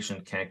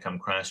inflation can't come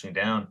crashing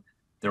down,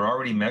 there are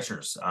already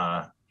measures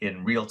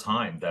in real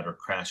time that are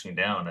crashing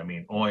down. I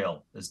mean,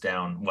 oil is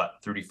down,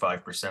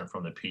 35%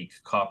 from the peak.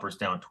 Copper's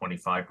down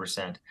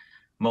 25%.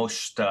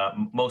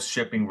 Most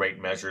shipping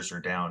rate measures are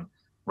down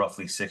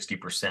roughly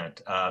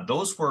 60%.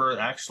 Those were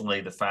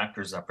actually the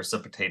factors that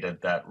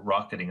precipitated that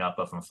rocketing up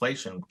of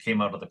inflation,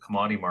 came out of the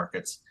commodity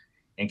markets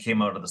and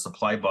came out of the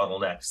supply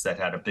bottlenecks that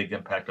had a big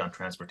impact on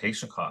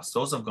transportation costs.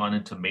 Those have gone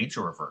into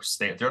major reverse.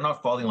 They're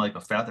not falling like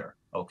a feather,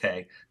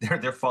 okay?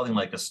 They're falling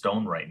like a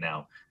stone right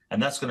now.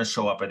 And that's going to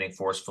show up, I think,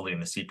 forcefully in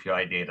the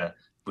CPI data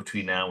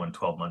between now and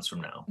 12 months from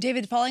now.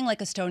 David, falling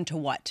like a stone to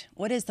what?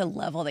 What is the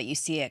level that you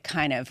see it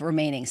kind of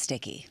remaining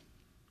sticky?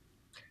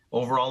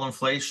 Overall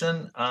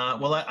inflation, I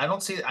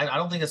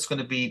don't think it's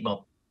going to be,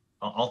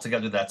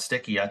 altogether that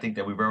sticky. I think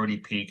that we've already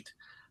peaked.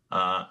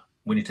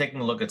 When you're taking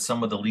a look at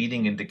some of the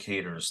leading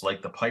indicators,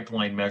 like the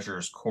pipeline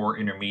measures, core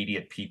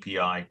intermediate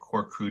PPI,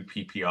 core crude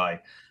PPI,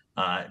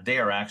 they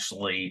are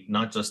actually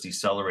not just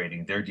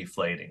decelerating, they're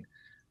deflating.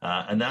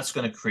 And that's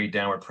going to create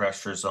downward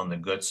pressures on the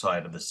good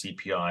side of the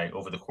CPI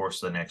over the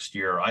course of the next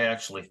year. I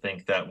actually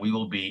think that we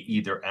will be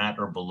either at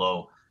or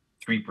below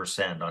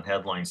 3% on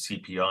headline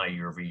CPI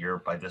year over year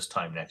by this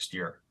time next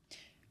year.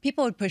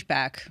 People would push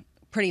back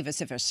pretty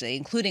vociferously,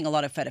 including a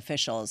lot of Fed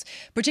officials,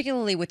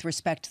 particularly with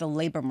respect to the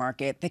labor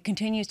market that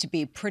continues to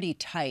be pretty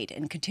tight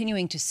and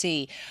continuing to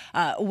see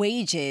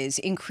wages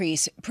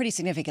increase pretty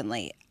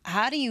significantly.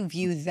 How do you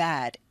view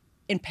that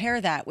and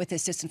pair that with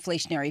this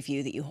disinflationary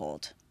view that you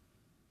hold?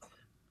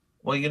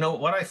 Well,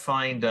 what I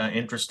find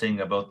interesting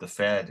about the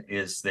Fed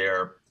is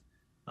their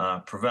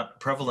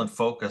prevalent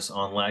focus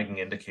on lagging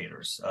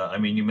indicators.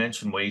 You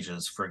mentioned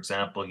wages, for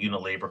example,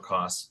 unit labor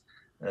costs.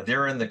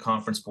 They're in the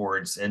Conference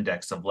Board's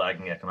index of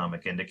lagging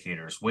economic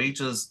indicators.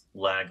 Wages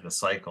lag the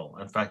cycle.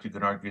 In fact, you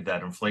can argue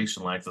that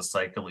inflation lags the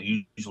cycle.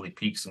 It usually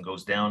peaks and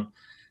goes down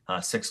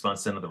 6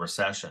 months into the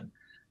recession.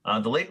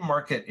 The labor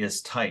market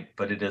is tight,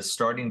 but it is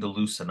starting to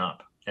loosen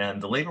up.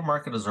 And the labor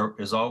market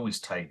is always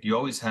tight. You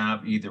always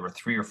have either a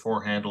 3 or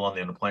 4 handle on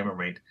the unemployment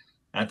rate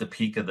at the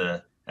peak of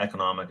the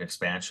economic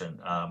expansion.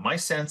 My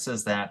sense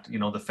is that,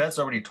 the Fed's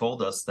already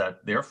told us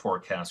that their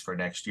forecast for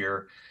next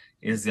year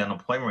is the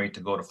unemployment rate to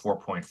go to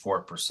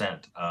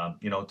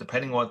 4.4%.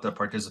 Depending on what the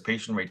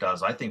participation rate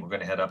does, I think we're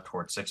going to head up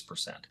towards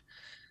 6%.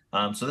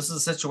 So this is a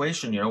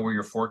situation, where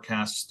your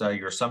forecast,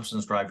 your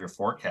assumptions drive your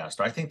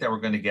forecast. I think that we're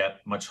going to get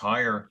much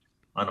higher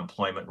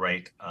unemployment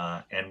rate,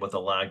 and with a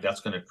lag,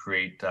 that's going to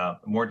create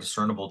more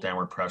discernible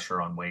downward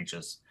pressure on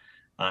wages.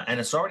 And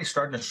it's already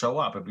starting to show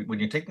up. When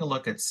you're taking a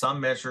look at some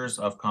measures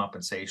of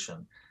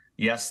compensation,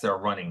 yes, they're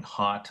running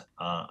hot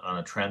on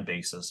a trend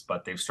basis,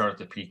 but they've started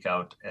to peak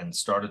out and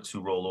started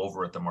to roll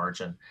over at the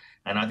margin.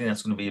 And I think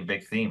that's going to be a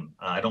big theme.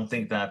 I don't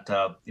think that,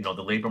 the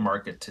labor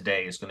market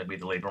today is going to be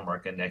the labor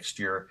market next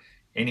year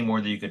any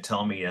more than you could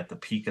tell me at the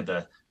peak of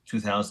the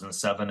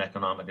 2007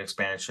 economic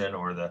expansion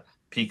or the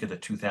peak of the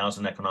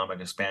 2000 economic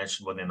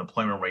expansion when the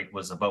unemployment rate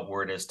was about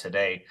where it is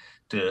today,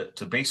 to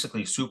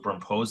basically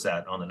superimpose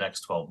that on the next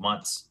 12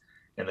 months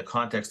in the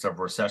context of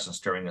recession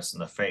staring us in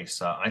the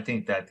face. I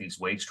think that these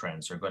wage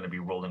trends are going to be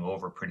rolling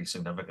over pretty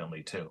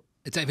significantly too.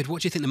 David,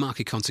 what do you think the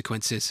market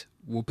consequences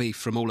will be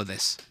from all of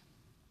this?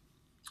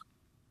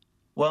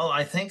 Well,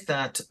 I think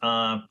that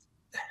I'm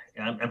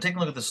taking a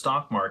look at the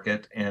stock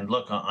market, and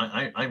look,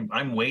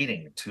 I'm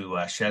waiting to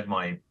shed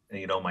my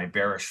my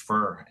bearish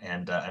fur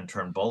and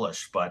turn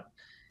bullish. But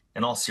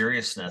in all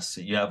seriousness,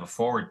 you have a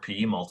forward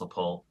PE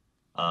multiple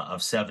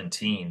of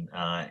 17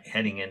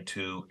 heading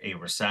into a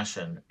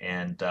recession,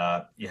 and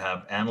you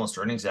have analyst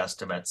earnings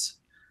estimates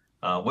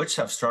which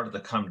have started to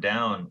come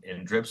down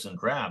in dribs and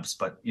drabs.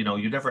 But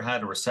you never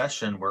had a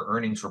recession where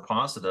earnings were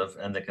positive,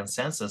 and the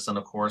consensus, and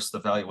of course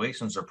the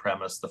valuations are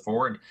premised, the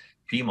forward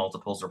PE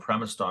multiples are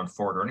premised on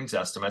forward earnings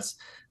estimates.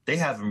 They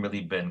haven't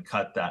really been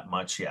cut that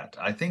much yet.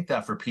 I think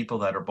that for people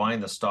that are buying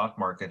the stock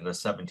market at a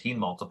 17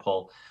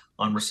 multiple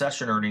on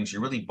recession earnings,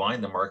 you're really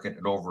buying the market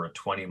at over a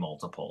 20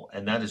 multiple,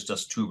 and that is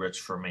just too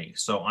rich for me.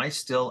 So I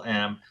still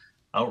am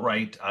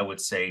outright, I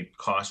would say,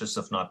 cautious,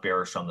 if not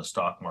bearish, on the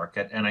stock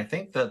market. And I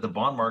think that the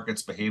bond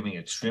market's behaving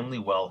extremely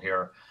well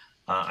here.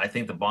 I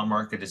think the bond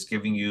market is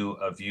giving you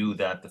a view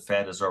that the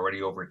Fed is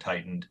already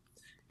over-tightened.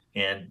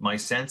 And my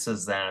sense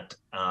is that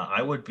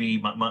I would be,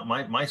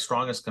 my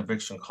strongest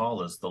conviction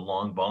call is the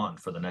long bond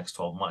for the next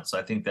 12 months.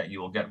 I think that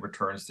you will get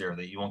returns there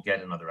that you won't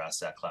get in other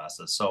asset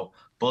classes. So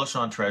bullish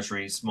on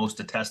treasuries, most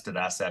detested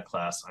asset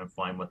class, I'm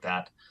fine with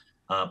that.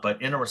 But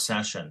in a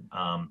recession,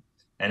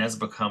 and as it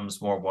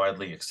becomes more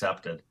widely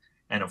accepted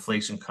and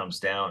inflation comes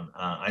down,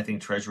 I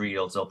think treasury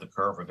yields out the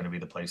curve are going to be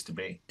the place to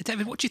be.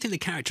 David, what do you think the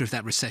character of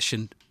that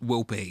recession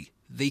will be?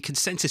 The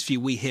consensus view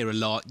we hear a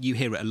lot, you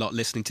hear it a lot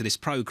listening to this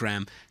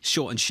programme,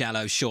 short and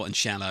shallow, short and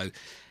shallow.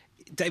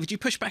 David, you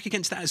push back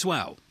against that as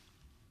well?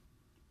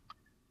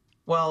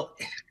 Well,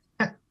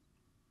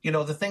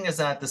 the thing is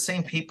that the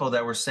same people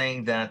that were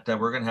saying that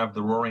we're going to have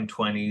the roaring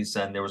 20s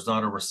and there was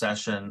not a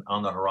recession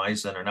on the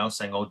horizon are now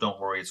saying, oh, don't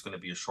worry, it's going to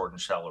be a short and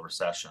shallow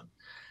recession.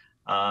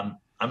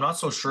 I'm not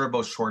so sure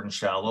about short and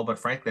shallow, but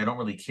frankly, I don't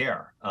really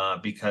care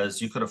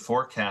because you could have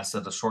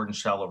forecasted a short and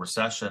shallow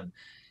recession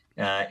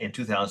in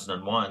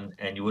 2001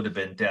 and you would have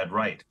been dead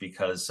right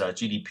because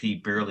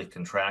GDP barely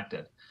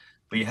contracted.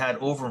 But you had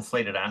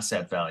overinflated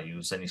asset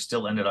values and you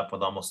still ended up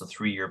with almost a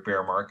 3-year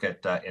bear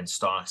market in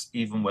stocks,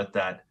 even with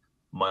that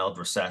mild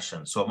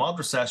recession. So a mild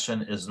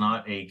recession is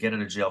not a get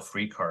out of jail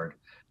free card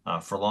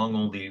for long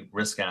only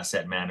risk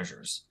asset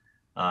managers.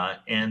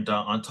 And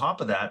on top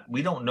of that,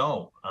 we don't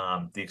know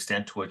the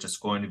extent to which it's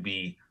going to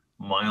be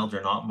mild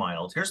or not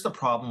mild. Here's the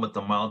problem with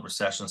the mild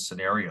recession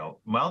scenario.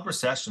 Mild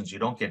recessions, you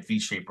don't get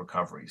V-shaped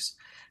recoveries.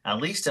 At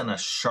least in a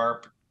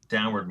sharp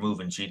downward move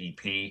in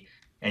GDP,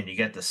 and you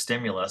get the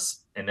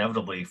stimulus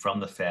inevitably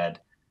from the Fed,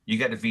 you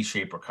get a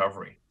V-shaped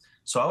recovery.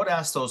 So I would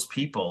ask those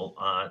people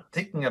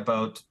thinking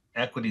about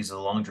equities as a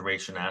long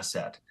duration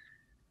asset,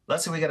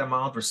 let's say we get a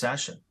mild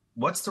recession,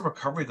 what's the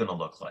recovery going to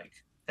look like?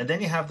 And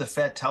then you have the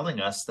Fed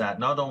telling us that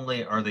not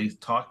only are they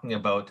talking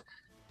about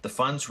the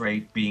funds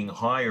rate being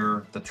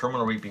higher, the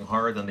terminal rate being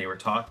higher than they were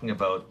talking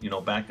about,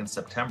 back in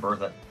September,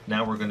 that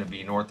now we're going to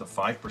be north of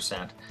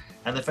 5%.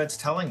 And the Fed's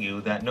telling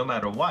you that no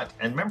matter what,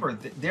 and remember,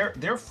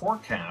 their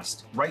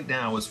forecast right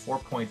now is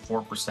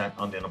 4.4%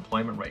 on the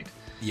unemployment rate.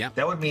 Yeah.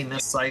 That would mean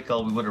this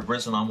cycle we would have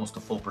risen almost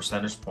a full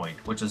percentage point,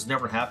 which has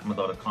never happened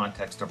without a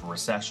context of a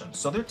recession.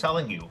 So they're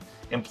telling you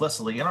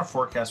implicitly in our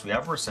forecast we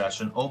have a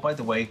recession. Oh, by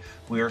the way,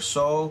 we are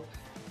so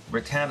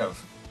retentive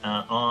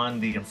on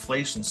the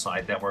inflation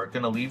side that we're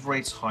going to leave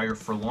rates higher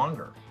for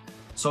longer.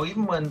 So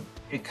even when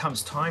it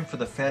comes time for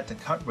the Fed to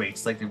cut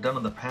rates like they've done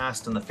in the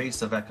past in the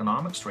face of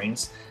economic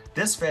strains,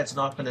 this Fed's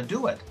not going to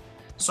do it.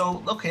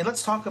 So, okay,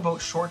 let's talk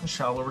about short and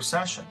shallow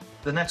recession.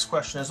 The next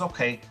question is,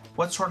 okay,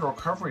 what sort of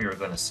recovery are we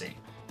going to see?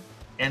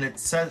 And it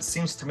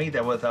seems to me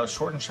that without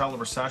short and shallow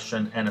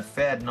recession and a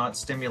Fed not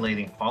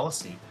stimulating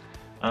policy,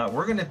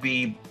 we're going to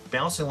be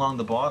bouncing along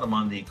the bottom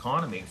on the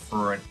economy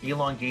for an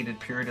elongated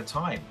period of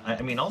time.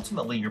 I mean,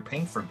 ultimately, you're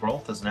paying for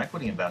growth as an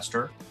equity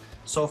investor.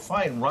 So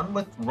fine, run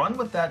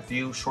with that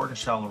view, short and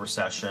shallow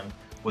recession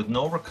with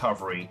no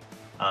recovery,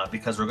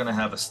 because we're going to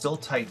have a still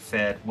tight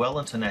Fed well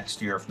into next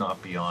year, if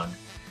not beyond.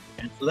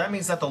 And so that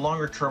means that the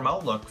longer term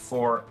outlook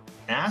for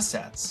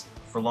assets,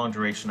 for long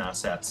duration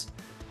assets,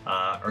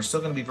 are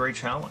still going to be very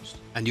challenged.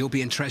 And you'll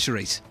be in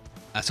treasuries.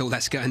 That's all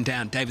that's going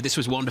down. David, this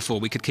was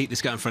wonderful. We could keep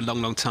this going for a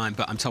long, long time,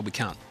 but I'm told we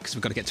can't because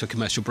we've got to get to a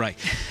commercial break.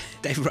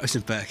 David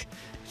Rosenberg,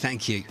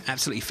 thank you.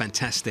 Absolutely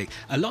fantastic.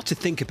 A lot to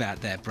think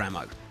about there,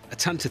 Bramo. A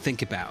ton to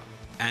think about.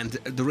 And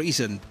the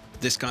reason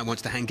this guy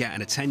wants to hang out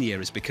in a 10-year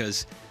is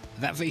because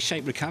that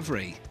V-shaped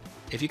recovery,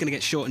 if you're going to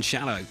get short and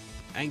shallow,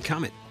 ain't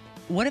coming.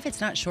 What if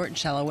it's not short and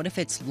shallow? What if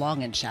it's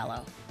long and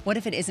shallow? What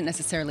if it isn't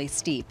necessarily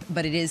steep,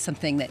 but it is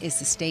something that is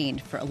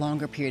sustained for a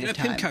longer period of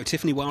time? PIMCO,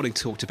 Tiffany Wilding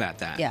talked about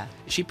that. Yeah.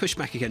 She pushed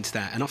back against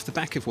that. And off the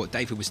back of what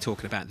David was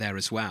talking about there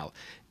as well,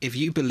 if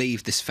you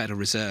believe this Federal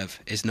Reserve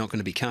is not going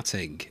to be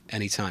cutting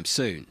anytime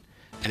soon,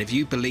 and if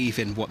you believe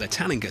in what they're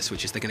telling us,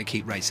 which is they're going to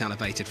keep rates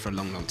elevated for a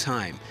long, long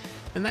time,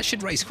 then that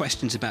should raise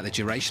questions about the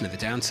duration of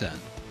the downturn.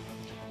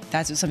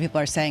 That's what some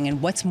people are saying.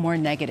 And what's more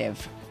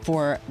negative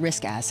for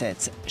risk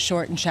assets?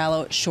 Short and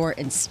shallow, short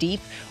and steep,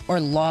 or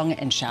long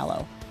and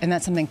shallow? And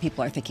that's something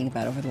people are thinking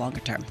about over the longer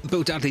term.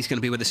 Bill Dudley's going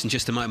to be with us in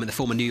just a moment, the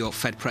former New York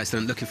Fed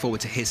president. Looking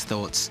forward to his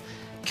thoughts.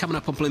 Coming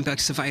up on Bloomberg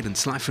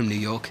Surveillance, live from New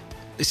York.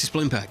 This is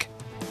Bloomberg.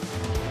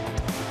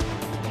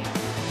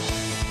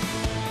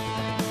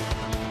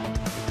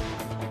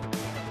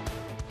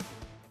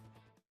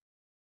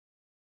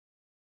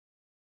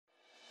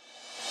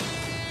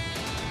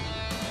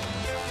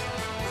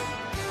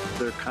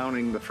 They're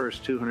counting the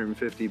first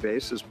 250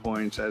 basis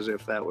points as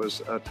if that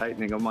was a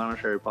tightening of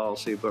monetary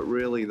policy, but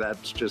really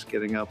that's just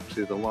getting up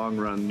to the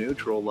long-run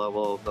neutral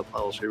level of the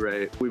policy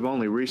rate. We've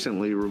only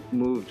recently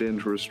moved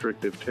into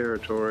restrictive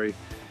territory,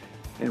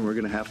 and we're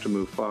going to have to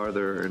move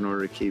farther in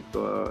order to keep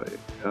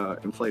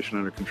inflation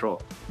under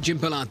control. Jim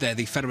Bullard there,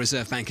 the Federal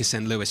Reserve Bank of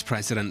St. Louis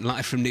president,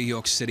 live from New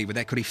York City with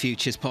equity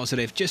futures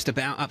positive, just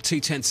about up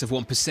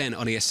 0.2%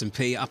 on the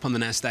S&P, up on the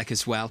Nasdaq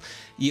as well.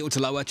 Yields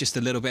lower just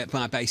a little bit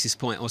by a basis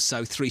point or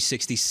so,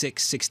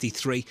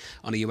 366.63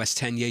 on a US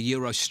 10-year.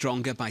 Euro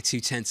stronger by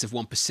 0.2%,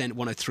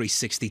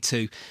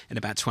 103.62. In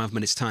about 12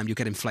 minutes' time, you'll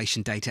get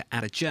inflation data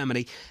out of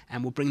Germany,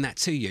 and we'll bring that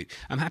to you.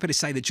 I'm happy to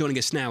say that joining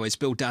us now is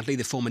Bill Dudley,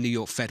 the former New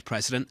York Fed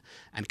president,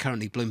 and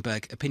currently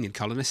Bloomberg opinion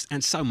columnist,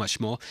 and so much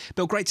more.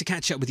 Bill, great to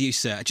catch up with you,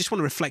 sir. I just want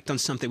to reflect on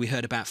something we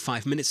heard about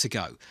 5 minutes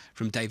ago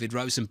from David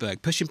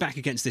Rosenberg, pushing back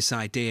against this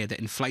idea that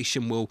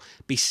inflation will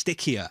be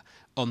stickier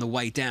on the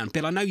way down.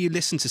 Bill, I know you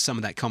listened to some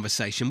of that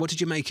conversation. What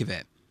did you make of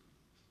it?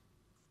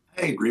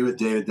 I agree with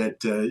David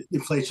that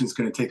inflation is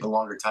going to take a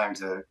longer time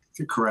to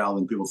corral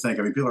than people think.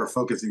 I mean, people are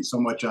focusing so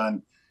much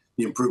on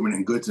the improvement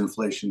in goods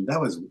inflation.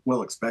 That was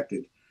well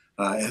expected.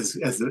 as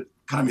the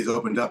economy has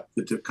opened up,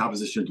 the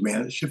composition of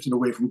demand has shifted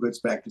away from goods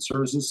back to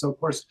services. So, of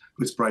course,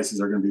 goods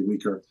prices are going to be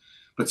weaker.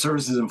 But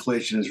services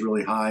inflation is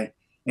really high,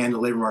 and the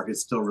labor market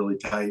is still really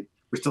tight.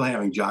 We're still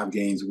having job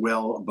gains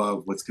well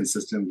above what's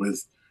consistent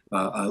with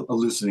a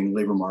loosening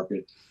labor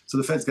market. So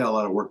the Fed's got a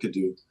lot of work to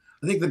do.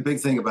 I think the big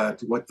thing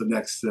about what the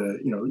next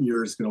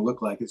year is going to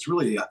look like, it's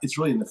really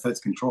in the Fed's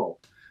control.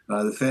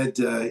 The Fed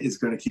is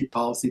going to keep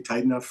policy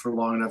tight enough for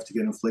long enough to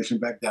get inflation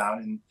back down,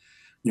 and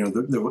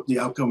the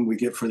outcome we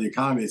get for the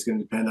economy is going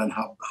to depend on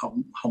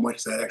how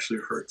much that actually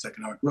hurts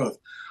economic growth.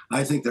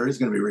 I think there is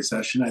going to be a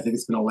recession. I think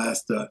it's going to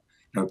last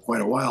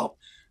quite a while,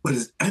 but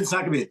it's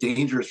not going to be a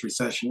dangerous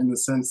recession in the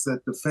sense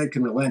that the Fed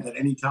can relent at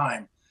any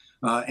time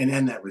and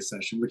end that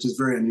recession, which is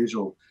very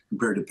unusual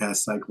compared to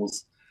past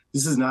cycles.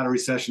 This is not a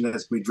recession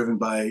that's going to be driven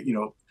by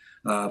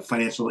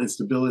financial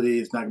instability.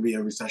 It's not going to be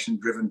a recession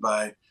driven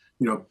by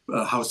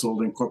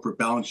household and corporate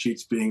balance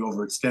sheets being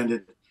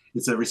overextended.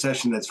 It's a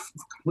recession that's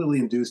completely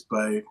induced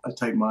by a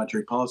tight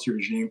monetary policy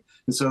regime.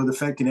 And so the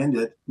Fed can end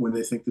it when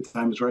they think the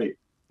time is right.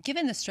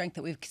 Given the strength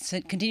that we've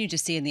continued to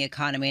see in the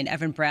economy, and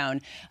Evan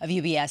Brown of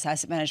UBS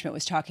Asset Management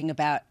was talking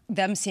about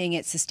them seeing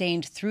it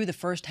sustained through the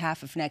first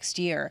half of next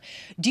year,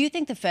 do you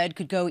think the Fed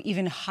could go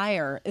even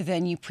higher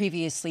than you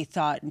previously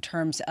thought in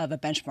terms of a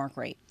benchmark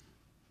rate?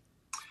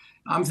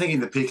 I'm thinking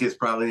the peak is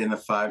probably in the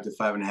 5 to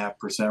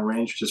 5.5%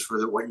 range, just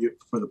for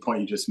the point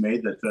you just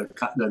made, that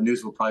the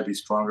news will probably be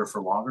stronger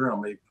for longer. It'll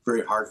make it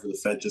very hard for the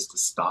Fed just to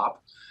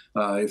stop.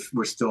 If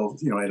we're still,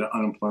 at an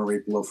unemployment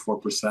rate below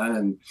 4%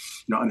 and,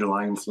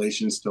 underlying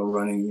inflation is still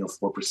running,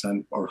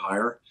 4% or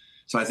higher.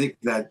 So I think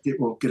that it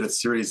will get a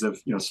series of,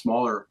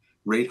 smaller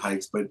rate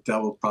hikes, but that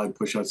will probably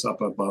push us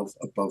up above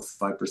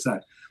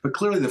 5%. But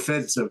clearly the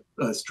Fed's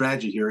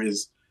strategy here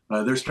is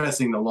they're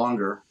stressing the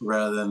longer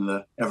rather than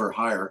the ever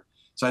higher.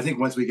 So I think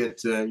once we get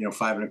to,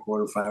 5.25,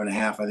 5.5,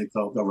 I think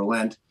they'll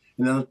relent,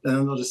 and then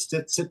they'll just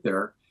sit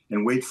there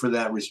and wait for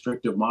that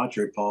restrictive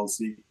monetary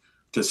policy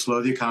to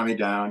slow the economy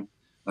down,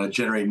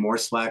 generate more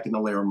slack in the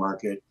labor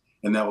market,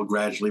 and that will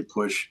gradually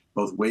push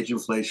both wage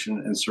inflation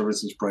and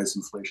services price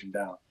inflation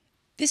down.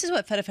 This is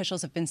what Fed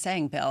officials have been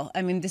saying, Bill.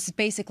 I mean, this is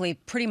basically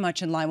pretty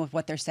much in line with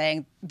what they're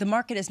saying. The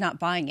market is not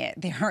buying it.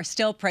 They are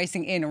still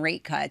pricing in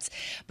rate cuts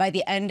by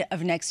the end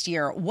of next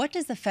year. What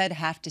does the Fed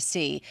have to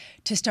see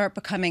to start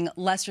becoming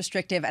less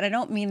restrictive? And I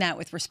don't mean that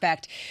with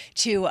respect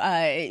to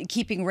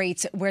keeping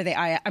rates where they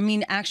are. I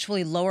mean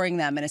actually lowering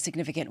them in a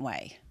significant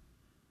way.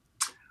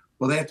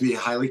 Well, they have to be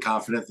highly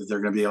confident that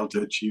they're going to be able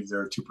to achieve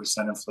their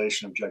 2%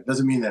 inflation objective.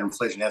 Doesn't mean that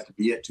inflation has to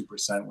be at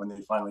 2% when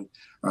they finally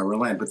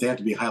relent, but they have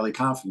to be highly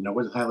confident. Now,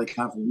 what does highly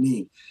confident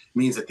mean? It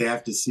means that they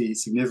have to see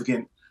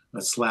significant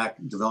slack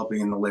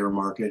developing in the labor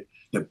market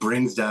that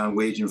brings down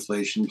wage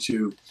inflation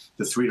to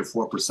the 3 to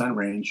 4%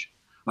 range,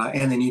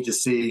 and they need to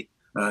see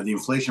the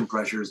inflation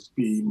pressures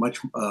be much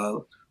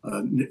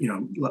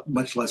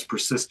less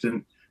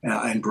persistent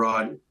and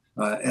broad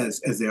as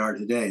they are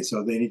today.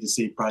 So they need to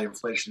see probably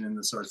inflation in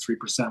the sort of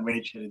 3%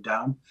 range headed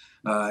down.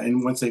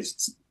 And once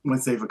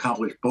they've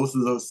accomplished both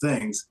of those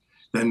things,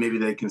 then maybe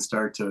they can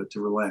start to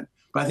relent.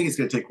 But I think it's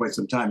going to take quite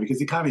some time because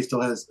the economy still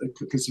has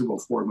a considerable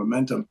forward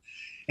momentum.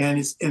 And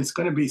it's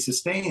going to be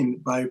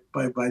sustained by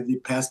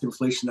the past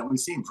inflation that we've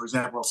seen. For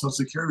example, Social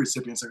Security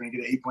recipients are going to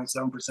get an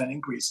 8.7%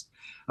 increase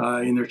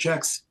in their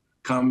checks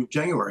come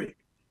January.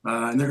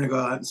 And they're going to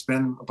go out and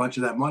spend a bunch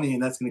of that money,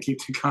 and that's going to keep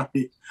the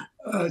economy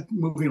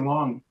moving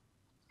along.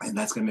 And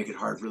that's going to make it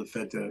hard for the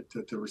Fed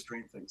to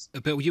restrain things.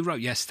 Bill, you wrote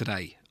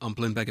yesterday on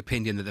Bloomberg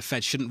Opinion that the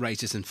Fed shouldn't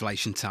raise its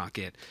inflation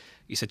target.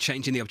 You said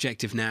changing the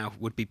objective now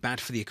would be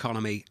bad for the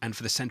economy and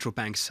for the central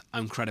bank's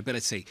own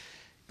credibility.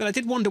 But I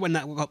did wonder when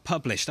that got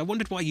published. I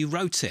wondered why you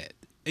wrote it.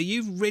 Are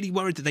you really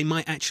worried that they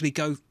might actually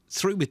go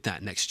through with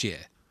that next year?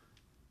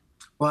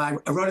 Well,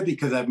 I wrote it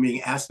because I'm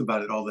being asked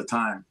about it all the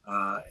time.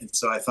 And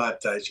so I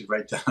thought I should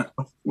write down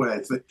what I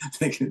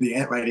think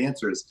the right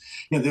answer is.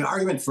 The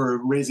argument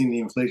for raising the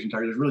inflation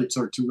target is really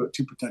sort of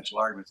two potential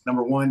arguments.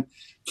 Number one,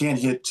 can't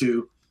hit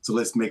 2, so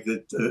let's make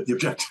the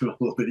objective a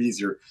little bit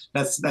easier.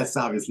 That's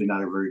obviously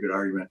not a very good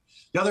argument.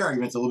 The other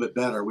argument's a little bit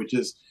better, which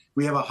is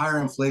we have a higher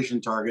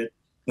inflation target,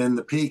 then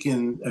the peak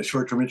in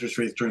short-term interest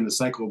rates during the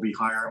cycle will be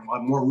higher, and we'll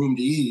have more room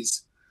to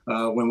ease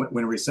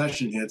when a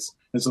recession hits.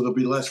 And so there'll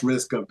be less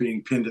risk of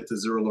being pinned at the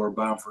zero lower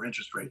bound for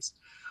interest rates.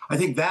 I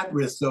think that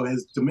risk, though,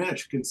 has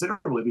diminished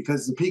considerably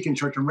because the peak in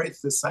short-term rates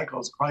this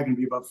cycle is probably going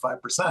to be about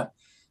 5%.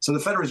 So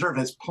the Federal Reserve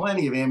has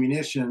plenty of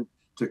ammunition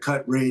to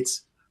cut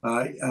rates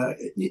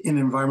in an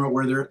environment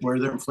where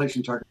their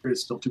inflation target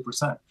is still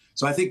 2%.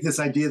 So I think this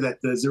idea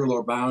that the zero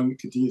lower bound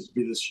continues to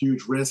be this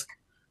huge risk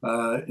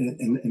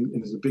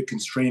and is a big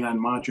constraint on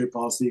monetary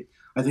policy,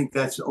 I think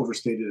that's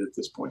overstated at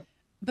this point.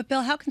 But,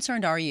 Bill, how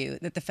concerned are you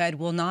that the Fed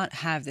will not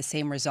have the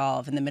same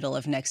resolve in the middle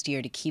of next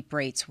year to keep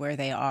rates where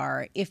they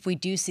are if we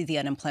do see the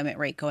unemployment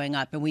rate going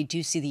up and we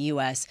do see the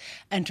U.S.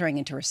 entering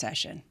into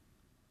recession?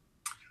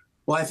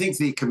 Well, I think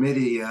the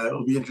committee,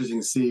 it'll be interesting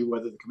to see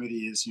whether the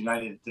committee is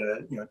united,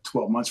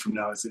 12 months from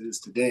now as it is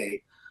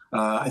today.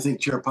 I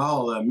think Chair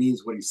Powell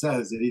means what he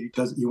says, that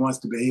he wants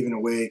to behave in a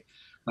way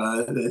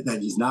that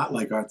he's not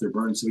like Arthur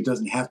Burns, so he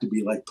doesn't have to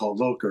be like Paul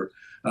Volcker.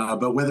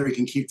 But whether he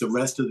can keep the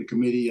rest of the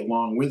committee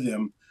along with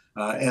him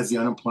as the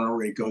unemployment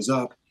rate goes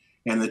up,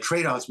 and the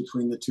trade-offs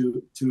between the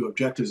two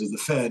objectives of the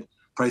Fed,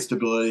 price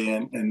stability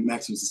and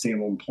maximum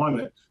sustainable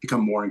employment,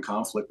 become more in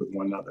conflict with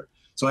one another.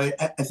 So I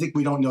think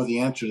we don't know the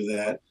answer to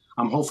that.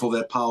 I'm hopeful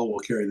that Powell will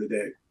carry the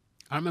day.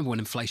 I remember when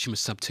inflation was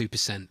sub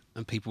 2%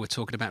 and people were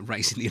talking about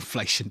raising the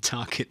inflation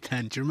target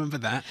then. Do you remember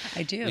that?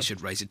 I do. We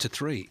should raise it to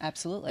 3.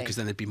 Absolutely. Because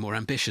then they'd be more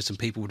ambitious and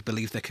people would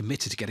believe they're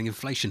committed to getting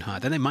inflation higher.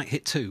 Then they might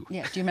hit 2.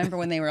 Yeah. Do you remember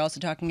when they were also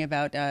talking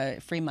about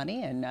free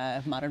money and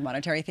modern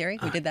monetary theory?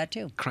 We did that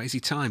too. Crazy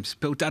times.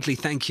 Bill Dudley,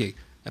 thank you.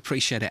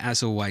 Appreciate it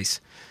as always.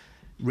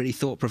 Really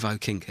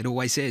thought-provoking. It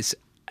always is.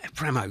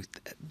 Bramo,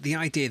 the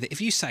idea that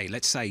if you say,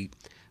 let's say,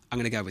 I'm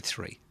going to go with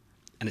 3,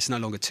 and it's no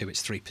longer 2,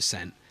 it's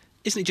 3%,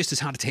 isn't it just as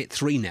hard to hit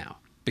 3 now?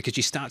 Because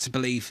you start to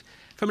believe,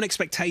 from an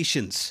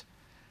expectations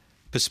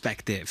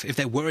perspective, if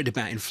they're worried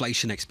about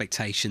inflation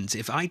expectations,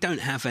 if I don't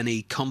have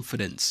any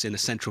confidence in a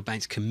central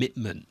bank's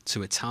commitment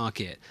to a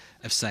target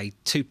of, say,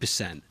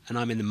 2%, and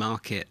I'm in the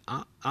market,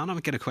 aren't I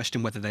going to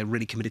question whether they're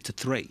really committed to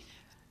 3?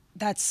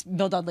 That's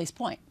Bill Dudley's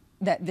point,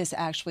 that this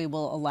actually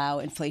will allow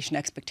inflation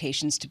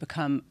expectations to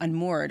become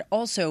unmoored.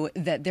 Also,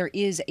 that there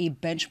is a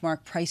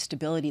benchmark price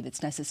stability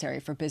that's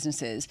necessary for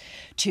businesses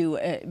to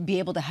be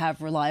able to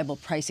have reliable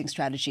pricing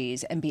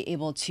strategies and be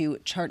able to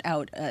chart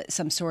out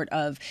some sort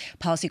of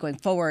policy going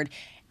forward.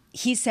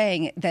 He's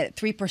saying that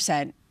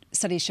 3%,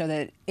 studies show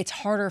that it's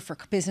harder for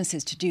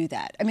businesses to do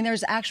that. I mean,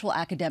 there's actual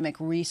academic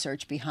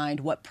research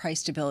behind what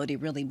price stability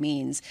really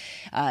means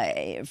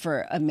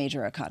for a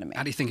major economy.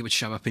 How do you think it would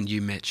show up in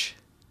you, Mitch,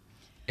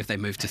 if they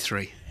moved to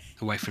 3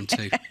 away from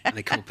 2 and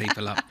they call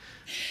people up?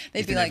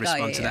 They'd be like,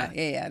 oh,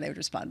 yeah, they would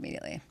respond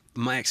immediately.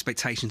 My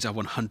expectations are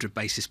 100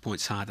 basis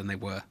points higher than they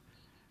were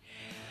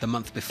the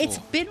month before. It's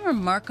been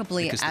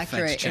remarkably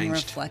accurate in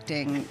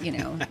reflecting,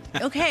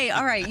 okay,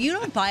 all right, you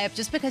don't buy up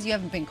just because you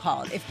haven't been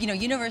called. If,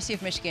 University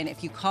of Michigan,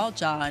 if you call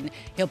John,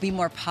 he'll be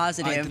more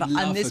positive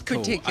on this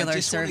particular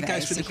survey. I just want to go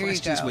through the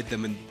questions with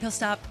them and he'll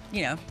stop,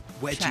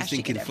 where do you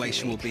think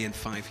inflation will be in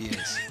 5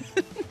 years?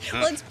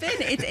 Well,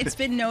 it's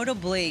been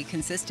notably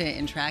consistent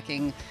in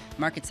tracking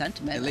market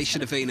sentiment. Alicia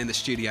Levine in the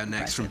studio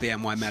next from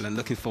BNY Mellon.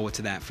 Looking forward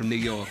to that. From New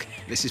York,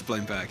 this is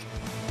Bloomberg.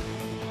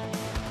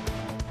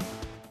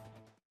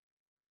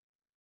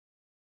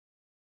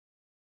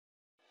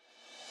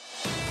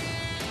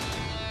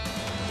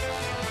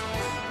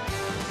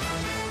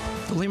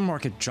 The labor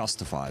market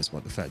justifies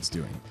what the Fed's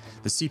doing.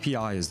 The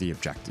CPI is the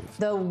objective.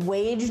 The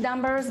wage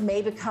numbers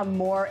may become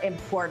more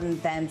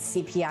important than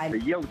CPI. The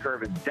yield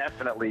curve is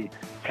definitely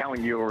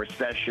telling you a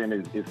recession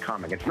is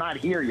coming. It's not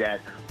here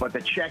yet, but the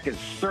check is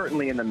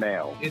certainly in the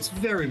mail. It's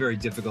very, very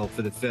difficult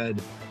for the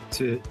Fed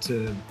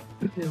to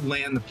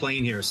land the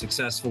plane here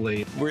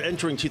successfully. We're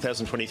entering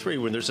 2023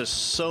 when there's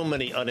just so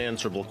many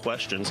unanswerable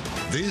questions.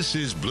 This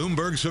is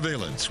Bloomberg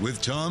Surveillance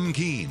with Tom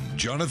Keene,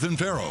 Jonathan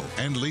Ferro,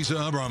 and Lisa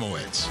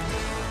Abramowicz.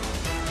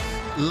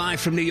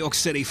 Live from New York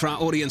City for our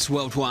audience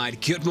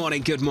worldwide. Good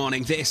morning, good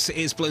morning. This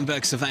is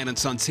Bloomberg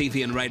Surveillance on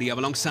TV and radio.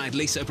 Alongside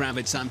Lisa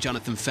Abramowicz, I'm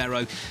Jonathan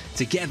Ferro.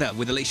 Together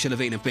with Alicia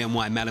Levine of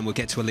BNY Mellon. We'll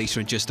get to Alicia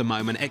in just a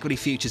moment. Equity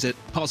futures are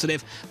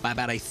positive by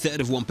about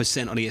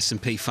 1/3% on the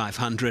S&P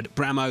 500.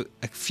 Bramo,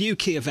 a few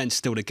key events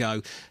still to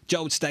go.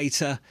 JOLTS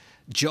data,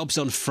 jobs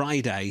on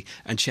Friday,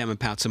 and Chairman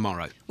Powell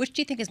tomorrow. Which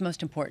do you think is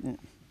most important?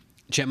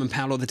 Chairman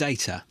Powell or the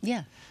data?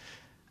 Yeah.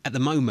 At the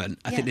moment,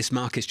 I think this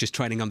market's just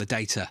trading on the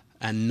data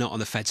and not on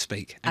the Fed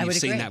speak. And you've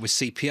seen that with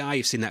CPI,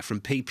 you've seen that from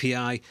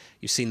PPI,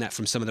 you've seen that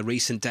from some of the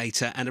recent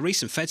data. And the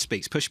recent Fed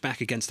speaks push back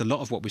against a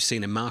lot of what we've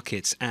seen in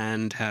markets.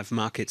 And have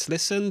markets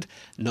listened?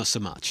 Not so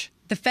much.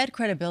 The Fed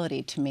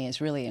credibility, to me, is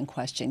really in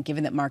question,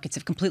 given that markets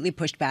have completely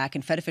pushed back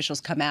and Fed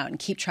officials come out and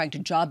keep trying to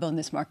jawbone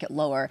this market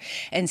lower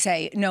and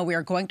say, no, we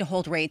are going to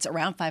hold rates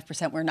around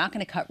 5%. We're not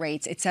going to cut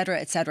rates, et cetera,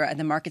 et cetera. And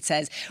the market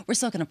says, we're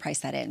still going to price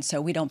that in,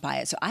 so we don't buy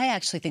it. So I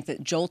actually think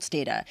that JOLTS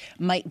data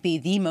might be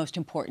the most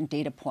important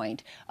data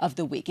point of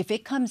the week. If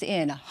it comes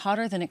in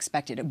hotter than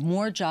expected,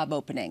 more job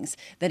openings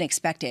than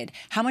expected,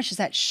 how much does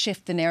that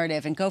shift the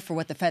narrative and go for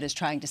what the Fed is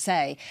trying to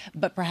say,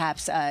 but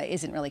perhaps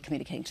isn't really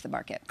communicating to the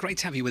market? Great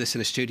to have you with us in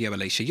the studio,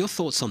 Alicia. Your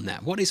thoughts on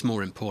that? What is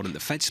more important, the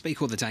Fed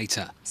speak or the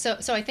data? So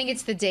I think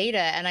it's the data,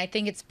 and I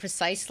think it's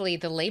precisely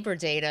the labor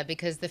data,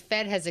 because the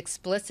Fed has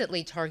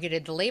explicitly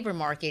targeted the labor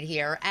market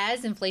here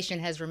as inflation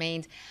has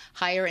remained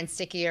higher and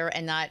stickier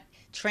and not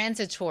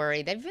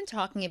transitory. They've been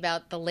talking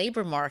about the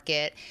labor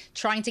market,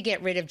 trying to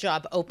get rid of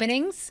job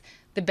openings,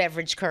 the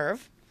beverage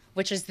curve,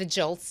 which is the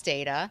JOLTS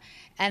data,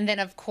 and then,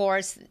 of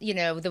course,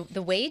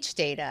 the wage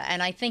data.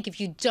 And I think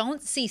if you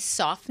don't see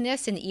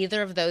softness in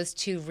either of those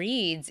two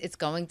reads, it's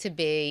going to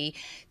be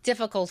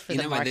difficult for the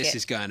market. You know where this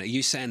is going? Are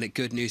you saying that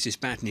good news is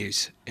bad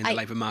news in the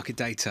labor market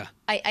data?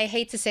 I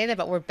hate to say that,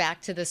 but we're back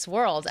to this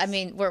world. I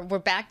mean, we're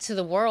back to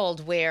the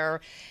world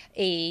where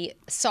a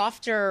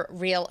softer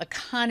real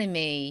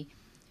economy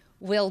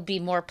will be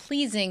more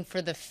pleasing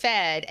for the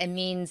Fed and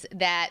means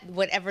that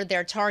whatever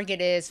their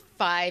target is,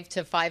 5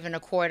 to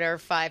 5.25,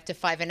 5 to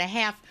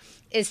 5.5,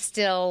 is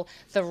still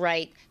the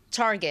right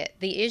target.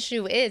 The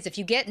issue is if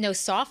you get no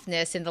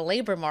softness in the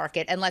labor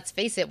market, and let's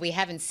face it, we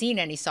haven't seen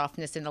any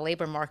softness in the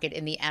labor market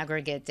in the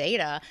aggregate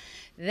data,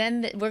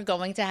 then we're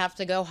going to have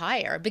to go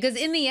higher. Because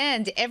in the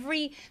end,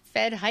 every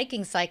Fed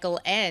hiking cycle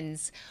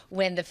ends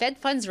when the Fed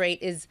funds rate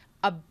is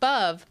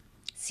above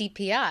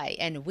CPI,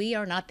 and we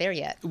are not there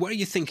yet. Where are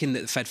you thinking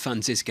that the Fed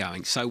funds is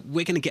going? So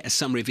we're going to get a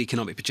summary of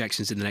economic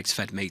projections in the next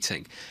Fed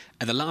meeting.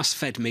 At the last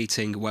Fed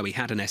meeting where we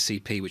had an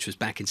SCP, which was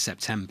back in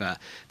September,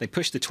 they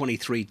pushed the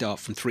 23 dot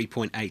from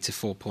 3.8 to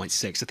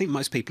 4.6. I think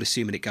most people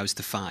assuming it goes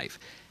to 5.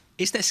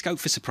 Is there scope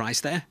for surprise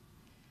there?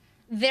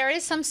 There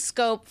is some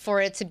scope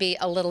for it to be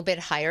a little bit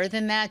higher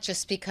than that,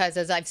 just because,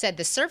 as I've said,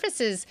 the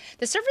services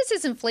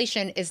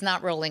inflation is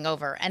not rolling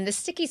over, and the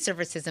sticky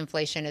services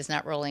inflation is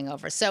not rolling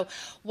over. So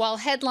while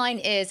headline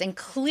is, and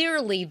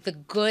clearly the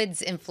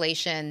goods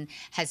inflation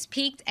has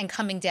peaked and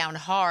coming down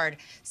hard,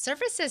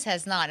 services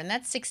has not, and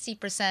that's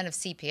 60% of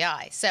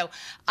CPI. So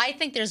I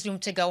think there's room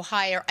to go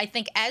higher. I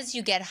think as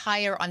you get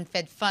higher on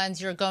Fed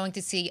funds, you're going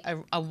to see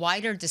a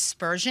wider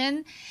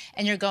dispersion,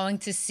 and you're going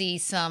to see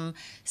some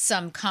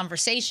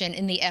conversation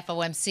in the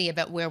FOMC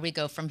about where we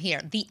go from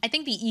here. I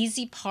think the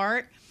easy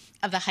part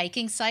of the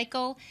hiking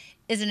cycle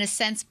is in a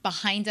sense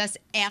behind us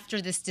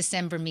after this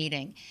December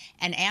meeting.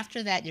 And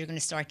after that, you're going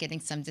to start getting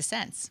some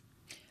dissents.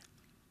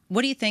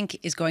 What do you think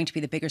is going to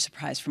be the bigger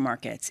surprise for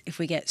markets? If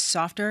we get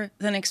softer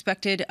than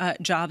expected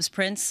jobs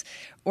prints,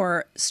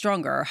 or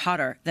stronger or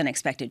hotter than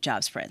expected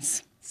jobs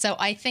prints? So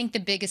I think the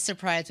biggest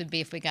surprise would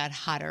be if we got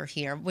hotter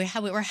here. We're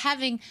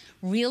having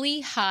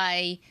really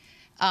high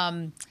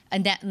a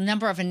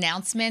number of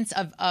announcements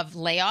of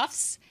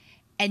layoffs,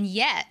 and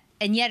yet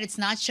it's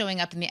not showing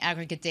up in the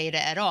aggregate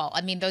data at all. I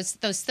mean, those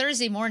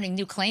Thursday morning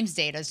new claims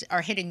data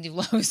are hitting new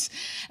lows,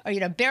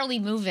 or barely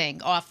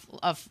moving off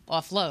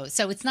lows.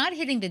 So it's not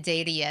hitting the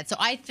data yet. So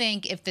I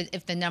think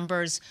if the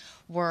numbers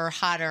were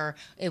hotter,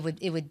 it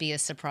would be a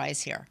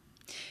surprise here.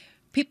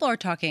 People are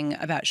talking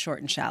about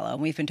short and shallow,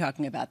 and we've been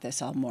talking about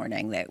this all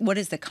morning. That what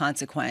is the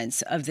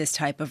consequence of this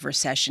type of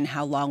recession?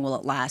 How long will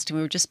it last? And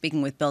we were just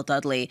speaking with Bill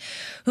Dudley,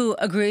 who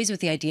agrees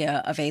with the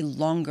idea of a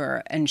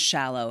longer and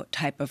shallow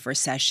type of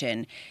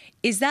recession.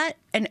 Is that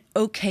an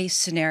okay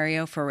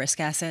scenario for risk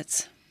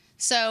assets?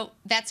 So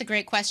that's a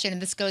great question,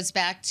 and this goes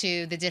back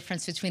to the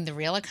difference between the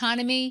real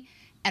economy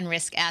and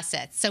risk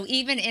assets. So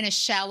even in a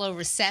shallow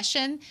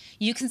recession,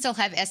 you can still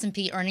have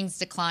S&P earnings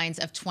declines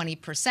of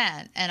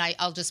 20%. And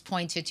I'll just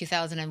point to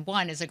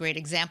 2001 as a great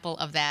example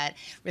of that.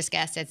 Risk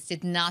assets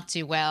did not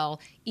do well,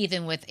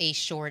 even with a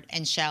short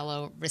and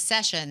shallow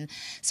recession.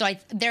 So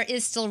there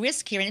is still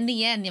risk here. And in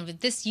the end,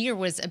 this year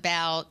was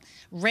about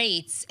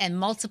rates and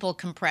multiple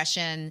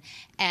compression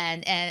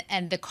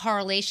and the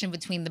correlation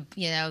between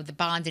the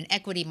bond and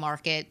equity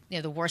market,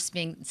 the worst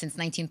being since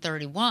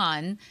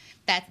 1931.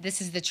 That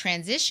this is the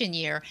transition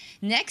year.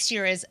 Next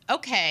year is,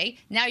 okay,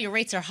 now your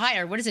rates are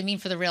higher. What does it mean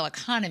for the real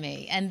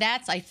economy? And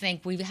that's, I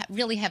think, we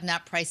really have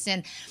not priced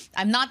in.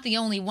 I'm not the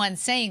only one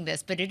saying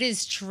this, but it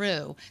is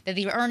true that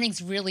the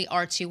earnings really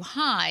are too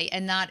high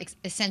and not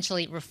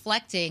essentially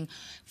reflecting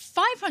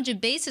 500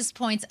 basis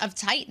points of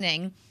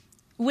tightening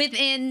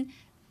within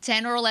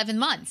 10 or 11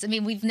 months. I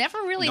mean, we've never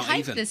really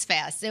hiked this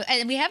fast,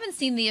 and we haven't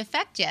seen the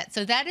effect yet.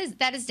 So that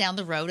is down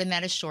the road, and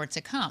that is sure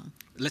to come.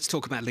 Let's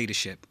talk about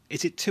leadership.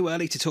 Is it too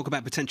early to talk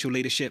about potential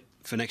leadership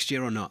for next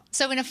year or not?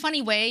 So in a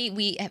funny way,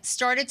 we have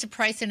started to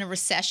price in a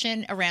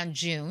recession around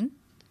June,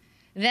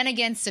 then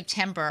again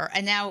September,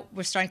 and now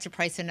we're starting to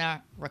price in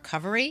a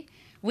recovery.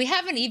 We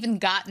haven't even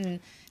gotten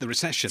to the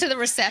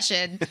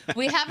recession.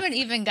 We haven't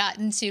even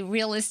gotten to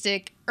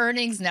realistic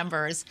earnings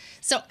numbers.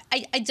 So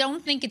I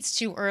don't think it's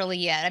too early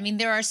yet. I mean,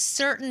 there are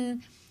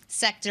certain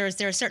sectors,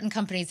 there are certain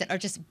companies that are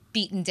just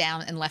beaten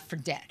down and left for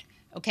dead.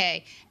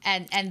 Okay,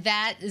 and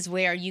that is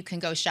where you can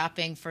go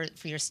shopping for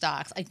your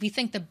stocks. We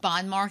think the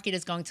bond market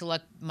is going to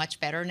look much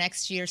better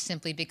next year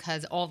simply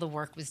because all the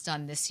work was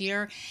done this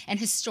year. And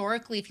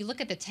historically, if you look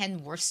at the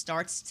 10 worst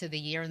starts to the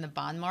year in the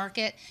bond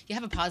market, you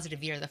have a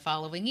positive year the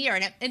following year.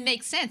 And it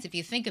makes sense if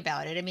you think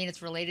about it. I mean,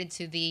 it's related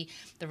to the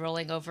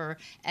rolling over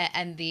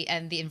and the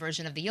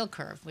inversion of the yield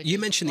curve. You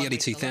mentioned the early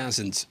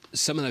 2000s.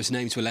 Some of those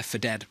names were left for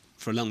dead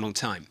for a long, long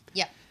time.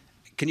 Yeah.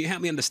 Can you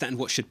help me understand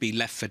what should be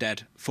left for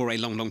dead for a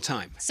long, long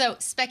time? So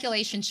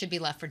speculation should be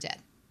left for dead,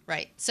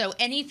 right? So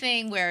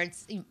anything where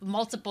it's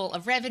multiple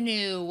of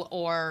revenue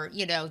or,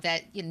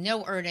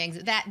 no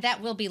earnings, that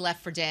will be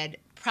left for dead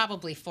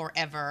probably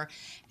forever.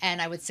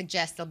 And I would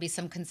suggest there'll be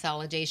some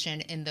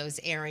consolidation in those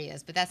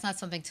areas. But that's not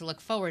something to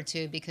look forward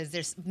to because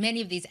there's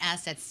many of these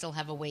assets still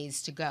have a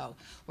ways to go.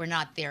 We're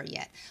not there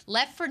yet.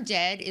 Left for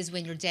dead is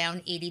when you're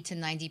down 80 to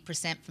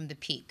 90% from the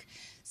peak.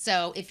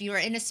 So if you're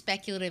in a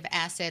speculative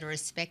asset or a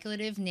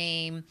speculative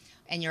name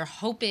and you're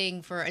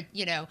hoping for,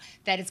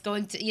 that it's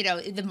going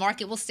to, the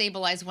market will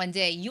stabilize one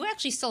day, you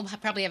actually still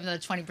probably have another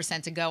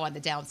 20% to go on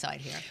the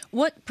downside here.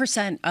 What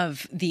percent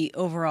of the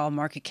overall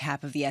market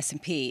cap of the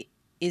S&P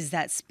is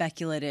that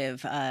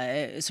speculative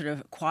sort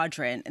of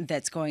quadrant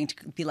that's going to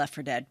be left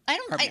for dead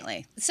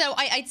permanently?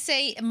 I'd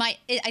say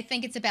I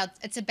think it's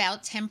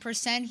about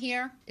 10%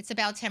 here. It's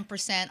about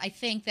 10%. I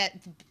think that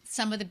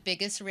some of the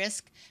biggest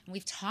risk, and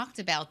we've talked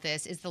about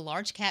this, is the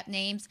large cap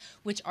names,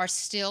 which are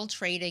still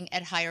trading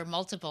at higher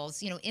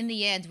multiples. You know, in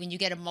the end, when you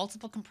get a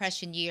multiple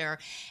compression year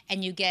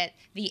and you get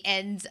the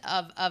end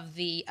of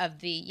the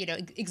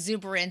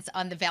exuberance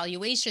on the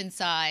valuation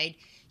side,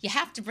 you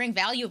have to bring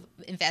value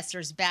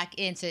investors back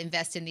in to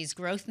invest in these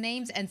growth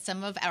names, and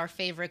some of our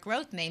favorite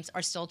growth names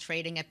are still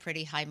trading at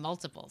pretty high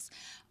multiples.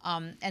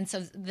 And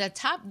so the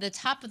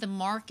top of the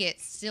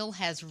market still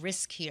has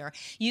risk here.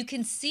 You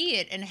can see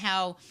it in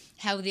how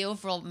the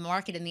overall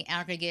market in the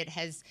aggregate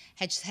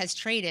has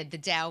traded, the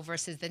Dow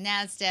versus the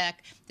NASDAQ,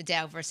 the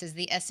Dow versus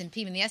the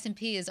S&P. When the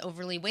S&P is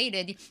overly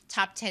weighted,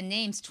 top 10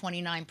 names,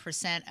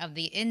 29% of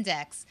the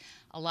index.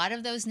 A lot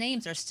of those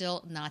names are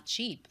still not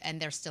cheap,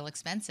 and they're still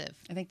expensive.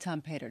 I think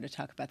Tom paid her to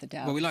talk about the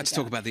Dow. Well, we like to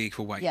talk about the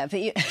equal weight. Yeah,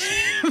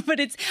 but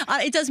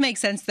it does make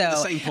sense, though. The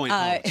same point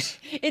holds.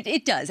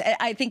 It does.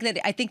 I think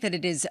that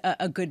it is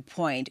a good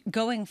point.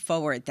 Going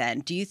forward, then,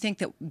 do you think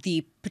that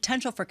the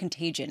potential for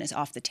contagion is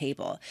off the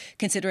table,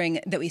 considering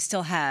that we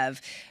still have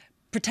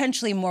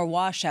potentially more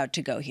washout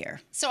to go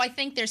here? So I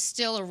think there's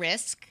still a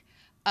risk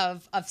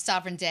of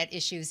sovereign debt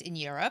issues in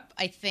Europe.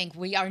 I think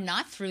we are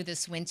not through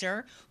this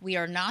winter. We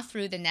are not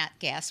through the nat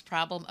gas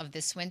problem of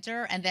this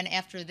winter. And then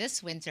after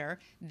this winter,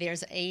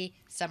 there's a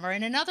summer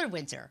and another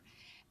winter.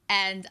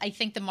 And I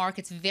think the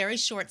market's very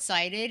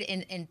short-sighted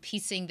in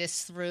piecing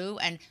this through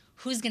and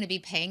who's going to be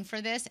paying for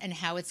this and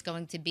how it's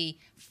going to be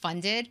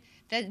funded.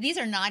 These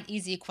are not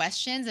easy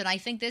questions, and I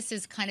think this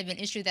is kind of an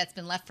issue that's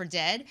been left for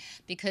dead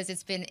because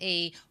it's been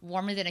a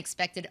warmer than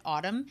expected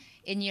autumn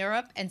in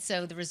Europe, and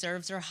so the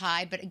reserves are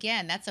high. But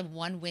again, that's a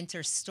one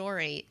winter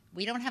story.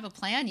 We don't have a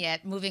plan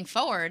yet moving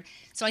forward,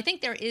 so I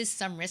think there is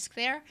some risk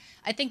there.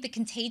 I think the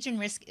contagion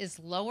risk is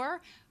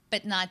lower,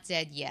 but not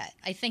dead yet.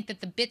 I think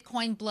that the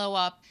Bitcoin blow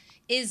up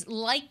is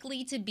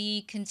likely to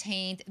be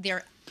contained.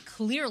 There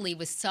clearly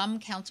was some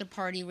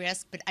counterparty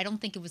risk, but I don't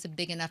think it was a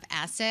big enough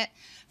asset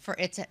for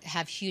it to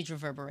have huge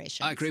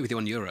reverberations. I agree with you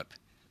on Europe.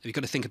 You've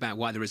got to think about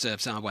why the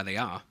reserves are where they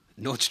are.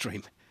 Nord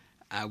Stream,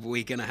 are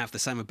we going to have the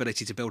same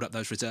ability to build up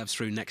those reserves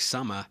through next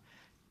summer?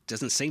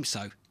 Doesn't seem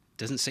so.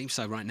 Doesn't seem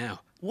so right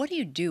now. What do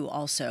you do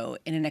also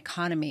in an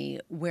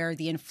economy where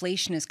the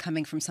inflation is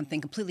coming from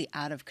something completely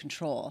out of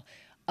control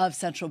of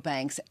central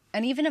banks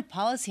and even of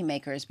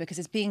policymakers, because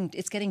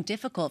it's getting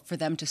difficult for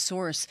them to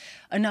source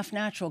enough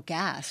natural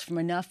gas from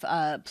enough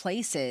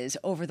places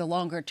over the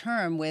longer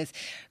term with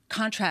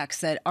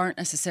contracts that aren't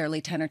necessarily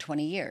 10 or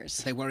 20 years?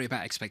 They worry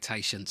about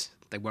expectations.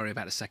 They worry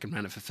about the second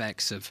round of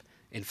effects of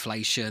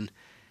inflation,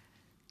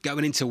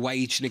 going into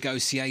wage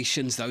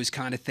negotiations, those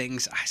kind of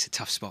things. It's a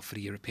tough spot for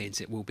the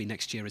Europeans. It will be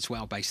next year as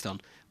well, based on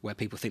where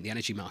people think the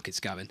energy market's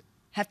going.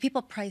 Have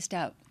people priced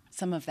out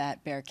some of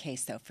that bear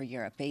case, though, for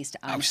Europe, based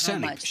on how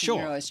much the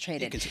euro is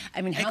traded?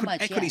 I mean, how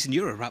much? Equities in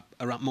Euro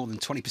are up more than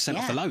 20%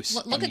 off the lows.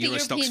 Look at the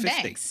European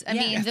banks. I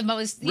mean, the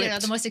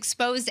most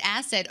exposed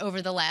asset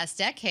over the last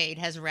decade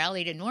has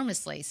rallied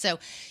enormously. So,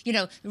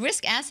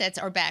 risk assets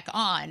are back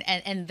on,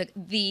 and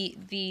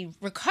the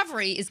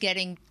recovery is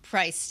getting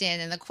priced in.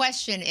 And the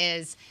question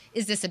is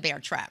this a bear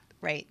trap?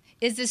 Right?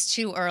 Is this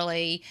too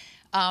early?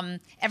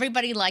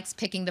 Everybody likes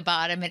picking the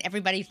bottom, and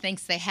everybody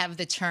thinks they have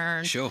the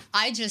turn. Sure.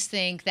 I just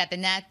think that the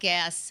nat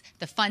gas,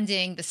 the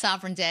funding, the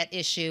sovereign debt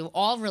issue,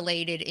 all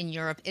related in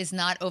Europe, is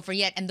not over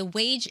yet. And the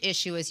wage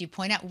issue, as you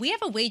point out, we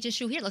have a wage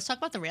issue here. Let's talk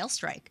about the rail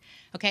strike.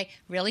 Okay,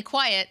 really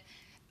quiet.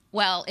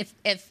 Well,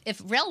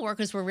 if rail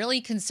workers were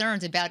really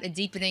concerned about a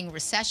deepening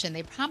recession,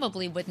 they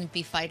probably wouldn't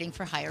be fighting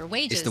for higher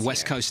wages. Is the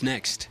West Coast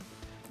next?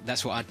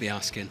 That's what I'd be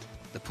asking.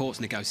 The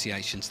ports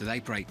negotiations, do they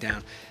break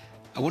down?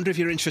 I wonder if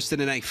you're interested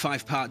in a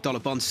 $5-part dollar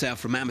bond sale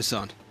from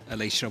Amazon,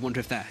 Alicia. I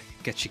wonder if that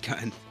gets you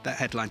going. That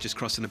headline just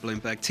crossing the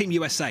Bloomberg. Team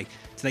USA, do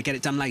they get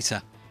it done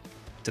later?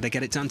 Do they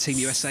get it done, Team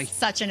USA?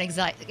 Such an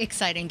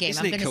exciting game.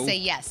 Isn't I'm going to cool? say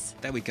yes.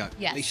 There we go.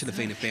 Yes. Alicia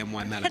Levine of BNY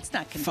Mellon. That's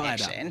not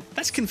conviction.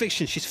 That's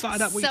conviction. She's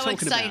fired up. What are you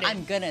talking excited. about?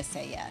 I'm going to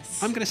say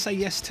yes. I'm going to say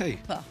yes, too.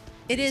 Well,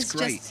 it is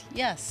great. just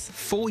yes.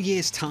 4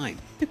 years' time.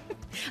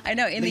 I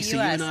know, in Lisa, the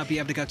U.S. you and I will be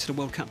able to go to the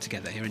World Cup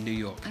together here in New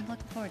York. I'm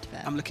looking forward to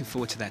that. I'm looking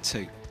forward to that,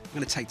 too. I'm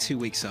going to take 2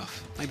 weeks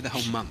off, maybe the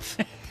whole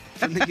month.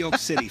 From New York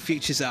City,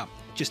 futures up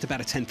just about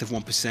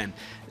 0.1%.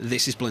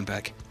 This is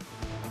Bloomberg.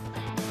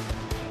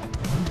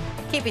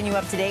 Keeping you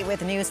up to date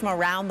with news from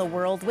around the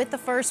world with the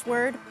first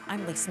word,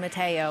 I'm Lisa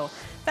Mateo.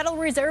 Federal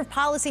Reserve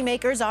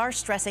policymakers are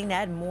stressing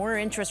that more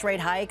interest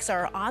rate hikes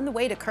are on the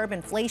way to curb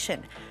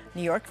inflation.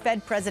 New York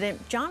Fed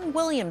President John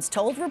Williams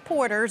told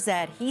reporters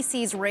that he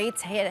sees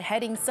rates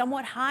heading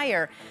somewhat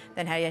higher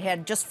than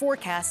had just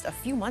forecast a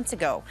few months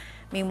ago.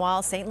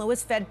 Meanwhile, St.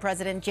 Louis Fed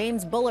President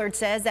James Bullard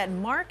says that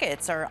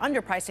markets are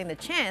underpricing the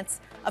chance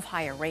of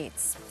higher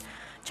rates.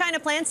 China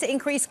plans to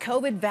increase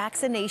COVID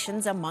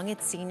vaccinations among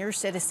its senior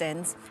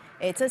citizens.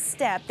 It's a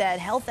step that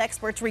health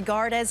experts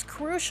regard as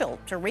crucial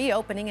to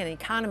reopening an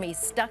economy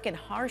stuck in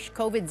harsh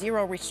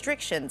COVID-0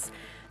 restrictions.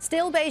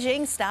 Still,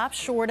 Beijing stopped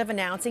short of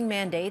announcing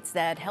mandates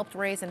that helped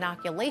raise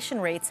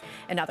inoculation rates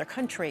in other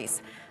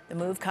countries. The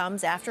move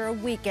comes after a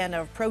weekend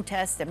of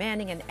protests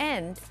demanding an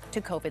end to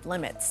COVID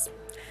limits.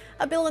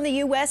 A bill in the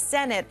U.S.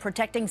 Senate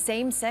protecting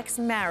same-sex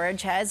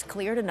marriage has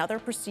cleared another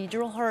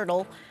procedural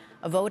hurdle.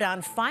 A vote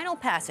on final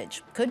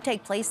passage could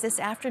take place this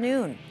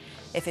afternoon.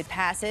 If it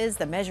passes,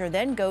 the measure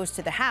then goes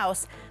to the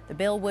House. The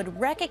bill would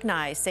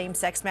recognize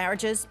same-sex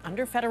marriages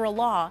under federal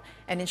law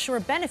and ensure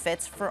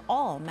benefits for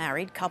all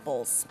married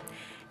couples.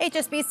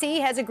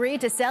 HSBC has agreed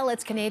to sell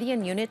its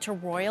Canadian unit to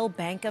Royal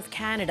Bank of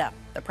Canada.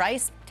 The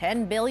price,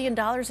 $10 billion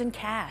in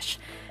cash.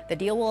 The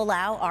deal will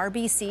allow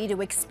RBC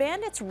to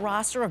expand its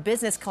roster of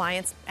business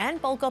clients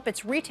and bulk up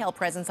its retail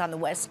presence on the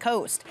West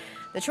Coast.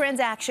 The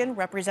transaction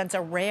represents a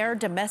rare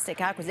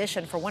domestic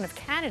acquisition for one of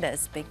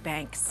Canada's big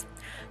banks.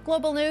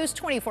 Global news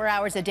 24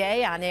 hours a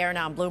day on air and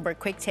on Bloomberg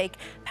Quick Take,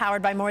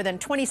 powered by more than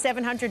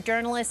 2,700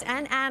 journalists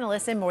and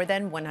analysts in more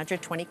than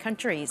 120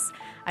 countries.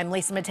 I'm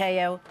Lisa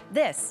Mateo.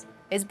 This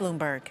is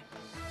Bloomberg.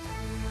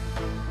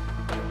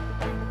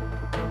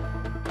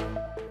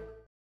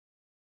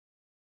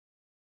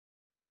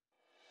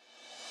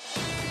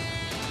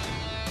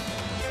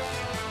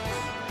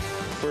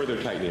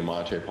 Further tightening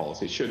monetary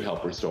policy should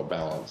help restore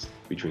balance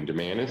between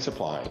demand and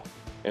supply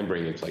and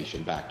bring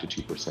inflation back to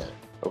 2%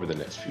 over the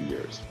next few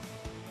years.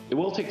 It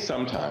will take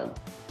some time,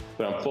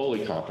 but I'm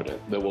fully confident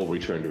that we'll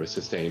return to a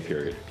sustained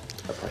period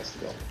of price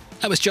stability.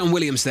 That was John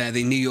Williams there,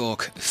 the New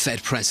York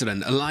Fed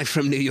president. Live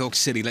from New York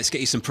City. Let's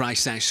get you some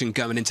price action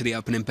going into the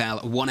opening bell.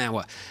 1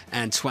 hour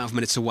and 12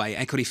 minutes away.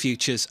 Equity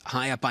futures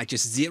higher by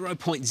just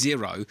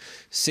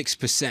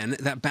 0.06%.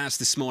 That bounce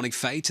this morning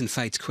fades and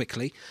fades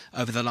quickly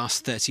over the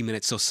last 30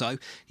 minutes or so.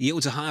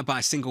 Yields are higher by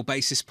a single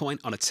basis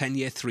point on a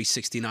 10-year,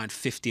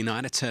 369.59.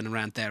 A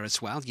turnaround there as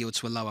well.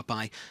 Yields were lower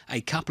by a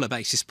couple of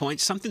basis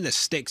points. Something that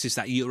sticks is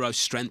that euro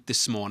strength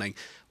this morning.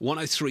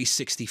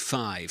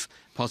 103.65.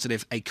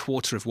 Positive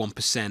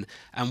 0.25%.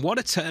 And what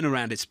a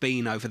turnaround it's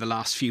been over the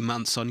last few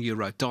months on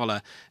euro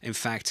dollar. In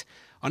fact,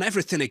 on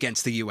everything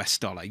against the US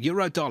dollar.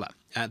 Euro dollar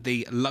at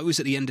the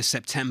lows at the end of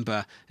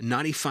September,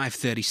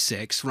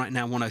 95.36. Right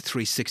now,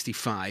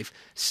 103.65.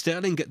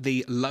 Sterling at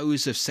the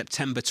lows of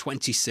September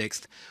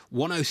 26th,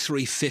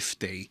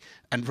 103.50.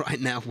 And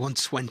right now,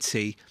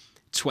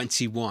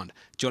 120.21.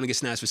 Joining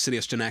us now is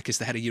Vasilios Giannakis,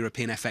 the head of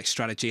European FX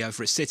strategy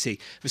over at Citi.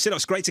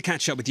 Vasilios, great to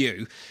catch up with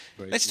you.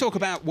 Let's talk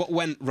about what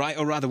went right,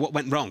 or rather what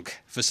went wrong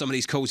for some of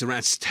these calls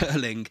around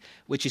sterling,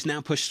 which is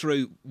now pushed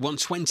through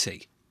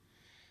 120.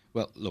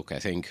 Well, look, I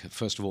think,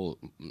 first of all,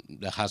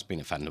 there has been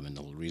a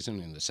fundamental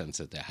reason in the sense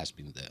that there has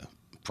been the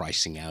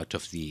pricing out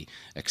of the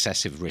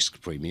excessive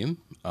risk premium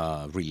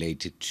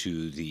related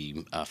to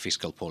the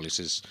fiscal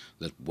policies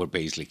that were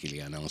basically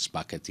announced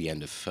back at the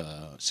end of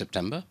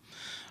September.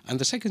 And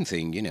the second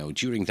thing,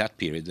 during that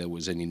period, there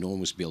was an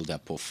enormous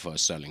buildup of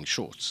sterling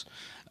shorts.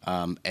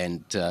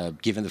 And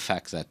given the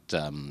fact that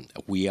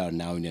we are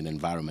now in an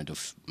environment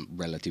of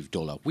relative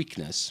dollar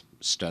weakness,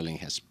 sterling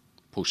has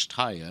pushed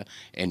higher,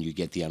 and you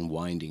get the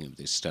unwinding of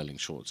these sterling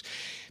shorts.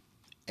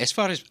 As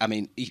far as,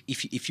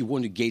 if you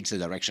want to gauge the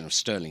direction of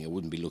sterling, I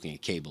wouldn't be looking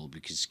at cable,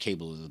 because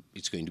cable,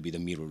 it's going to be the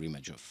mirror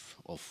image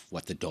of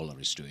what the dollar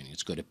is doing.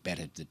 It's got to bet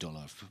at the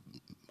dollar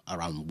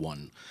around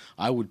 1.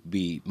 I would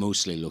be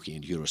mostly looking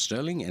at euro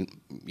sterling, and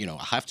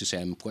I have to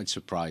say I'm quite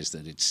surprised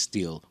that it's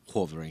still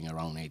hovering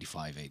around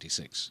 85,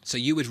 86. So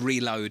you would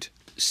reload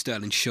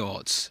sterling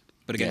shorts,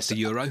 but against the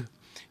euro?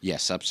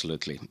 Yes,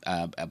 absolutely.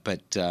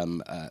 But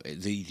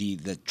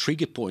the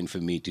trigger point for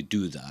me to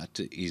do that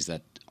is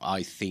that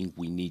I think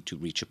we need to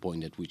reach a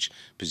point at which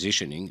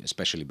positioning,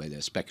 especially by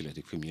the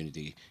speculative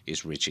community,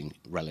 is reaching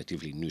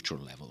relatively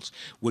neutral levels.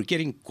 We're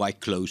getting quite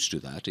close to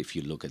that if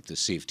you look at the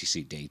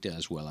CFTC data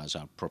as well as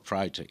our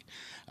proprietary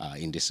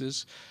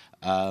indices.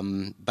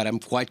 But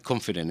I'm quite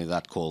confident in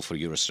that call for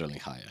euro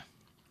sterling higher.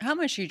 How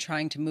much are you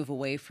trying to move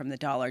away from the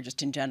dollar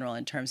just in general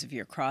in terms of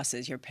your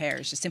crosses, your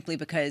pairs, just simply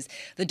because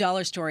the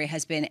dollar story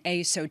has been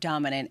A, so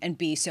dominant, and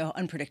B, so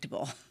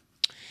unpredictable?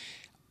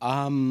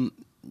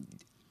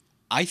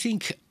 I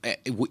think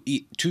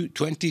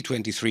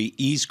 2023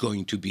 is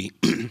going to be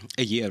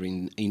a year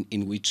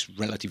in which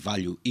relative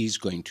value is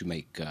going to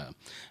make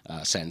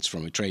sense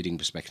from a trading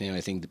perspective. And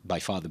I think by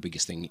far the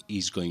biggest thing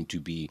is going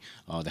to be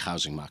the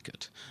housing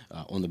market.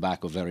 On the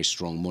back of very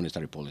strong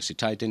monetary policy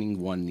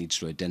tightening, one needs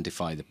to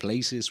identify the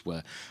places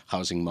where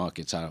housing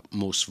markets are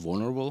most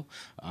vulnerable.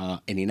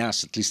 And in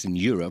us, at least in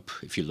Europe,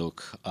 if you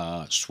look,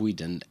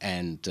 Sweden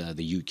and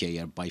the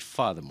UK are by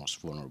far the most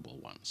vulnerable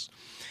ones.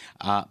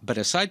 But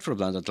aside from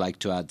that, I'd like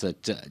to add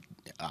that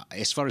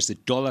as far as the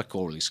dollar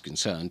call is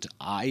concerned,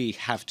 I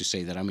have to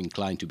say that I'm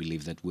inclined to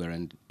believe that we're at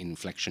an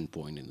inflection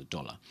point in the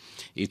dollar.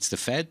 It's the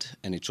Fed,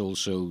 and it's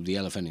also the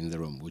elephant in the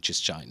room, which is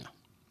China.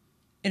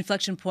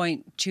 inflection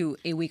point to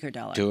a weaker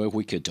dollar. To a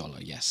weaker dollar,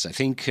 yes. I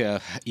think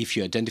if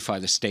you identify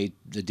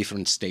the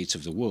different states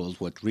of the world,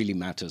 what really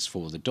matters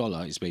for the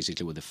dollar is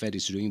basically what the Fed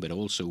is doing, but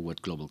also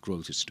what global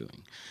growth is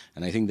doing.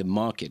 And I think the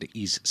market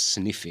is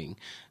sniffing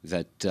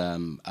that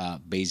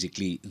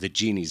basically the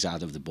genie is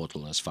out of the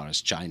bottle as far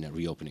as China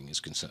reopening is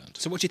concerned.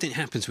 So what do you think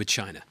happens with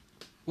China?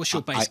 What's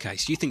your base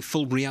case? Do you think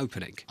full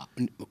reopening?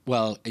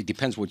 Well, it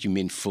depends what you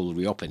mean full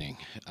reopening.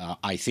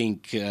 I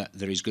think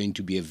there is going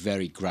to be a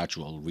very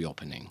gradual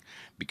reopening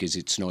because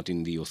it's not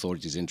in the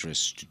authorities'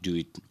 interest to do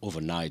it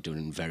overnight or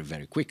very,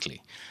 very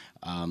quickly.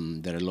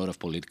 There are a lot of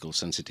political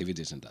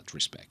sensitivities in that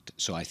respect.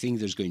 So I think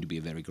there's going to be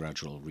a very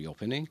gradual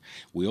reopening.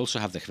 We also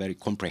have the very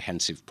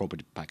comprehensive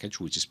property package,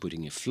 which is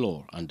putting a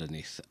floor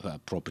underneath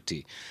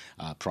property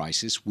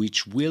prices,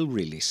 which will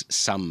release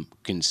some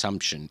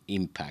consumption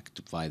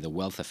impact via the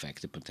wealth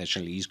effect. It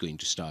potentially is going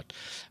to start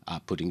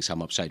putting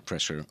some upside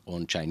pressure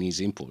on Chinese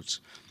imports.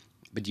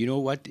 But you know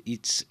what?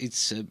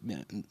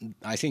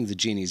 I think the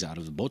genie is out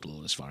of the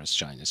bottle as far as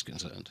China is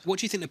concerned. What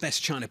do you think the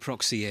best China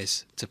proxy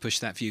is to push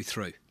that view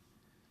through?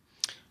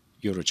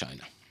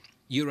 Euro-China.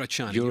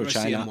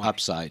 Euro-China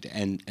upside.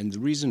 And the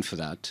reason for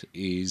that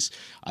is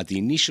at the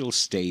initial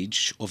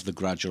stage of the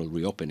gradual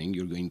reopening,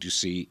 you're going to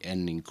see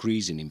an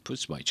increase in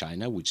inputs by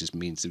China, which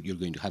means that you're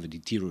going to have a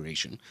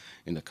deterioration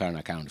in the current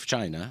account of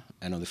China.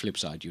 And on the flip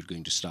side, you're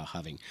going to start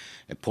having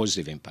a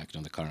positive impact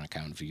on the current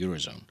account of the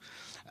Eurozone.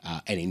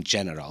 And in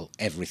general,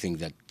 everything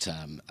that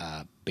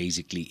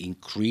basically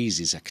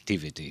increases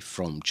activity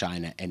from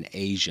China and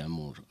Asia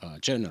more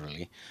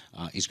generally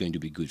is going to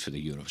be good for the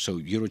euro. So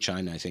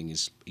Euro-China, I think,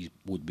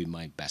 would be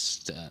my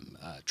best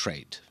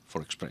trade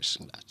for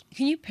expressing that.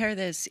 Can you pair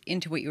this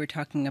into what you were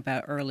talking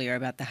about earlier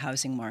about the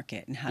housing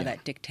market and how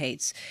that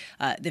dictates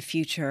the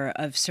future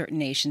of certain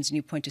nations? And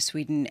you point to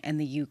Sweden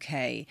and the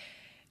UK.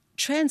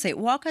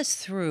 Walk us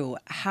through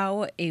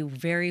how a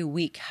very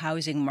weak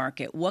housing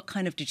market, what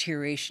kind of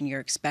deterioration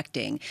you're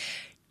expecting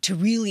to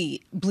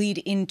really bleed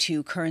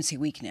into currency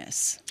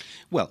weakness?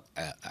 Well,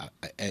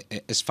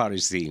 as far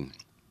as the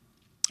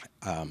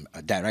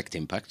direct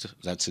impact,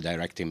 that's a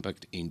direct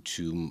impact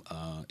into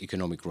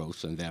economic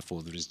growth, and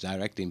therefore there is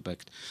direct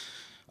impact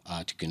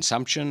to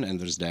consumption, and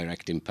there's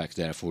direct impact,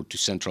 therefore, to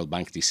central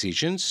bank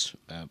decisions.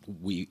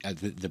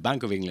 The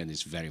Bank of England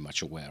is very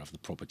much aware of the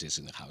properties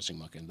in the housing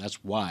market, and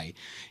that's why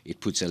it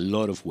puts a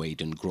lot of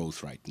weight on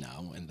growth right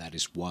now, and that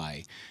is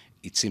why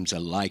it seems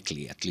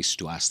unlikely, at least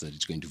to us, that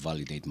it's going to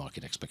validate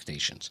market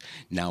expectations.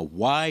 Now,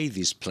 why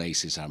these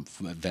places are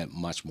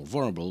much more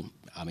vulnerable,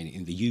 I mean,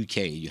 in the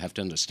UK, you have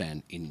to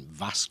understand, in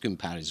vast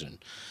comparison,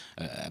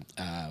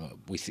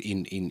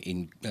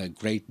 in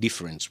great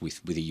difference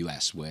with the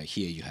US, where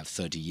here you have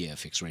 30-year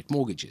fixed-rate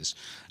mortgages.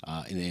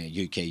 In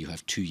the UK, you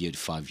have 2-year to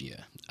 5-year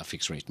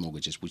fixed-rate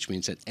mortgages, which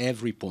means at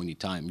every point in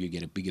time, you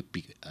get a bigger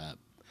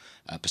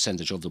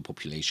percentage of the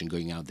population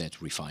going out there to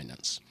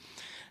refinance.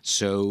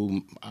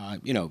 So,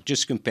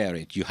 just compare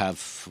it. You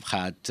have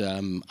had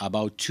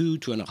about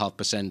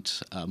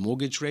 2.5%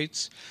 mortgage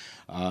rates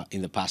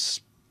in the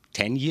past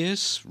 10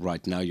 years.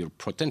 Right now, you're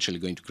potentially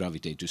going to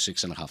gravitate to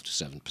 6.5%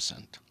 to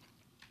 7%.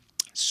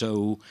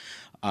 So,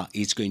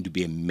 it's going to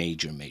be a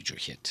major, major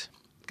hit.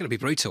 It's going to be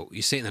brutal.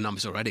 You see it in the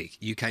numbers already.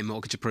 UK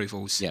mortgage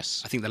approvals.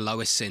 Yes. I think the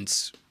lowest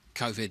since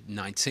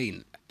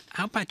COVID-19.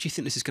 How bad do you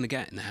think this is going to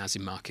get in the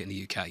housing market in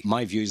the UK?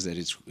 My view is that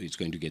it's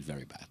going to get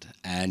very bad.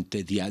 And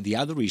the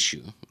other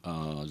issue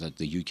that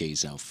the UK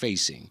is now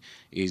facing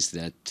is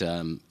that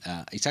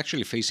it's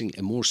actually facing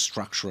a more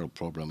structural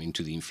problem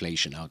into the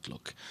inflation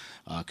outlook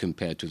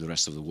compared to the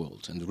rest of the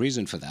world. And the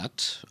reason for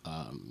that,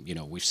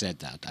 we've said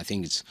that. I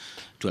think it's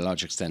to a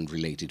large extent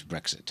related to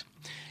Brexit.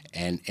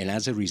 And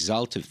as a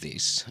result of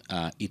this,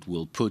 it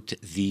will put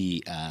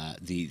the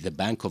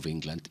Bank of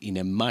England in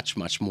a much,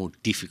 much more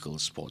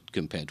difficult spot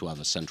compared to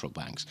other central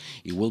banks.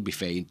 It will be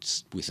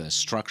faced with a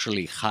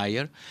structurally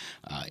higher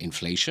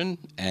inflation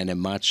and a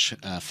much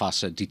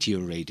faster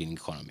deteriorating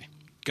economy.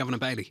 Governor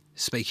Bailey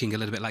speaking a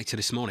little bit later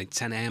this morning,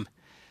 10 a.m.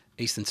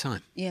 Eastern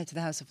Time. Yeah, to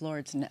the House of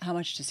Lords. And how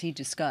much does he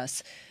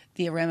discuss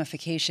the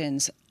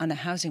ramifications on the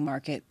housing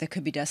market that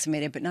could be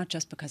decimated, but not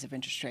just because of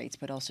interest rates,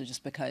 but also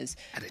just because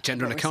of the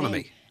general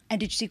economy. And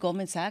did you see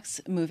Goldman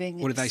Sachs moving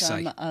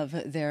some of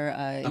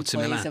their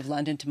employees of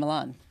London to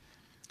Milan,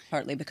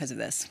 partly because of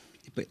this?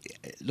 But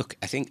look,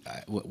 I think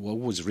what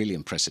was really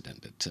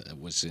unprecedented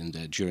was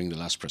during the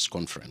last press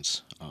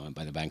conference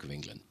by the Bank of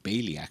England.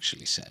 Bailey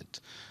actually said,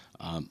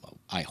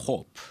 I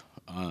hope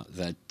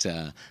that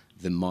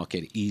the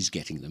market is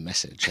getting the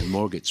message and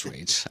mortgage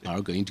rates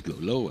are going to go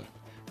lower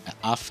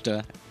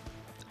after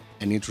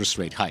an interest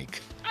rate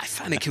hike. I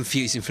find it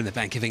confusing from the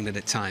Bank of England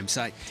at times.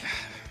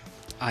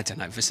 I don't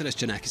know. Vasilis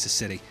Giannakis, the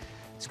city.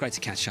 It's great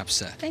to catch up,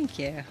 sir. Thank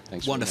you.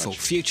 Thanks. Wonderful.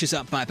 Futures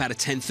up by about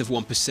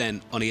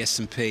 0.1% on the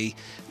S&P.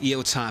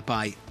 Yields higher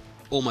by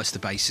almost a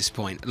basis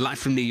point. Live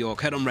from New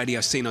York, heard on radio,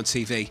 seen on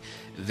TV.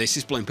 This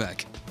is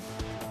Bloomberg.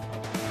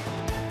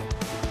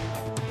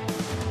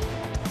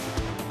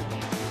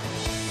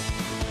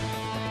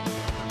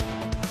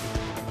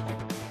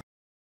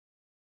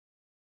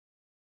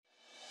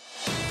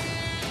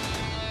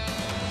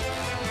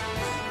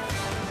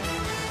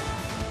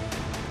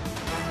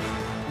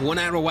 1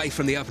 hour away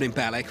from the opening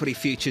bell, equity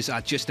futures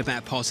are just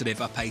about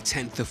positive, up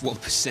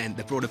 0.1%.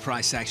 The broader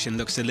price action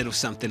looks a little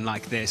something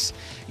like this.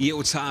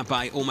 Yields higher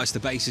by almost a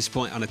basis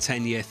point on a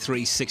 10-year,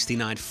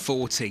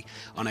 369.40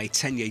 on a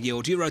 10-year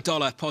yield. Euro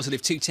dollar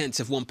positive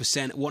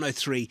 0.2%,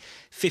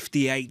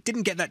 103.58.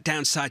 Didn't get that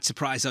downside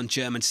surprise on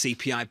German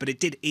CPI, but it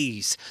did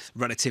ease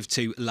relative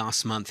to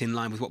last month, in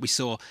line with what we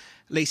saw,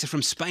 Lisa,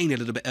 from Spain a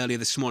little bit earlier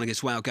this morning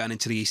as well, going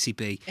into the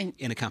ECB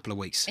in a couple of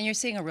weeks. And you're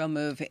seeing a real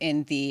move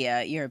in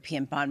the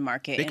European bond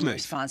market Big in move.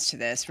 response to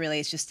this. Really,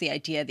 it's just the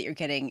idea that you're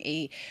getting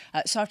a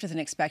softer than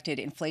expected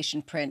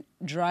inflation print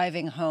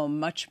driving home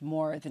much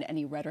more than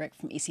any rhetoric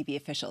from ECB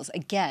officials.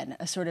 Again,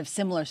 a sort of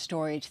similar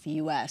story to the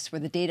U.S.,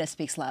 where the data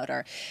speaks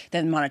louder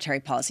than monetary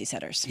policy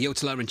setters.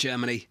 Yields lower in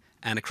Germany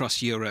and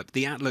across Europe.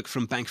 The outlook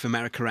from Bank of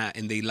America out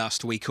in the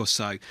last week or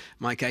so.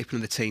 Mike Apen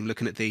and the team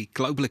looking at the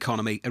global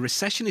economy. A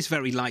recession is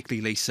very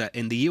likely, Lisa,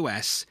 in the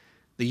US,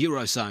 the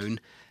Eurozone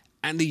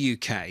and the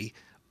UK.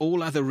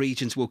 All other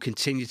regions will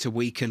continue to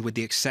weaken with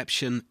the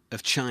exception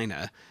of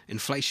China.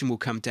 Inflation will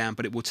come down,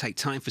 but it will take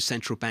time for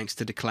central banks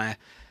to declare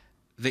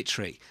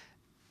victory.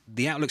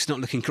 The outlook's not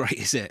looking great,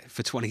 is it,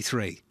 for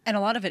 23? And a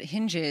lot of it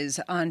hinges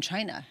on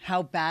China,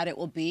 how bad it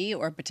will be,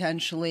 or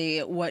potentially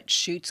what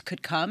shoots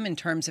could come in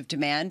terms of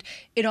demand.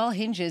 It all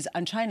hinges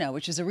on China,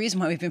 which is a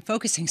reason why we've been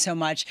focusing so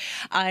much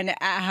on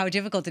how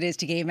difficult it is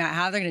to game out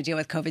how they're going to deal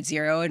with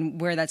COVID-0 and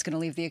where that's going to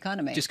leave the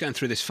economy. Just going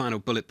through this final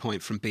bullet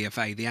point from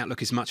BofA, the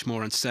outlook is much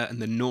more uncertain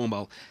than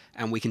normal,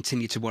 and we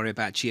continue to worry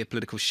about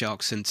geopolitical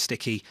shocks and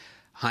sticky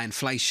high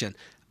inflation.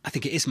 I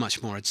think it is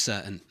much more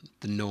uncertain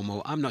than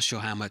normal. I'm not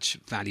sure how much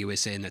value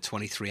is in a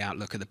 23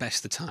 outlook at the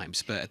best of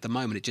times, but at the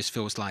moment it just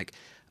feels like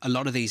a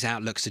lot of these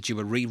outlooks are due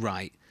a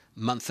rewrite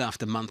month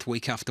after month,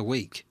 week after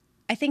week.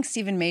 I think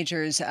Stephen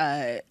Major's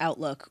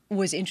outlook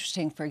was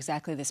interesting for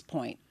exactly this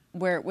point,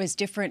 where it was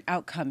different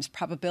outcomes,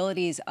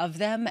 probabilities of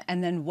them,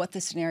 and then what the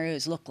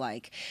scenarios look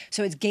like.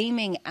 So it's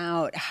gaming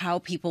out how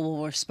people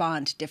will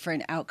respond to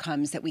different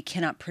outcomes that we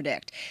cannot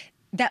predict.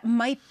 That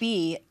might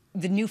be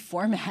the new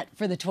format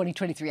for the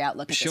 2023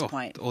 outlook at this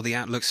point. Or the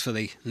outlooks for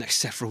the next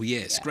several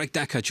years. Yeah. Greg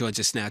Dacko joins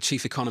us now,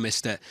 chief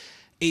economist at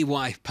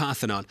EY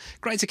Parthenon.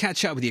 Great to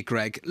catch up with you,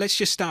 Greg. Let's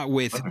just start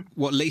with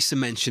what Lisa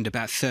mentioned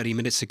about 30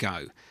 minutes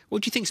ago.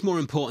 What do you think is more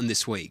important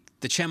this week,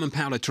 the Chairman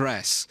Powell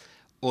address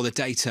or the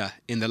data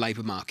in the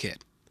labour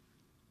market?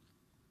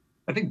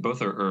 I think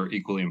both are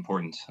equally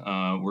important.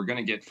 We're going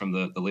to get from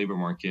the labor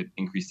market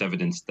increased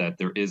evidence that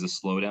there is a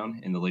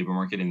slowdown in the labor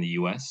market in the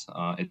U.S.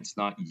 It's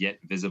not yet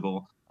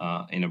visible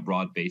in a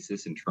broad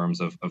basis in terms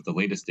of the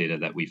latest data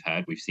that we've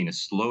had. We've seen a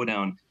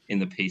slowdown in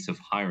the pace of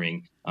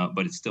hiring,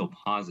 but it's still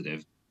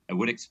positive. I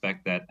would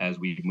expect that as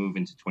we move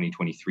into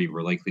 2023,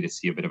 we're likely to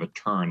see a bit of a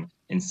turn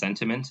in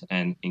sentiment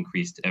and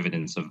increased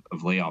evidence of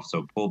layoffs,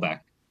 so pullback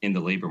in the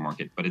labor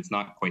market, but it's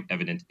not quite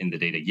evident in the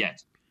data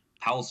yet.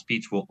 Powell's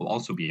speech will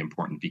also be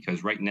important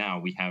because right now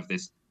we have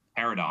this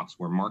paradox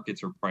where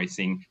markets are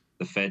pricing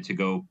the Fed to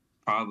go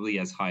probably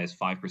as high as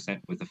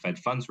 5% with the Fed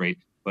funds rate,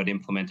 but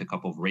implement a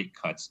couple of rate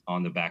cuts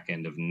on the back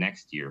end of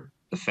next year.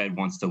 The Fed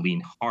wants to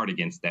lean hard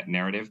against that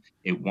narrative.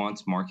 It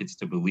wants markets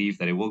to believe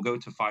that it will go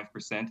to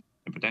 5% and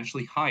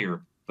potentially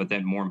higher, but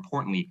then more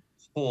importantly,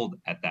 hold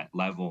at that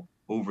level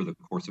over the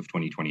course of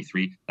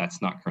 2023.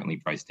 That's not currently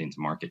priced into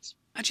markets.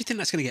 How do you think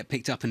that's going to get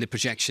picked up in the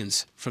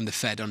projections from the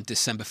Fed on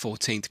December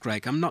 14th,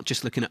 Greg? I'm not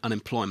just looking at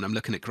unemployment, I'm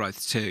looking at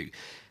growth too.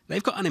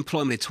 They've got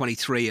unemployment in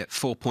 23 at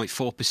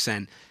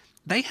 4.4%.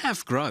 They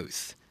have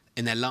growth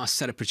in their last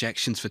set of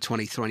projections for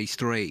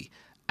 2023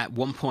 at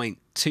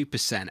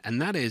 1.2%,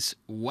 and that is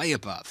way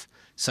above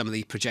some of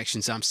the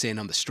projections I'm seeing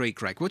on the street,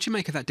 Greg. What do you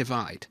make of that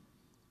divide?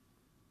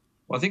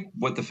 Well, I think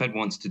what the Fed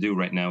wants to do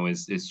right now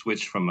is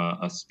switch from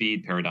a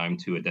speed paradigm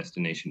to a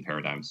destination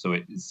paradigm. So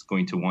it's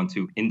going to want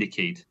to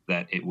indicate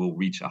that it will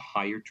reach a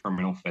higher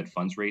terminal Fed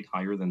funds rate,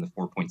 higher than the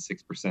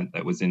 4.6%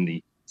 that was in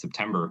the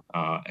September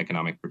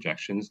economic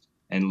projections,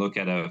 and look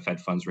at a Fed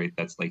funds rate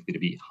that's likely to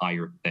be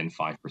higher than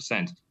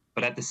 5%.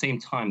 But at the same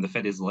time, the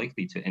Fed is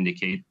likely to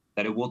indicate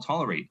that it will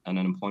tolerate an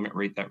unemployment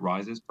rate that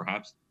rises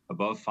perhaps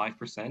above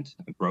 5%,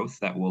 growth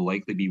that will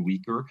likely be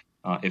weaker,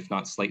 if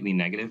not slightly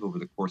negative over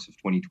the course of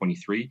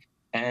 2023.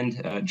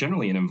 And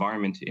generally an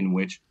environment in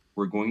which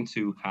we're going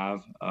to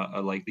have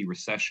a likely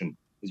recession.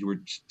 As you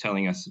were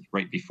telling us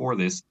right before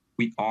this,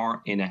 we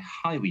are in a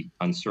highly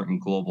uncertain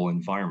global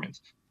environment.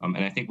 And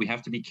I think we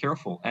have to be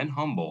careful and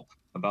humble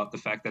about the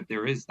fact that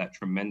there is that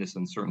tremendous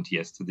uncertainty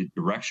as to the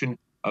direction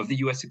of the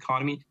U.S.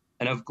 economy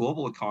and of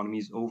global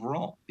economies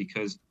overall,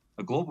 because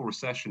a global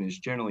recession is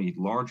generally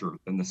larger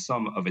than the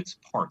sum of its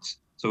parts.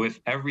 So if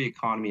every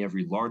economy,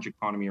 every large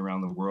economy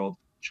around the world,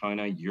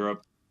 China,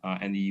 Europe,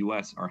 and the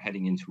U.S. are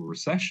heading into a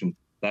recession,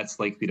 that's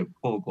likely to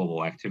pull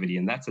global activity,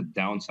 and that's a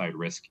downside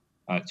risk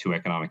to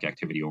economic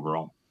activity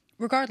overall.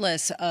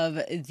 Regardless of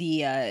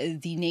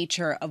the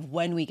nature of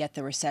when we get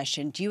the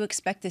recession, do you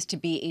expect this to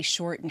be a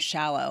short and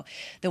shallow,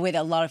 the way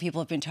that a lot of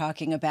people have been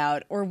talking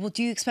about, or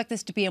do you expect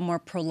this to be a more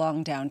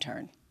prolonged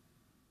downturn?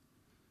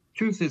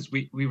 truth is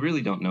we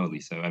really don't know,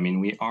 Lisa. I mean,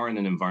 we are in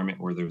an environment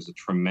where there's a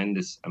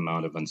tremendous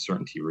amount of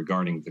uncertainty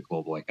regarding the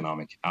global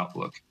economic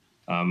outlook.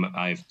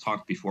 I've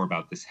talked before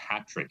about this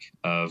hat trick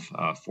of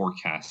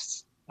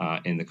forecasts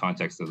in the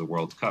context of the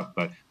World Cup,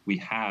 but we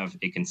have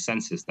a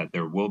consensus that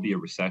there will be a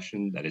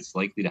recession, that it's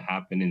likely to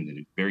happen in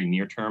the very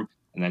near term,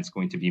 and that's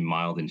going to be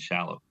mild and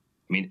shallow.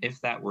 I mean,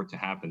 if that were to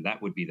happen,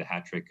 that would be the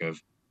hat trick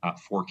of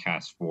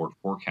forecasts for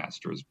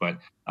forecasters, but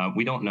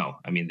we don't know.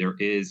 I mean, there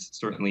is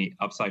certainly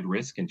upside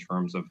risk in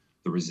terms of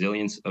the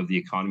resilience of the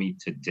economy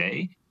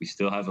today. We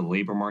still have a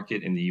labor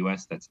market in the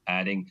U.S. that's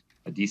adding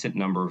a decent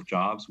number of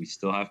jobs. We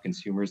still have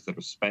consumers that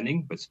are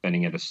spending, but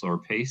spending at a slower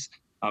pace.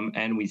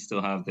 And we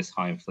still have this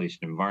high inflation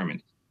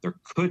environment. There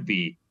could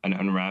be an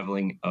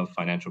unraveling of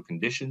financial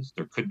conditions.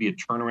 There could be a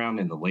turnaround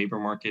in the labor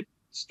market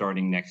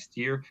starting next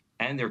year.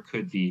 And there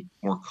could be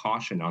more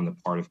caution on the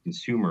part of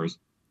consumers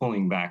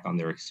pulling back on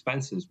their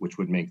expenses, which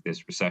would make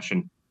this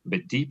recession a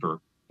bit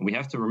deeper. And we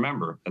have to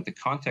remember that the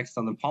context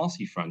on the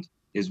policy front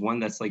is one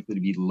that's likely to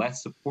be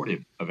less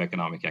supportive of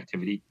economic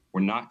activity.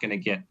 We're not going to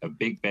get a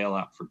big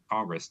bailout for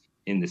Congress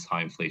in this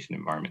high inflation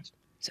environment.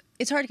 So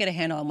it's hard to get a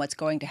handle on what's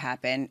going to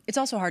happen. It's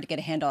also hard to get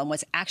a handle on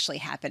what's actually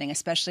happening,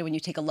 especially when you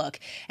take a look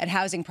at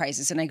housing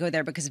prices. And I go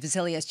there because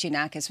Vasilios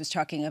Giannakis was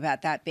talking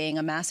about that being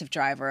a massive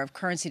driver of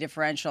currency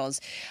differentials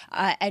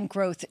and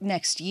growth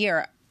next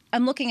year.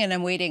 I'm looking and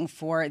I'm waiting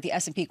for the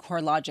S&P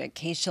CoreLogic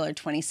Case-Shiller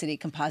 20-city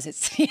composite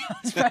city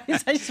house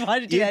price. I just wanted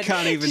to do that. You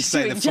can't even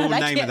say the full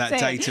name of that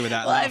data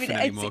without laughing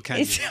anymore,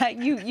 can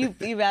you?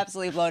 You've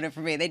absolutely blown it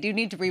for me. They do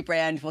need to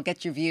rebrand. We'll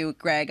get your view,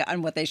 Greg,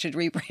 on what they should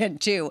rebrand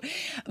to.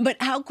 But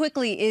how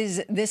quickly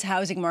is this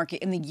housing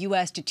market in the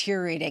U.S.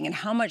 deteriorating, and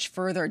how much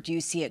further do you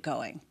see it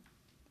going?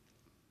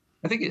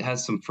 I think it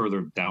has some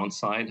further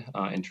downside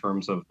in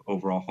terms of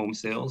overall home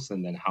sales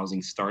and then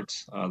housing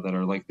starts that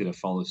are likely to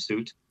follow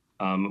suit.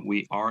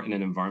 We are in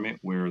an environment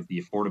where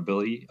the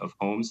affordability of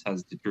homes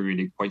has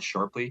deteriorated quite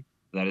sharply.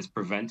 That is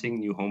preventing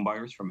new home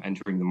buyers from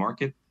entering the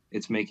market.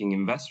 It's making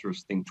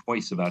investors think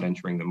twice about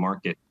entering the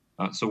market.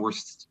 So we're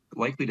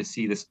likely to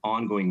see this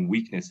ongoing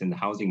weakness in the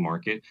housing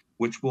market,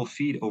 which will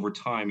feed over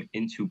time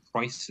into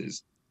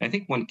prices. I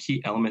think one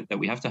key element that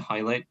we have to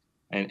highlight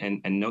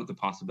and note the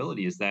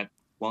possibility is that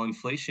while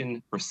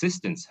inflation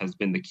persistence has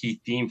been the key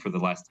theme for the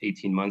last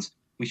 18 months,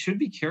 we should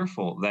be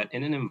careful that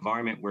in an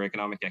environment where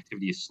economic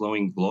activity is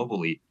slowing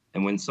globally,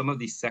 and when some of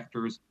these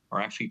sectors are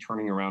actually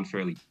turning around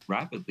fairly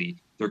rapidly,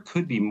 there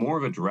could be more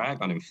of a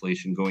drag on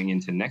inflation going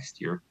into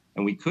next year,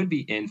 and we could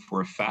be in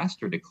for a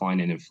faster decline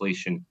in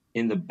inflation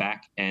in the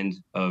back end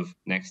of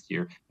next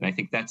year. And I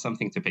think that's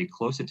something to pay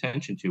close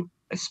attention to,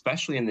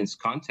 especially in this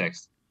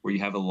context where you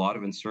have a lot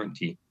of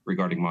uncertainty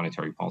regarding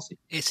monetary policy.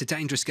 It's a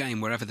dangerous game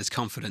wherever there's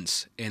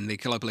confidence in the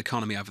global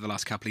economy over the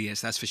last couple of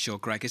years, that's for sure,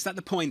 Greg. Is that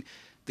the point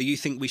that you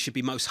think we should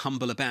be most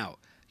humble about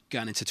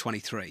going into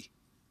 23?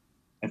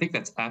 I think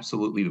that's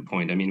absolutely the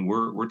point. I mean,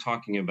 we're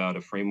talking about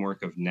a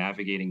framework of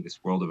navigating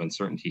this world of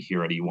uncertainty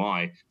here at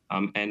EY,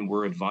 and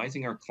we're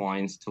advising our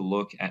clients to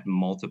look at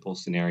multiple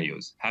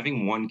scenarios.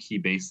 Having one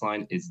key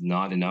baseline is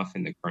not enough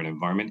in the current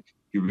environment.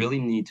 You really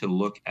need to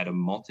look at a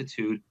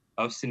multitude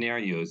of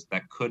scenarios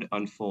that could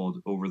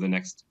unfold over the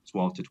next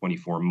 12 to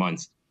 24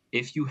 months.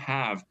 If you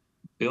have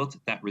built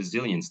that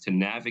resilience to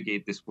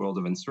navigate this world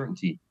of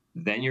uncertainty,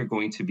 then you're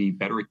going to be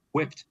better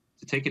equipped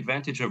to take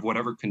advantage of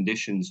whatever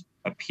conditions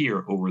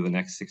appear over the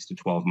next 6 to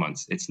 12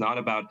 months. It's not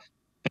about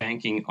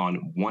banking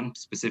on one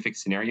specific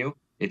scenario.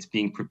 It's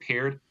being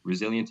prepared,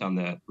 resilience on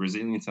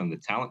the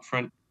talent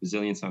front,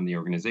 resilience on the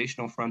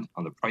organizational front,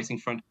 on the pricing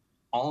front.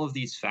 All of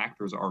these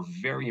factors are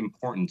very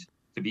important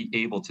to be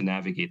able to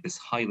navigate this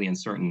highly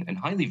uncertain and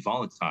highly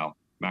volatile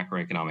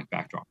macroeconomic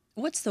backdrop.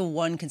 What's the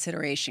one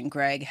consideration,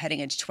 Greg, heading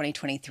into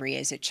 2023?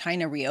 Is it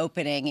China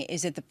reopening?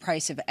 Is it the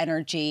price of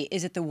energy?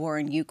 Is it the war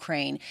in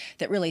Ukraine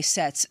that really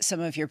sets some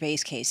of your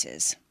base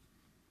cases?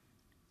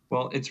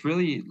 Well, it's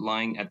really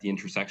lying at the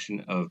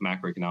intersection of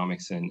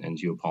macroeconomics and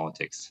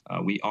geopolitics.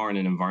 We are in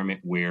an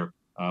environment where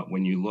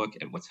when you look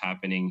at what's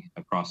happening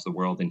across the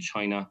world in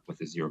China with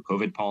the zero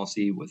COVID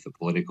policy, with the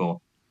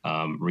political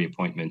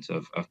reappointment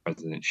of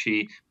President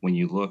Xi, when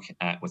you look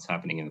at what's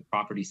happening in the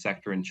property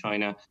sector in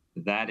China,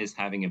 that is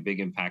having a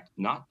big impact,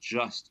 not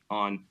just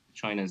on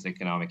China's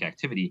economic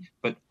activity,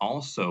 but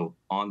also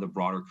on the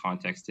broader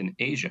context in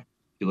Asia. If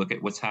you look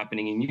at what's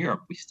happening in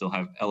Europe, we still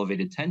have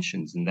elevated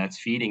tensions, and that's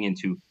feeding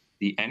into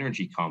the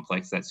energy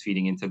complex, that's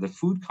feeding into the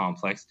food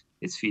complex,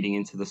 it's feeding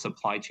into the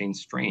supply chain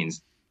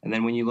strains. And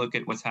then when you look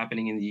at what's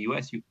happening in the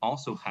US, you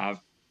also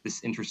have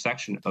this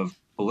intersection of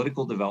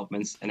political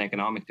developments and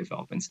economic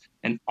developments.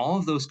 And all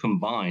of those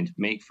combined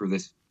make for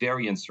this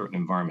very uncertain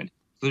environment.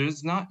 So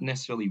there's not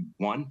necessarily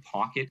one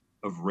pocket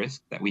of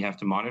risk that we have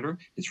to monitor.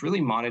 It's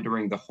really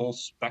monitoring the whole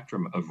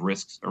spectrum of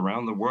risks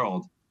around the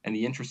world, and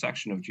the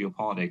intersection of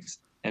geopolitics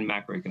and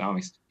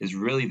macroeconomics is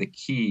really the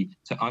key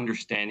to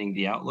understanding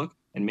the outlook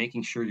and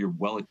making sure you're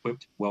well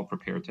equipped, well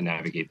prepared to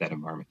navigate that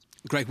environment.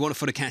 Greg,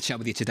 wonderful to catch up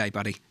with you today,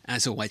 buddy.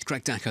 As always,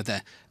 Greg Dacko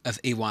there of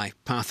EY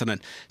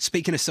Parthenon.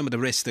 Speaking of some of the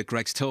risks that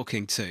Greg's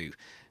talking to,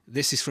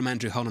 This is from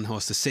Andrew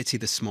Hollenhorst, The City,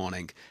 this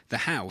morning. The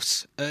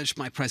House, urged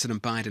by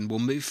President Biden, will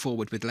move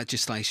forward with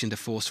legislation to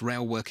force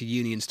rail worker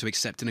unions to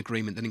accept an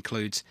agreement that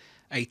includes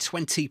a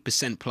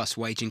 20% plus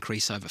wage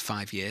increase over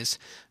 5 years,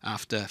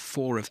 after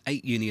 4 of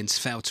 8 unions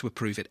failed to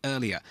approve it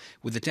earlier.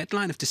 With a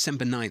deadline of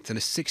December 9th and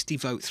a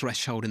 60-vote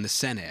threshold in the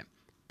Senate,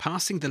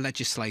 passing the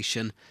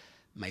legislation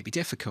may be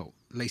difficult.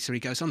 Later he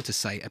goes on to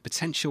say a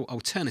potential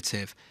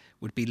alternative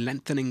would be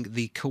lengthening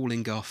the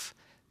cooling off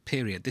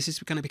period. This is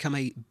going to become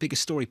a bigger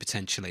story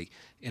potentially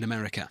in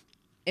America.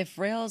 If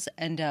rails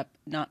end up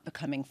not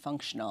becoming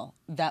functional,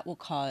 that will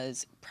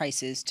cause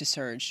prices to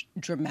surge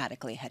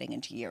dramatically heading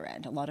into year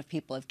end. A lot of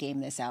people have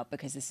gamed this out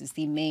because this is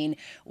the main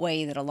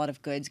way that a lot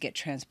of goods get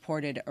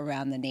transported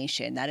around the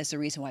nation. That is the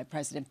reason why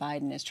President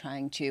Biden is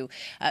trying to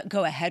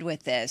go ahead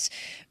with this.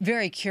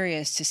 Very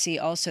curious to see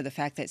also the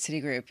fact that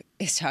Citigroup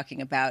is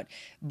talking about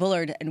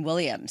Bullard and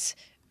Williams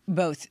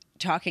both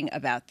talking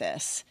about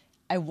this.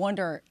 I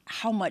wonder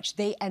how much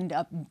they end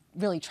up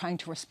really trying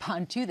to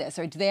respond to this,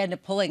 or do they end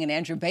up pulling an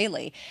Andrew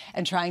Bailey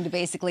and trying to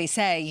basically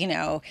say, you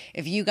know,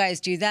 if you guys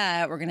do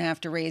that, we're going to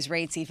have to raise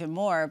rates even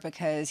more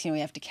because, you know, we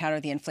have to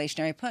counter the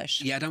inflationary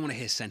push. Yeah, I don't want to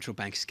hear central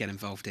banks get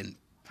involved in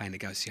pay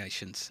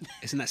negotiations.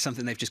 Isn't that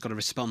something they've just got to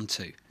respond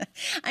to?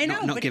 I know.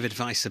 Not give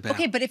advice about.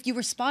 Okay, but if you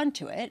respond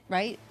to it,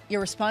 right,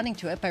 you're responding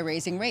to it by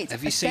raising rates.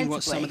 Have you seen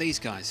what some of these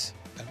guys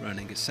are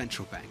running at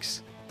central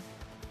banks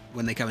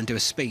when they go and do a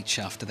speech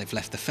after they've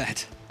left the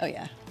Fed? Oh,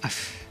 yeah.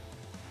 Have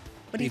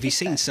you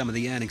seen some of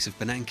the earnings of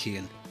Bernanke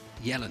and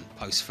Yellen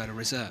post-Federal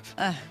Reserve?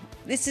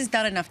 This is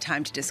not enough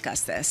time to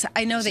discuss this.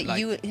 I know that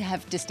you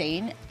have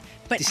disdain,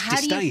 but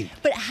how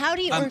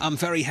do you... I'm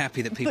very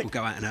happy that people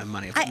go out and earn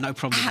money. I've got no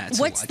problem with that at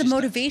all. What's the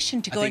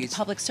motivation to go into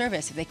public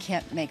service if they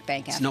can't make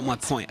bank afterwards? It's not my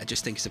point. I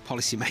just think as a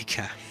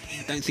policymaker,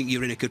 I don't think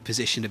you're in a good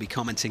position to be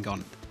commenting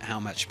on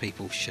how much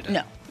people should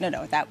earn.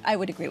 No. That I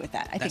would agree with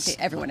that. I think that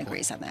everyone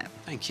agrees on that.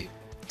 Thank you.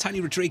 Tony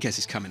Rodriguez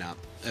is coming up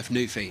of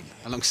Nuveen,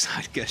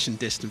 alongside Gershon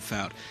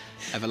Distenfeld,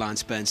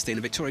 Everlines Bernstein,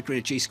 and Victoria Greer,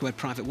 G Squared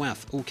Private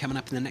Wealth, all coming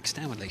up in the next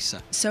hour,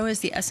 Lisa. So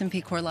is the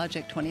S&P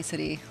CoreLogic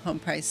 20-city home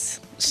price.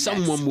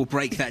 Someone will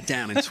break that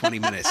down in 20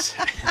 minutes.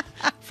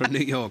 From New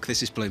York,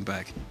 this is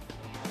Bloomberg.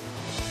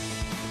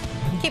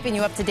 Keeping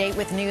you up to date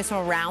with news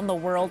from around the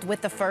world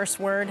with the first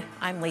word,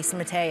 I'm Lisa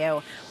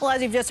Mateo. Well,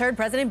 as you've just heard,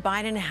 President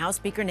Biden and House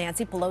Speaker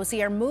Nancy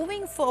Pelosi are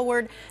moving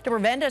forward to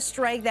prevent a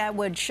strike that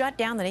would shut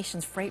down the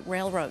nation's freight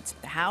railroads.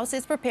 The House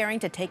is preparing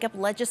to take up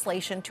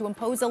legislation to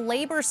impose a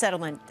labor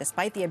settlement.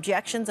 Despite the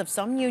objections of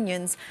some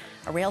unions,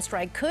 a rail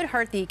strike could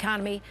hurt the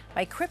economy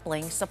by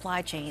crippling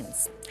supply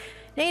chains.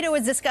 NATO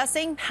is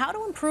discussing how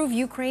to improve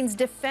Ukraine's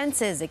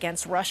defenses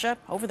against Russia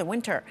over the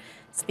winter.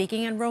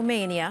 Speaking in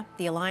Romania,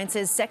 the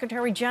alliance's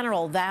Secretary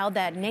General vowed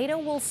that NATO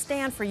will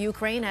stand for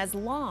Ukraine as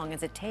long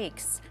as it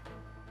takes.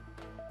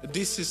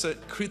 This is a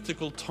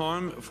critical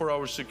time for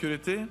our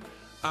security,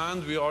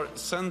 and we are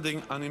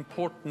sending an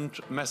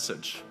important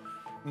message.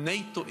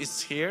 NATO is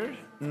here,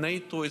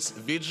 NATO is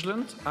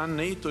vigilant, and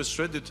NATO is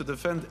ready to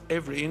defend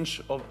every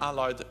inch of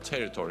Allied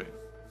territory.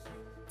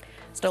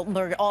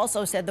 Stoltenberg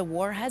also said the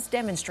war has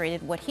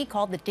demonstrated what he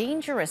called the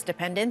dangerous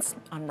dependence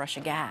on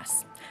Russian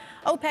gas.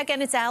 OPEC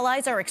and its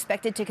allies are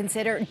expected to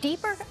consider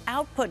deeper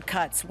output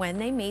cuts when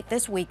they meet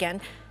this weekend.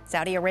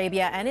 Saudi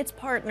Arabia and its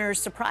partners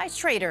surprised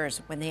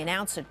traders when they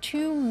announced a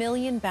 2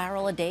 million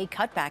barrel a day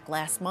cutback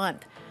last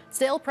month.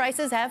 Still,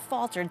 prices have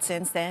faltered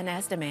since then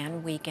as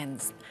demand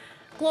weakens.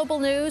 Global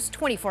news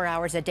 24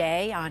 hours a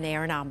day on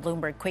air and on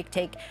Bloomberg Quick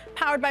Take,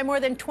 powered by more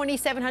than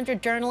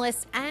 2,700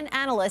 journalists and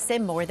analysts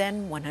in more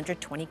than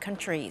 120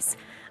 countries.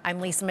 I'm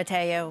Lisa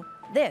Mateo.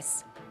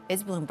 This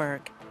is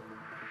Bloomberg.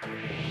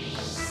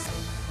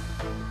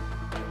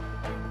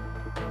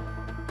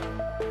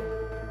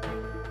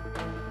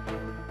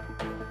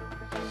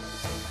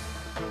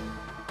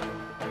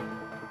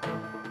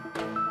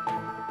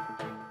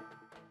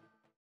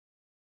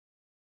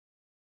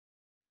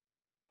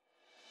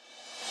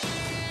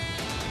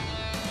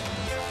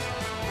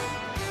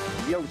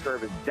 Yield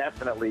curve is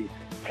definitely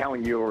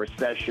telling you a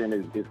recession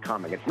is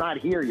coming. It's not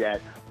here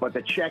yet, but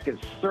the check is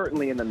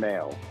certainly in the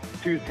mail.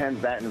 2s10s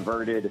that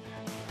inverted.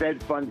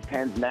 Fed funds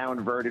 10s now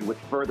inverted with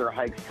further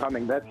hikes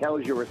coming. That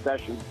tells you a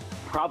recession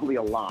probably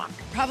a lock.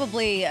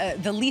 Probably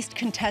the least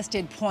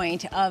contested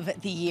point of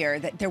the year,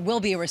 that there will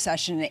be a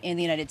recession in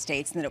the United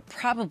States and that it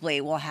probably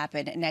will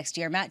happen next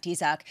year. Matt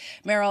Dizak,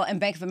 Merrill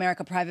and Bank of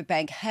America Private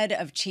Bank, Head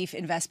of Chief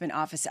Investment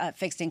Office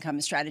Fixed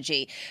Income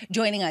Strategy,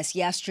 joining us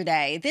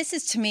yesterday. This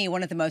is, to me,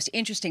 one of the most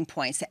interesting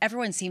points that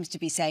everyone seems to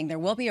be saying there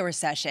will be a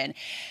recession.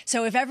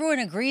 So if everyone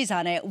agrees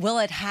on it, will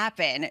it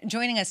happen?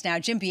 Joining us now,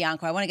 Jim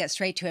Bianco. I want to get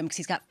straight to him because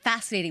he's got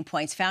fascinating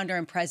points, founder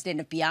and president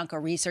of Bianco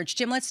Research.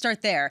 Jim, let's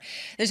start there.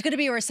 There's going to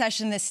be a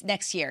recession this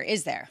next year,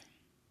 is there?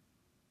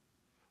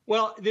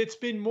 Well, it's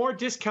been more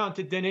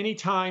discounted than any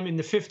time in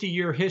the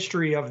 50-year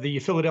history of the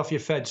Philadelphia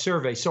Fed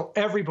survey. So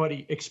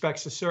everybody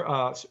expects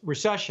a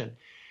recession.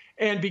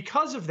 And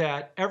because of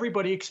that,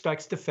 everybody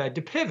expects the Fed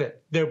to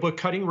pivot. They're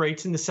cutting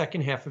rates in the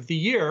second half of the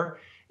year.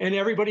 And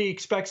everybody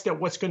expects that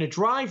what's going to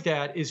drive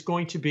that is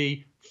going to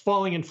be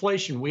falling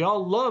inflation. We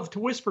all love to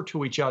whisper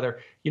to each other,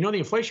 the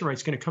inflation rate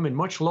is going to come in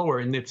much lower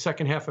in the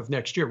second half of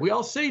next year. We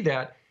all say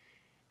that.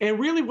 And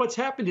really what's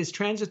happened is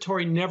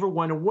transitory never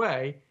went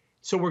away.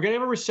 So we're going to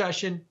have a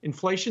recession.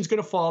 Inflation's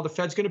going to fall. The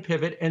Fed's going to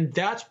pivot. And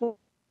that's what.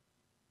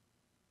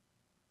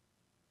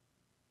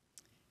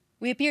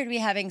 We appear to be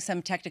having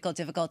some technical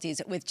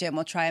difficulties with Jim.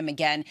 We'll try him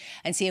again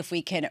and see if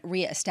we can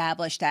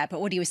reestablish that.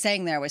 But what he was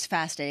saying there was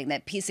fascinating,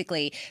 that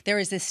basically there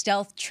is this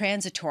stealth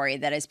transitory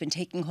that has been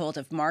taking hold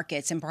of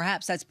markets. And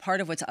perhaps that's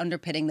part of what's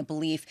underpinning the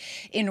belief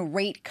in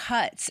rate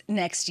cuts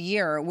next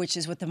year, which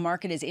is what the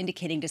market is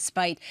indicating,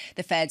 despite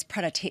the Fed's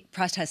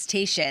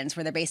protestations,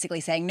 where they're basically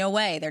saying, no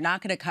way, they're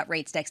not going to cut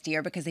rates next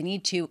year because they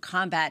need to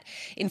combat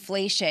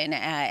inflation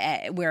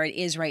where it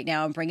is right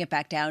now and bring it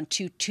back down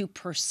to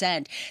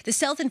 2%. The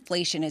stealth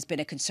inflation has been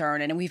a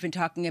concern, and we've been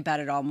talking about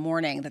it all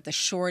morning, that the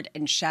short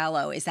and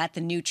shallow, is that the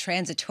new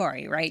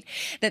transitory, right?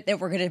 That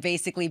we're going to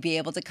basically be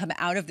able to come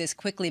out of this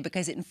quickly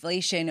because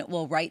inflation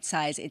will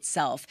right-size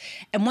itself.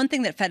 And one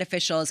thing that Fed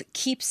officials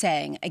keep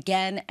saying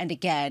again and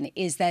again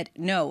is that,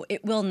 no,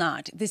 it will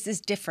not. This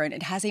is different.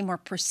 It has a more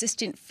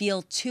persistent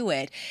feel to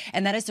it.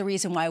 And that is the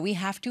reason why we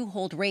have to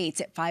hold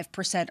rates at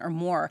 5% or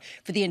more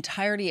for the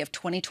entirety of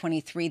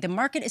 2023. The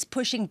market is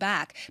pushing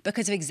back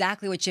because of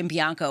exactly what Jim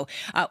Bianco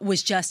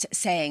was just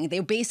saying. They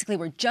basically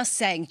were just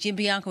saying, Jim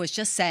Bianco was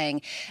just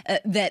saying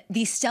that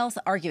the stealth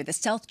argument, the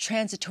stealth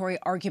transitory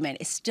argument,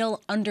 is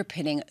still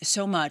underpinning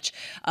so much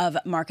of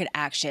market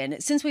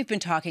action. Since we've been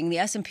talking, the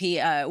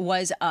S&P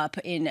was up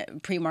in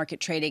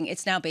pre-market trading.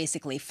 It's now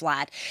basically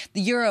flat.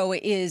 The euro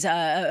is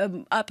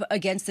up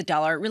against the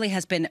dollar. It really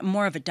has been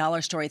more of a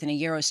dollar story than a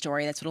euro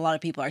story. That's what a lot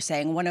of people are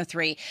saying.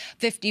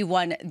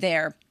 103.51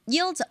 there.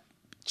 Yields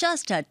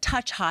just a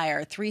touch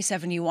higher,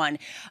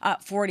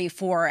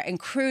 371.44, and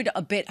crude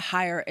a bit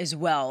higher as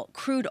well.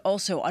 Crude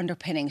also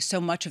underpinning so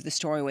much of the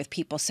story, with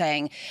people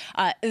saying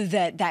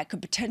that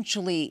could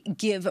potentially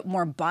give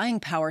more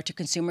buying power to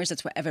consumers.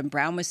 That's what Evan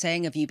Brown was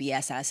saying of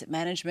UBS Asset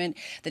Management,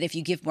 that if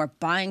you give more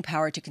buying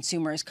power to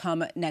consumers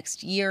come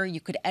next year, you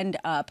could end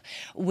up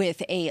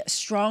with a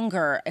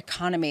stronger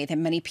economy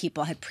than many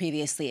people had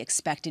previously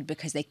expected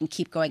because they can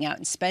keep going out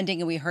and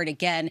spending. And we heard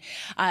again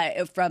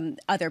from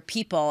other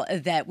people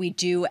that we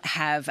do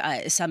have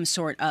some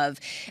sort of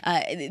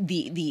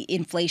the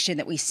inflation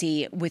that we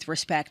see with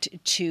respect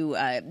to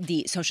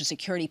the Social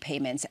Security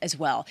payments as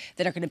well,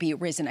 that are going to be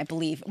risen, I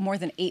believe, more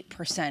than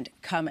 8%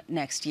 come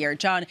next year.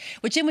 John,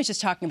 what Jim was just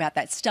talking about,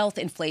 that stealth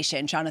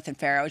inflation, Jonathan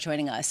Ferro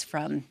joining us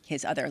from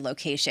his other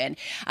location,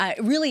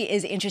 really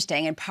is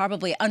interesting and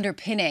probably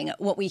underpinning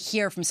what we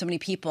hear from so many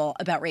people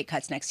about rate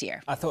cuts next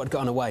year. I thought I'd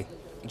gotten away.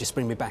 You just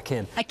bring me back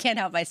in. I can't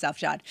help myself,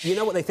 John. You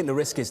know what they think the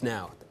risk is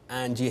now?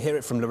 And you hear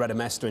it from Loretta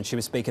Mester, and she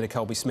was speaking to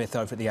Colby Smith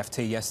over at the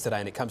FT yesterday,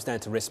 and it comes down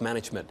to risk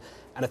management.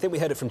 And I think we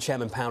heard it from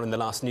Chairman Powell in the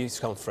last news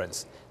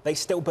conference. They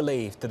still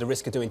believe that the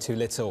risk of doing too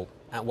little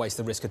outweighs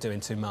the risk of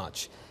doing too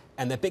much.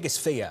 And their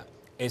biggest fear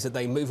is that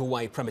they move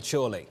away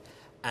prematurely,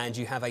 and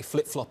you have a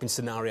flip-flopping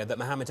scenario that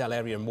Mohamed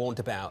El-Erian warned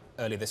about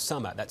earlier this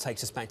summer. That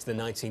takes us back to the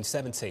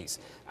 1970s.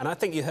 And I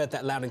think you heard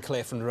that loud and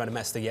clear from Loretta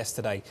Mester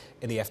yesterday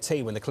in the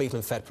FT when the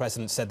Cleveland Fed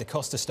president said the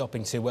cost of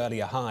stopping too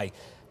early are high.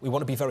 We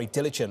want to be very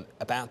diligent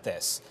about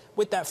this.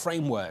 With that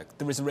framework,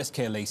 there is a risk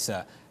here,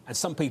 Lisa, and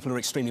some people are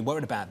extremely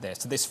worried about this.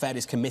 So this Fed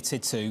is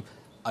committed to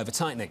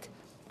over-tightening.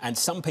 And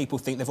some people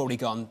think they've already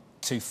gone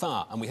too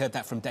far. And we heard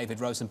that from David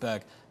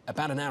Rosenberg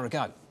about an hour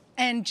ago.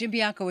 And Jim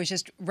Bianco was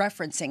just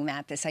referencing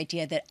that, this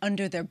idea that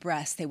under their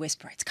breath they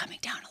whisper, it's coming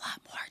down a lot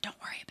more, don't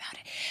worry about it.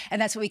 And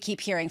that's what we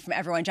keep hearing from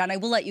everyone. John, I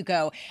will let you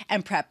go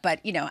and prep,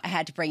 but, I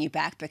had to bring you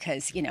back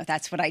because,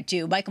 that's what I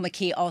do. Michael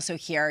McKee also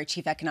here,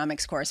 chief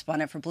economics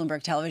correspondent for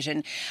Bloomberg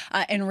Television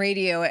and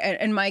radio.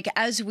 And Mike,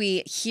 as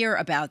we hear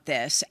about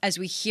this, as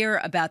we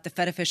hear about the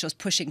Fed officials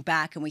pushing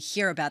back and we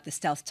hear about the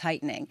stealth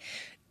tightening,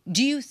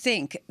 do you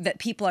think that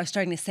people are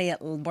starting to say it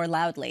more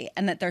loudly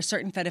and that there are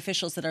certain Fed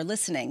officials that are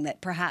listening,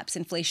 that perhaps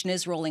inflation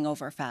is rolling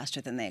over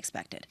faster than they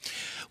expected?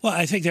 Well,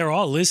 I think they're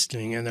all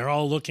listening and they're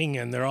all looking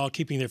and they're all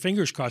keeping their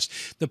fingers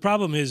crossed. The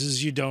problem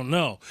is you don't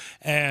know.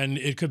 And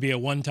it could be a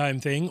one-time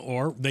thing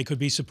or they could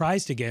be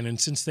surprised again. And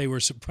since they were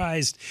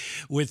surprised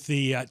with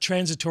the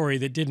transitory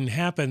that didn't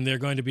happen, they're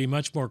going to be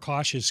much more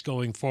cautious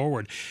going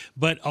forward.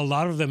 But a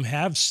lot of them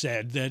have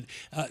said that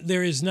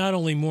there is not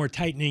only more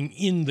tightening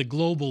in the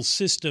global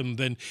system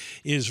than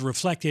is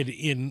reflected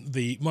in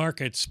the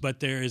markets, but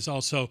there is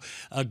also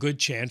a good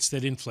chance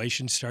that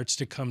inflation starts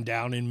to come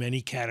down in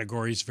many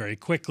categories very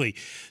quickly.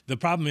 The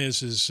problem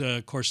is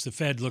of course, the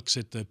Fed looks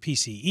at the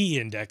PCE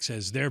index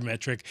as their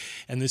metric,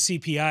 and the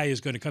CPI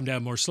is going to come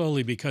down more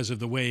slowly because of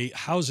the way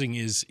housing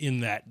is in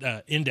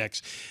that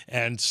index.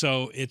 And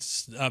so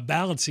it's a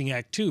balancing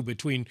act, too,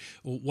 between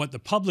what the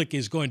public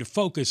is going to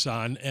focus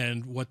on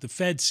and what the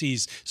Fed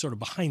sees sort of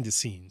behind the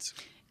scenes.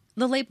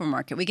 The labor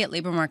market. We get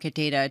labor market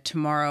data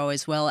tomorrow,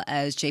 as well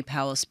as Jay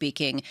Powell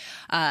speaking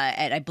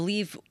at, I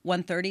believe,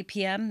 1:30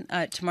 p.m.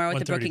 Tomorrow at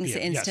the Brookings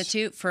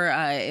Institute for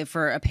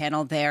a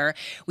panel there.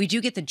 We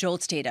do get the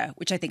JOLTS data,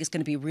 which I think is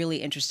going to be really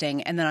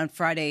interesting. And then on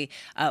Friday,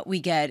 we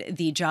get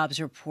the jobs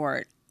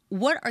report.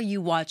 What are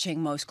you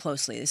watching most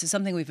closely? This is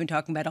something we've been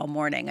talking about all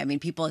morning. I mean,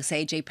 people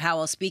say Jay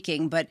Powell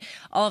speaking, but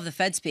all of the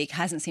Fed speak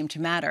hasn't seemed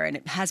to matter, and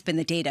it has been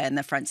the data in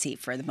the front seat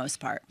for the most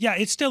part. Yeah,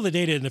 it's still the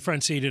data in the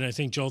front seat, and I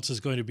think JOLTS is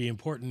going to be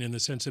important in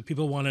the sense that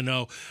people want to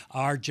know,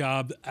 are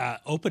job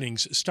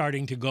openings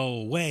starting to go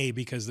away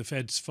because the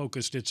Fed's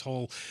focused its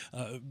whole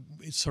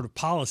sort of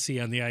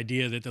policy on the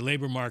idea that the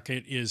labor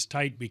market is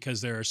tight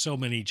because there are so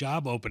many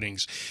job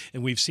openings,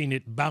 and we've seen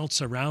it bounce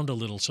around a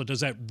little. So does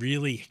that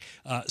really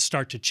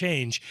start to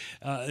change?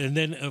 And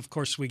then, of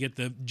course, we get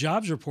the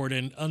jobs report,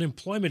 and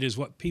unemployment is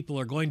what people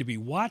are going to be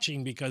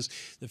watching because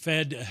the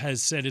Fed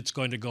has said it's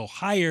going to go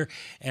higher.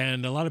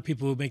 And a lot of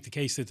people who make the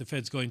case that the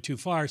Fed's going too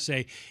far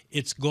say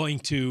it's going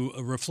to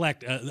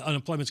reflect,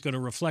 unemployment's going to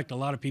reflect a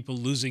lot of people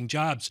losing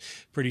jobs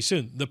pretty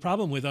soon. The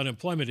problem with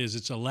unemployment is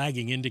it's a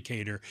lagging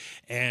indicator,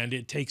 and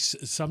it takes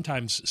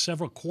sometimes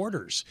several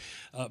quarters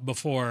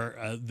before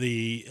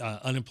the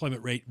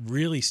unemployment rate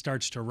really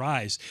starts to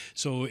rise.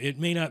 So it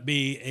may not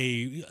be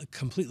a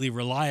completely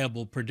reliable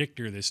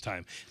predictor this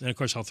time. And then, of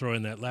course, I'll throw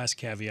in that last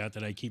caveat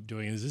that I keep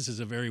doing is this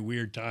is a very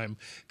weird time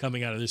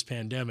coming out of this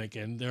pandemic,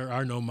 and there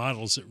are no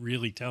models that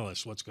really tell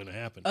us what's going to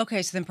happen.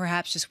 Okay, so then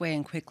perhaps just weigh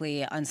in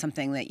quickly on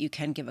something that you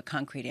can give a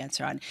concrete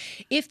answer on.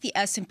 If the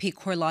S&P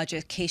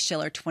CoreLogic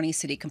Case-Shiller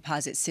 20-City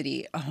Composite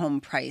City Home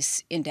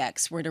Price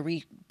Index were to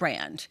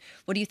rebrand,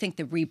 what do you think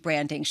the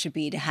rebranding should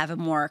be to have a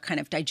more kind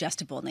of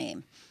digestible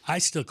name? I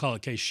still call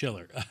it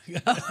Case-Shiller.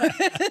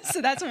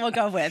 So that's what we'll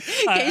go with.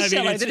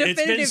 Case-Shiller, the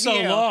definitive it's been so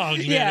view. long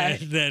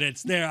that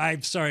it's there.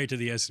 I'm sorry to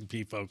the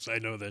S&P folks. I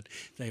know that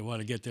they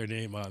want to get their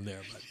name on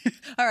there. But.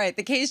 All right,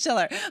 the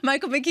Case-Shiller.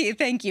 Michael McKee,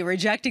 thank you.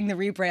 Rejecting the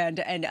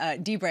rebrand and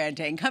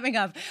debranding. Coming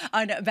up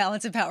on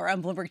Balance of Power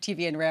on Bloomberg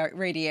TV and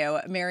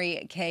Radio,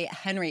 Mary Kay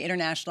Henry,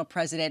 International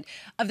President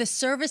of the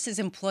Services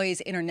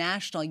Employees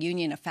International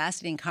Union. A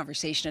fascinating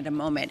conversation at a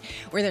moment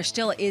where there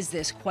still is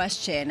this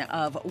question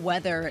of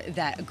whether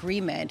that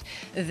agreement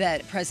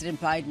that President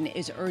Biden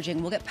is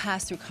urging will get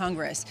passed through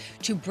Congress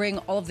to bring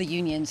all of the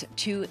unions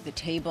to the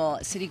table.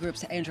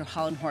 Citigroup's Andrew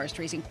Hollenhorst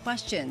raising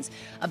questions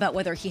about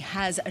whether he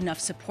has enough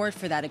support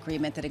for that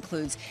agreement that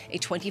includes a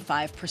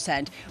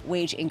 25%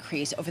 wage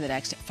increase over the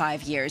next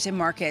 5 years. In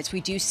markets,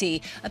 we do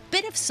see a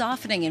bit of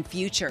softening in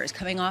futures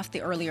coming off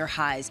the earlier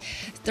highs,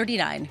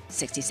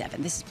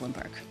 39.67. This is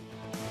Bloomberg.